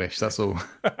in English. That's all.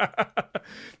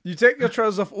 You take your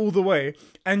trousers off all the way,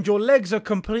 and your legs are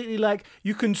completely like,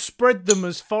 you can spread them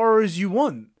as far as you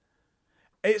want.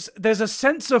 There's a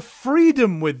sense of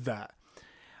freedom with that.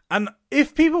 And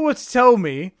if people were to tell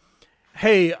me,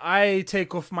 hey, I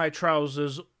take off my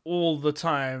trousers all the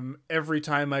time, every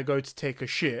time I go to take a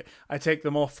shit, I take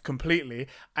them off completely,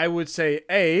 I would say,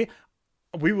 A,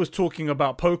 we was talking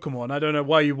about Pokemon. I don't know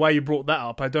why you brought that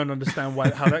up. I don't understand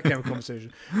how that came a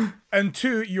conversation. And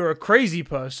 2, you're a crazy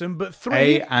person. But 3,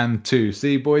 A and 2.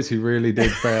 See, boys, he really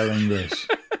did fail English.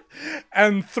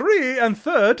 And 3 and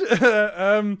third,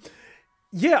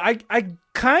 yeah, I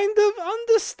kind of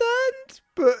understand.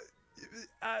 But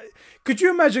could you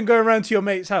imagine going around to your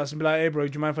mate's house and be like, "Hey, bro,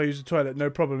 do you mind if I use the toilet?" No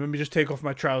problem. Let me just take off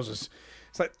my trousers.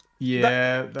 It's like,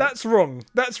 yeah, that's wrong.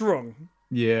 That's wrong.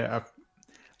 Yeah.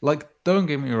 Like, don't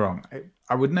get me wrong.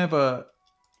 I would never,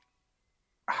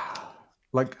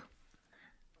 like,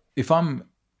 if I'm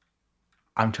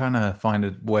trying to find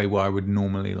a way where I would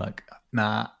normally, like,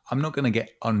 nah, I'm not going to get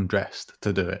undressed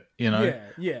to do it,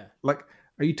 Yeah. Like,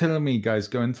 are you telling me, guys,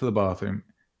 go into the bathroom,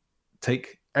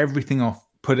 take everything off,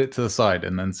 put it to the side,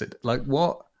 and then sit? Like,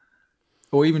 what?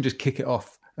 Or even just kick it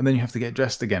off, and then you have to get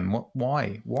dressed again. What?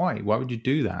 Why? Why would you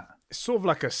do that? It's sort of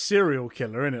like a serial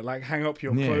killer, isn't it? Like, hang up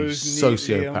your clothes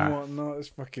sociopath and whatnot. It's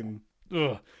fucking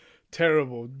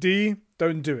terrible. D,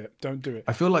 don't do it. Don't do it.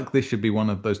 I feel like this should be one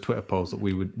of those Twitter polls that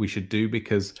we should do,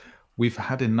 because we've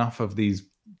had enough of these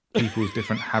people's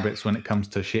different habits when it comes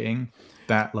to shitting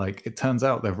that, like, it turns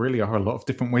out there really are a lot of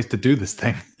different ways to do this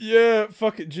thing. Yeah,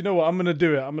 fuck it. Do you know what? I'm gonna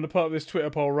do it. I'm gonna put up this Twitter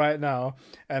poll right now,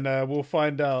 and we'll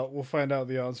find out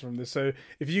the answer from this. So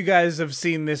if you guys have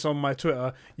seen this on my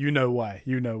Twitter, you know why.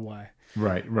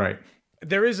 Right.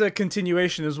 There is a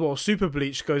continuation as well. Super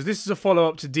Bleach goes, this is a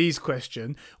follow-up to D's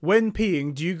question. When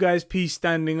peeing, do you guys pee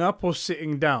standing up or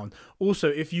sitting down? Also,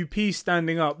 if you pee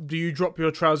standing up, do you drop your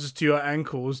trousers to your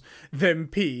ankles, then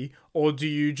pee, or do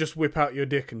you just whip out your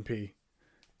dick and pee?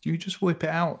 You just whip it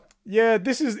out. Yeah,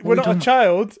 we're not a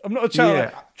child. I'm not a child. Yeah.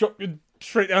 Like, drop your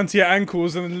straight down to your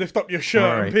ankles and then lift up your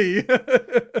shirt and pee.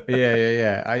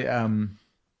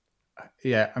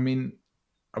 Yeah. I mean,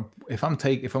 if I'm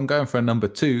going for a number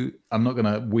 2, I'm not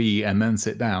gonna wee and then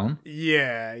sit down.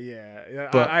 Yeah.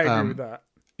 But I agree with that.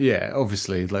 Yeah,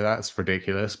 obviously, like, that's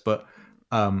ridiculous. But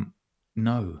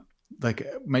no, like,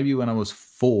 maybe when I was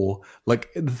 4. Like,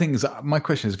 the thing is, my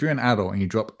question is, if you're an adult and you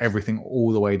drop everything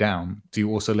all the way down, do you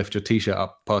also lift your t-shirt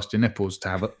up past your nipples to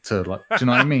have it to, like? Do you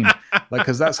know what I mean? Like,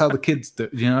 because that's how the kids do.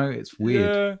 It's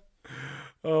weird. Yeah.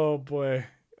 Oh boy.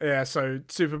 Yeah. So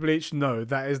Super Bleach, no,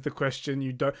 that is the question.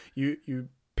 You don't. You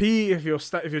pee if you're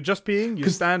just peeing. You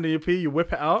stand and you pee. You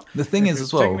whip it out. The thing is,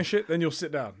 as well, taking a shit, then you'll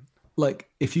sit down. Like,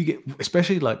 if you get,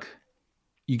 especially, like,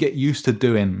 you get used to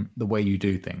doing the way you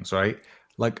do things, right?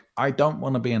 Like, I don't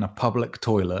want to be in a public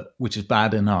toilet, which is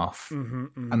bad enough,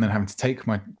 and then having to take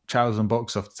my trousers and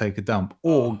box off to take a dump,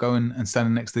 or going and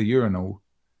standing next to the urinal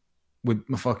with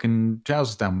my fucking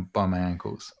trousers down by my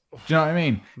ankles. Do you know what I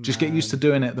mean? Just get used to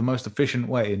doing it the most efficient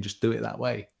way and just do it that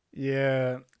way.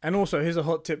 Yeah. And also, here's a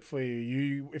hot tip for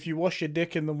you. If you wash your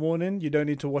dick in the morning, you don't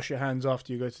need to wash your hands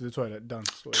after you go to the toilet. Done.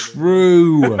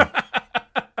 True.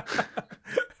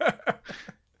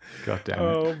 God damn it.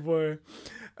 Oh, boy.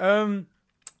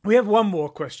 We have one more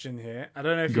question here. I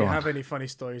don't know if you have any funny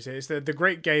stories here. It's the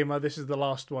Great Gamer. This is the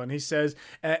last one. He says,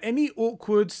 any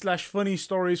awkward/funny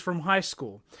stories from high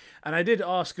school? And I did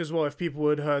ask as well if people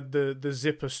had heard the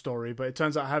zipper story, but it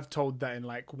turns out I have told that in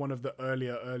like one of the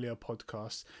earlier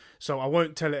podcasts. So I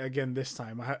won't tell it again this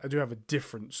time. I do have a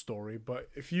different story, but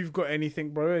if you've got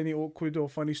anything, bro, any awkward or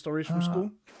funny stories from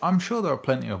school? I'm sure there are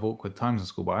plenty of awkward times in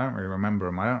school, but I don't really remember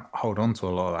them. I don't hold on to a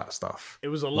lot of that stuff. It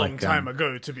was a long time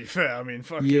ago, to be fair. I mean,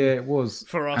 fucking, yeah, it was.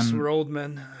 For us, we're old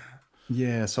men.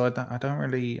 Yeah, so I can't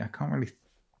really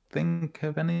think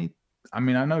of any. I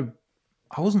mean, I know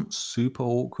I wasn't super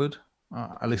awkward.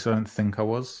 At least I don't think I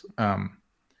was.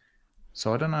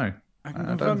 So I don't know. I can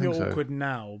confirm you're awkward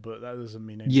now, but that doesn't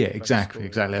mean anything. Yeah, exactly.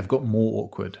 I've got more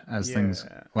awkward as things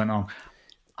went on.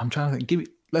 I'm trying to think.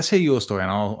 Let's hear your story,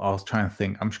 and I'll try and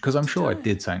think. Because I'm sure I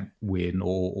did something weird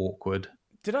or awkward.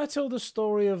 Did I tell the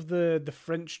story of the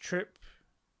French trip?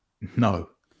 No.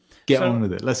 Get on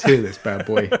with it. Let's hear this, bad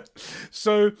boy.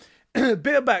 So,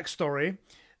 bit of backstory.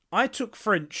 I took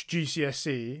French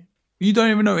GCSE You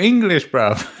don't even know English,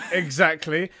 bruv.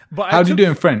 Exactly. But How did you do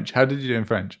in French? How did you do in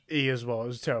French? E as well. It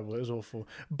was terrible. It was awful.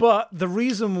 But the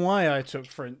reason why I took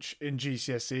French in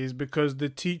GCSE is because the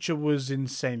teacher was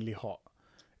insanely hot.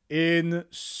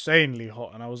 Insanely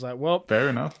hot. And I was like, well, Fair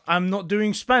enough. I'm not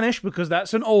doing Spanish because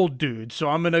that's an old dude. So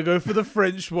I'm going to go for the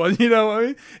French one. You know what I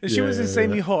mean? And she was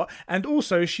insanely hot. And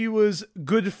also, she was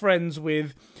good friends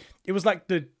with, it was like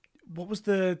what was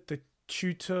the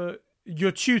tutor?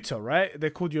 Your tutor, right? They're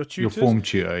called your tutors. Your form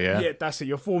tutor, yeah. Yeah, that's it.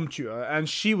 Your form tutor. And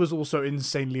she was also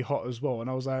insanely hot as well. And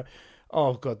I was like,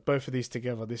 oh God, both of these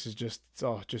together. This is just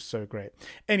so great.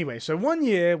 Anyway, so one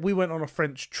year we went on a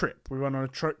French trip. We went on a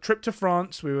trip to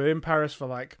France. We were in Paris for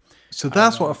like... So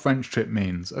that's what a French trip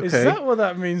means. Okay. Is that what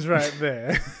that means right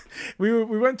there? we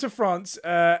went to France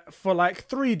for like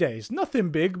 3 days. Nothing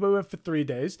big, but we went for 3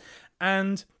 days.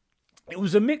 And it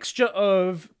was a mixture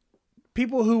of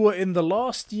people who were in the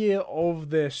last year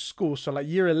of their school, so like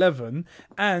year 11,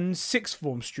 and sixth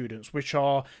form students, which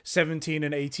are 17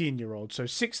 and 18-year-olds. So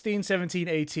 16, 17,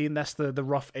 18, that's the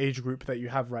rough age group that you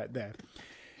have right there.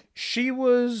 She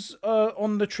was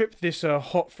on the trip, this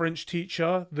hot French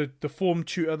teacher, the form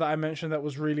tutor that I mentioned that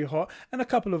was really hot, and a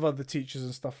couple of other teachers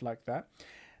and stuff like that.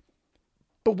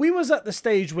 But we was at the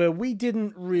stage where we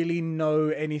didn't really know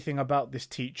anything about this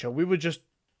teacher. We were just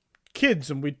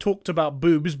kids and we talked about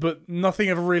boobs, but nothing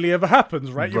ever happens,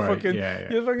 right? You're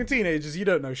fucking teenagers, you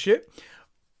don't know shit.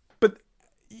 But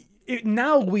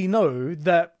now we know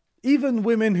that even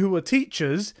women who are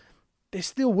teachers, they're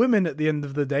still women at the end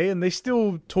of the day, and they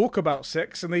still talk about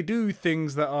sex, and they do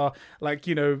things that are like,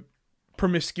 you know,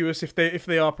 promiscuous if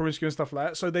they are promiscuous and stuff like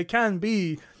that. So they can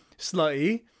be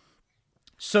slutty.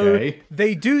 So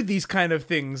they do these kind of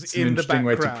things it's in the background.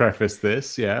 Interesting way to preface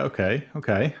this. Yeah,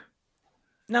 okay.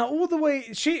 Now, all the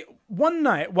way, one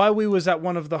night while we was at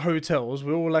one of the hotels,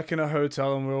 we were all like in a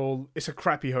hotel, and it's a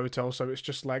crappy hotel, so it's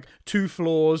just like 2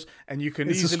 floors, and you can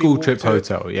it's easily a school trip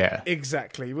hotel, yeah.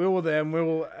 Exactly. We were all there,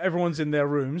 and everyone's in their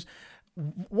rooms.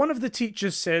 One of the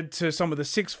teachers said to some of the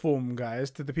sixth form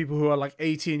guys, to the people who are like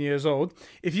 18 years old,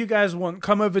 if you guys want,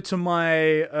 come over to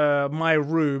my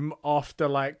room after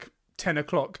like 10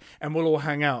 o'clock, and we'll all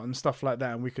hang out and stuff like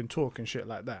that, and we can talk and shit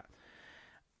like that.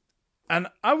 And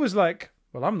I was like,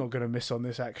 well, I'm not going to miss on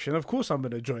this action. Of course I'm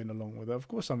going to join along with it. Of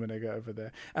course I'm going to go over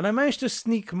there. And I managed to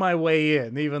sneak my way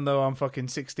in, even though I'm fucking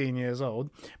 16 years old.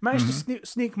 Managed to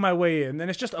sneak my way in. And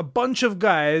it's just a bunch of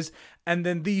guys and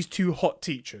then these 2 hot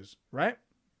teachers, right?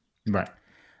 Right.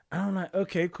 And I'm like,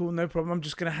 okay, cool, no problem. I'm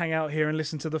just going to hang out here and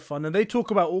listen to the fun. And they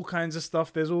talk about all kinds of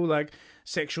stuff. There's all like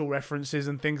sexual references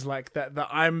and things like that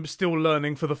I'm still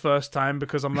learning for the first time,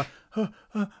 because I'm like,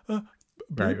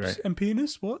 boobs and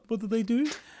penis? What do they do?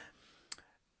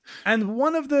 And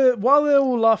while they're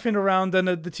all laughing around and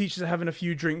the teachers are having a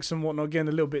few drinks and whatnot, getting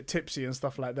a little bit tipsy and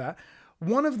stuff like that,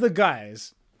 one of the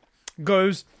guys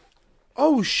goes,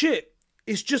 oh shit,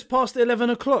 it's just past 11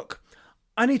 o'clock.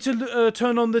 I need to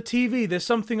turn on the TV. There's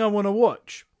something I want to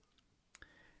watch.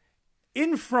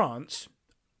 In France,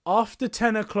 after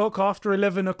 10 o'clock, after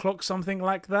 11 o'clock, something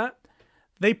like that,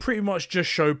 they pretty much just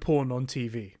show porn on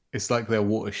TV. It's like their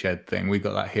watershed thing. We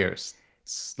got that here. It's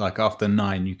like after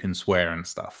 9 you can swear and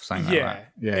stuff.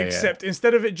 Except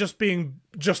instead of it just being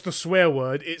just a swear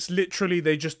word, it's literally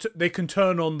they can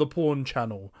turn on the porn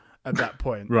channel at that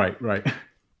point. Right.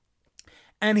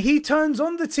 And he turns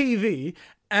on the TV,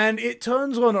 and it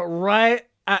turns on right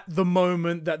at the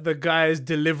moment that the guy is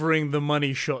delivering the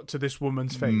money shot to this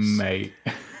woman's face. Mate.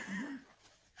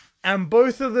 And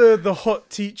both of the hot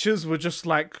teachers were just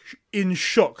like in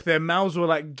shock. Their mouths were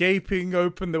like gaping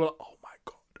open. They were like, oh my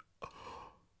God.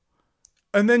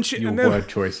 And then Your word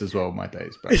choice as well, my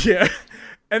days, bro. Yeah.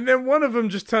 And then one of them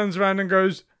just turns around and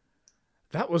goes,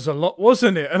 that was a lot,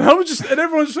 wasn't it? And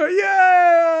everyone's like,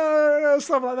 yeah,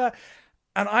 stuff like that.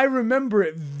 And I remember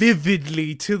it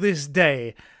vividly to this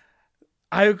day.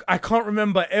 I can't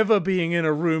remember ever being in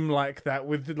a room like that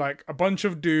with like a bunch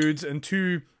of dudes and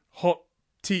 2 hot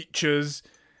teachers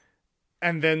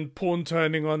and then porn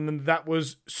turning on, and that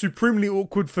was supremely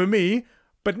awkward for me.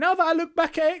 But now that I look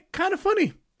back at it, kind of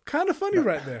funny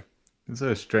right there. It's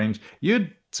so strange. You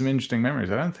had some interesting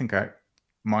memories. I don't think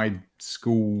my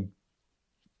school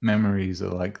memories are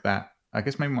like that. I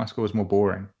guess maybe my school was more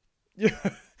boring. Yeah,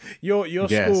 your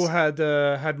school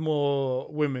had more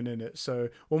women in it,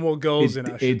 more girls in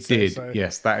it. It did. So.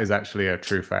 Yes, that is actually a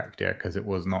true fact. Yeah, because it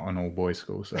was not an all boys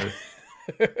school. So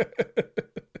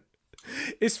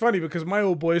it's funny because my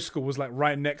all boys school was like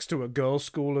right next to a girls'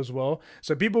 school as well.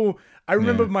 So I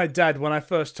remember my dad, when I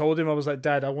first told him, I was like,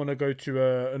 Dad, I want to go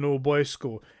to an all boys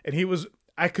school, and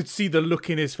I could see the look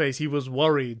in his face. He was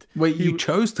worried. Wait, you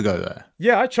chose to go there?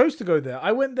 Yeah, I chose to go there.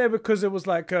 I went there because it was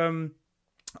like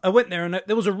I went there and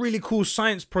there was a really cool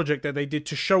science project that they did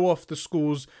to show off the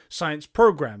school's science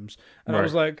programs. And I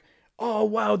was like, oh,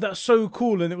 wow, that's so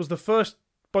cool. And it was the first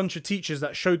bunch of teachers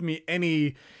that showed me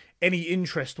any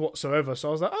interest whatsoever. So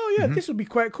I was like, oh, yeah, this would be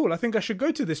quite cool. I think I should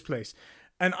go to this place.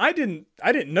 And I didn't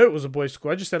know it was a boys'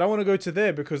 school. I just said, I want to go to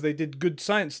there because they did good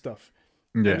science stuff.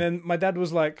 Yeah. And then my dad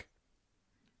was like,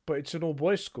 but it's an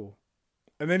all-boys school.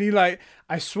 And then he I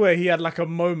swear he had like a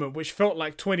moment which felt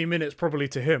like 20 minutes probably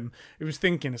to him. He was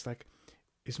thinking, it's like,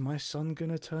 is my son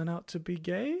going to turn out to be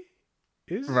gay?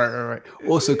 Right.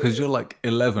 Also, because you're like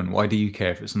 11, why do you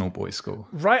care if it's an all-boys school?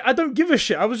 Right, I don't give a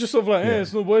shit. I was just sort of like, hey,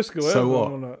 it's an all-boys school. So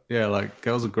what? Yeah, like,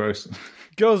 girls are gross.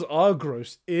 Girls are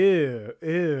gross. Ew.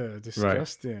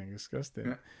 Disgusting.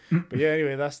 Disgusting. Yeah. But yeah,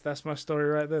 anyway, that's my story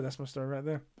right there.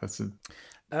 That's it.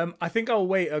 I think I'll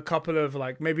wait a couple of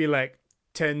maybe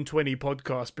 10, 20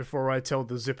 podcasts before I tell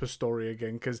the zipper story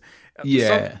again, because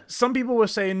some people were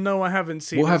saying no, I haven't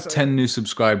seen. We'll have 10 new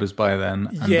subscribers by then,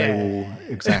 and they will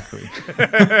exactly.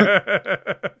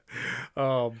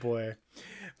 Oh boy,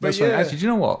 that's right. Actually, do you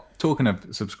know what? Talking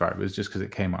of subscribers, just because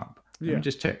it came up, let me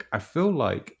just check. I feel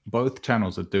like both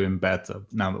channels are doing better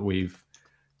now that we've,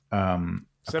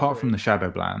 apart from the shadow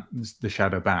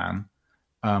ban,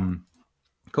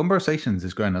 Conbrosations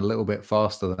is growing a little bit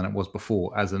faster than it was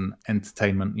before as an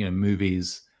entertainment,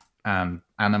 movies and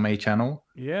anime channel.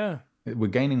 Yeah. We're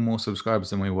gaining more subscribers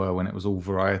than we were when it was all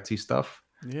variety stuff.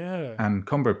 Yeah. And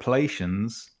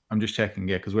Conbrosations, I'm just checking,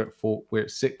 because we're at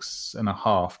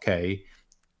 6.5K,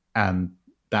 and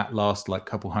that last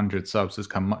couple hundred subs has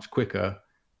come much quicker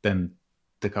than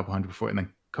the couple hundred before. And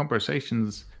then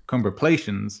Conbrosations,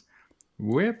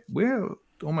 we're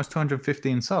almost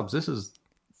 215 subs. This is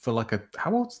for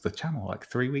how old's the channel?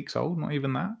 3 weeks old? Not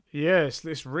even that? Yeah,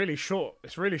 it's really short.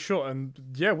 And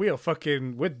yeah, we're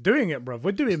doing it, bruv.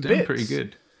 We're doing bits. Pretty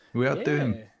good. We are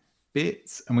doing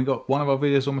bits. And we got one of our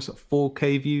videos almost at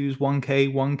 4K views,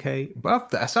 1K.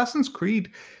 But the Assassin's Creed,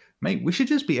 mate, we should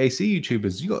just be AC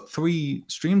YouTubers. You got 3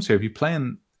 streams here. If you're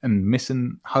playing and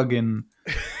missing, hugging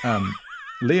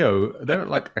Leo, they're at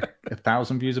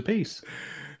 1,000 views a piece.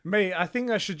 Mate, I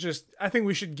think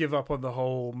we should give up on the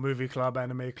whole movie club,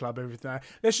 anime club, everything.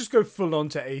 Let's just go full on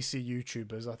to AC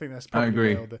YouTubers. I think that's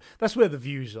probably that's where the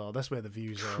views are.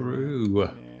 True.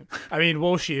 Yeah. I mean,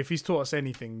 Walshy, if he's taught us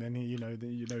anything, then he's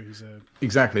a...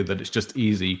 Exactly, that it's just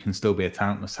easy. You can still be a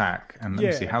talentless hack. And let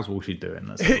me see, how's Walshy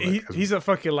doing? He's at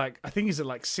fucking I think he's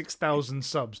at 6,000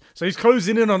 subs. So he's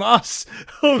closing in on us.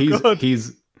 Oh, God. He's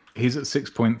at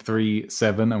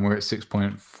 6.37 and we're at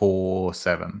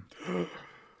 6.47.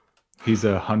 He's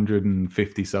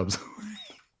 150 subs.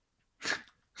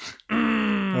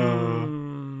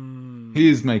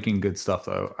 He's making good stuff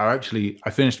though. I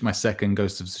finished my second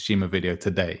Ghost of Tsushima video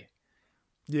today.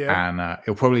 Yeah. And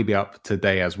it'll probably be up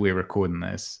today as we're recording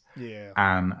this. Yeah.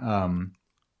 And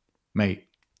mate,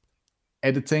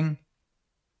 editing,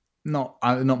 not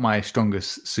my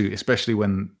strongest suit, especially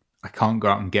when I can't go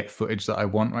out and get footage that I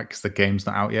want, right? Because the game's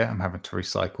not out yet. I'm having to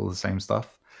recycle the same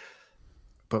stuff.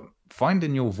 But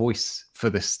finding your voice for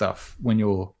this stuff when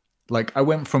you're I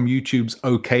went from YouTube's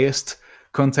okayest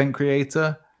content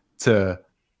creator to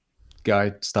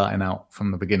guy starting out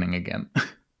from the beginning again.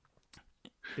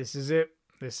 This is it.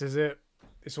 It's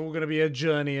all going to be a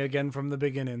journey again from the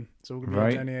beginning. It's all going to be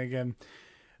a journey again.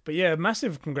 But yeah,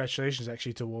 massive congratulations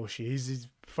actually to Walshy. He's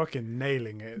fucking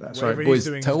nailing it. That's right, boys.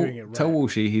 Tell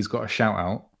Walshy he's got a shout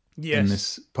out in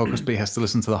this podcast, but he has to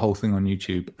listen to the whole thing on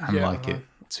YouTube and it.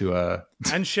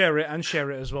 And share it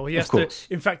as well. He has to.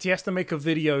 In fact, he has to make a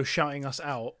video shouting us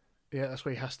out. Yeah, that's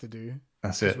what he has to do.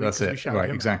 That's it. Right,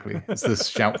 exactly. It's this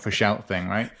shout for shout thing,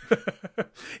 right?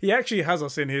 He actually has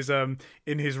us in his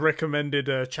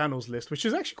recommended channels list, which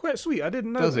is actually quite sweet. I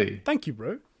didn't know. Does he? Thank you,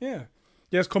 bro. Yeah.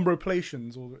 He has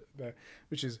Conbrosations all there,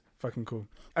 which is fucking cool.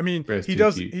 I mean, he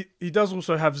does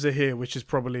also have Zahir, which is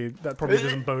probably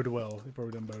doesn't bode well. He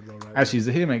probably doesn't bode well, right? Actually,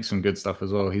 Zahir makes some good stuff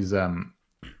as well. He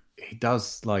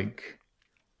does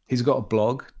he's got a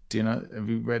blog. Do you know? Have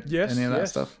you read any of that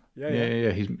stuff?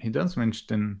 Yeah. He done some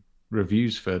interesting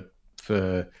reviews for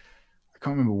I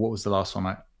can't remember what was the last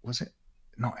one. Was it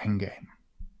not Endgame?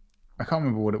 I can't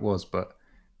remember what it was, but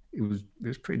it was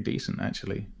pretty decent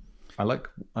actually. I like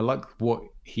what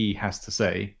he has to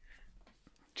say.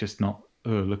 Just not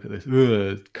look at this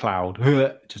Cloud.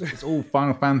 Just it's all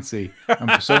Final Fantasy and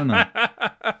Persona.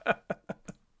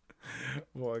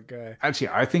 What a guy. Actually,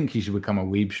 I think he should become a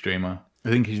weeb streamer. I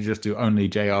think he should just do only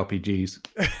JRPGs.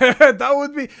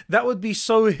 that would be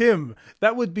so him.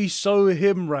 That would be so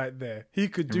him right there. He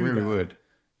could do that. It really would.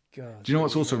 God. Do you know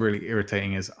what's also really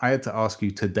irritating is I had to ask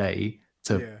you today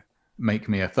to make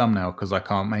me a thumbnail because I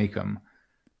can't make them.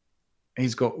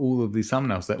 He's got all of these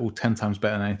thumbnails. They're all 10 times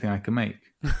better than anything I can make.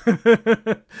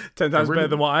 10 times better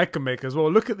than what I can make as well.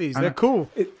 Look at these. They're cool.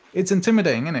 It's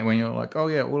intimidating, isn't it? When you're like, oh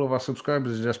yeah, all of our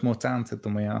subscribers are just more talented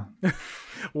than we are.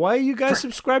 Why are you guys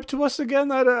subscribed to us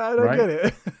again? I don't get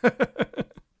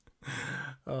it.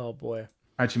 Oh boy.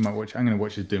 Actually, I'm going to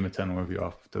watch his Doom Eternal review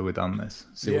after we're done this.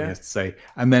 See what he has to say.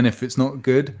 And then if it's not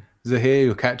good, Zahir,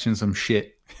 you're catching some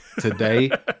shit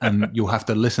today. And you'll have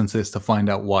to listen to this to find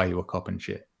out why you were copping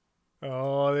shit.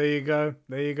 Oh, there you go.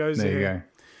 Zahir. There you go.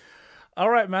 All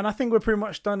right, man. I think we're pretty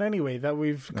much done anyway. That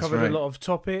we've covered a lot of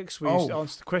topics. We've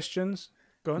answered questions.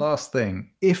 Go on. Last thing.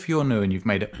 If you're new and you've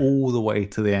made it all the way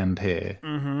to the end here,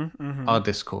 our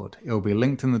Discord. It'll be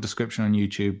linked in the description on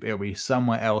YouTube. It'll be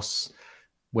somewhere else,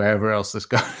 wherever else this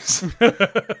goes.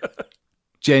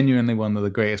 Genuinely one of the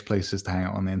greatest places to hang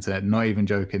out on the internet. Not even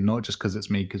joking. Not just because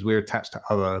it's me, because we're attached to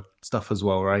other stuff as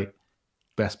well, right?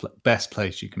 Best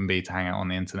place you can be to hang out on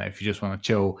the internet if you just want to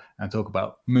chill and talk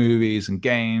about movies and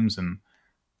games and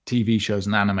TV shows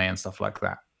and anime and stuff like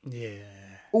that. Yeah.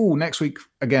 Oh, next week,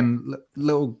 again,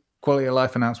 little quality of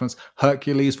life announcements.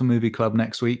 Hercules for Movie Club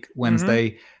next week,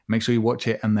 Wednesday. Make sure you watch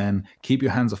it and then keep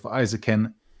your hands off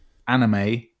Isaacin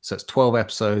anime. So it's 12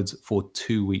 episodes for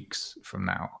 2 weeks from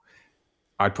now.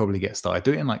 I'd probably get started.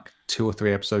 Do it in like 2 or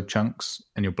 3 episode chunks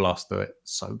and you'll blast through it.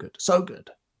 So good. So good.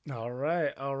 All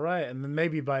right. And then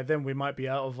maybe by then we might be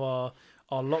out of our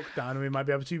lockdown and we might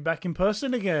be able to be back in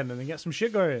person again and then get some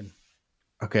shit going.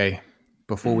 Okay.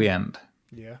 Before we end.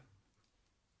 Yeah.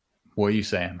 What are you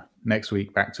saying? Next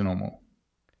week, back to normal.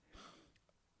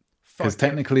 Because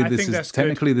technically this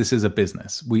is a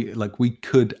business. We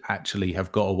could actually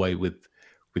have got away with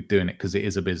doing it because it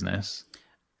is a business.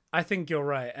 I think you're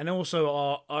right. And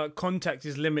also our contact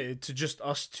is limited to just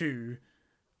us two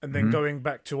and then going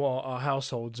back to our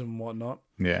households and whatnot.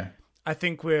 Yeah. I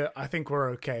think we're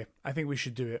okay. I think we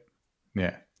should do it.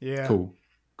 Yeah. Yeah. Cool.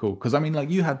 Because I mean, like,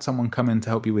 you had someone come in to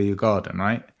help you with your garden,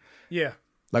 right? Yeah.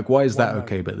 Like, why is that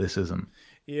okay, but this isn't?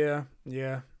 Yeah.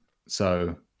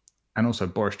 So, and also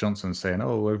Boris Johnson saying,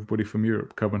 "Oh, everybody from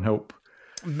Europe, come and help."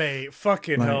 Mate,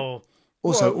 fucking hell.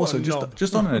 Also,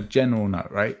 just on a general note,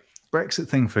 right? Brexit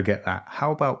thing, forget that.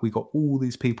 How about we got all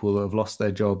these people that have lost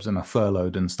their jobs and are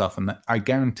furloughed and stuff, and that, I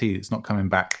guarantee it's not coming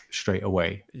back straight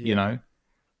away. Yeah. You know,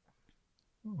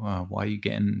 well, why are you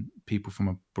getting people from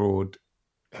abroad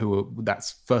who are,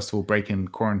 that's first of all breaking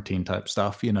quarantine type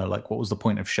stuff? You know, like, what was the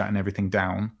point of shutting everything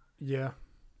down? Yeah,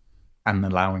 and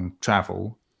allowing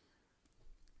travel.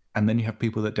 And then you have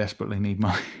people that desperately need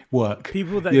work.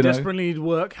 People that desperately need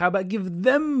work. How about give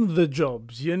them the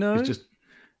jobs? You know, it's just.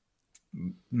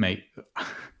 Mate,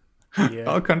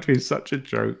 our country is such a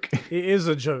joke. It is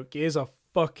a joke. It is a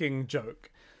fucking joke.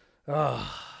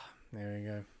 Ah, there we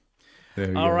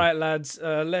go. All right, lads.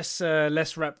 Let's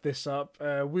wrap this up.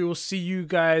 We will see you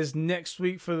guys next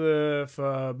week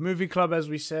for Movie Club, as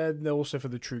we said, and also for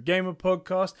the True Gamer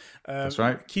podcast. That's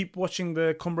right. Keep watching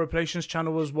the Conbrosations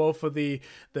channel as well for the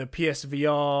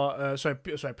PSVR.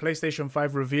 PlayStation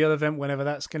 5 reveal event, whenever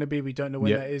that's going to be. We don't know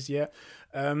when that is yet.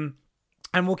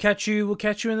 And we'll catch you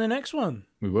in the next one.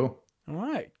 We will. All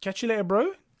right. Catch you later,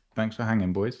 bro. Thanks for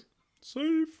hanging, boys.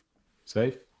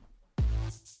 Safe.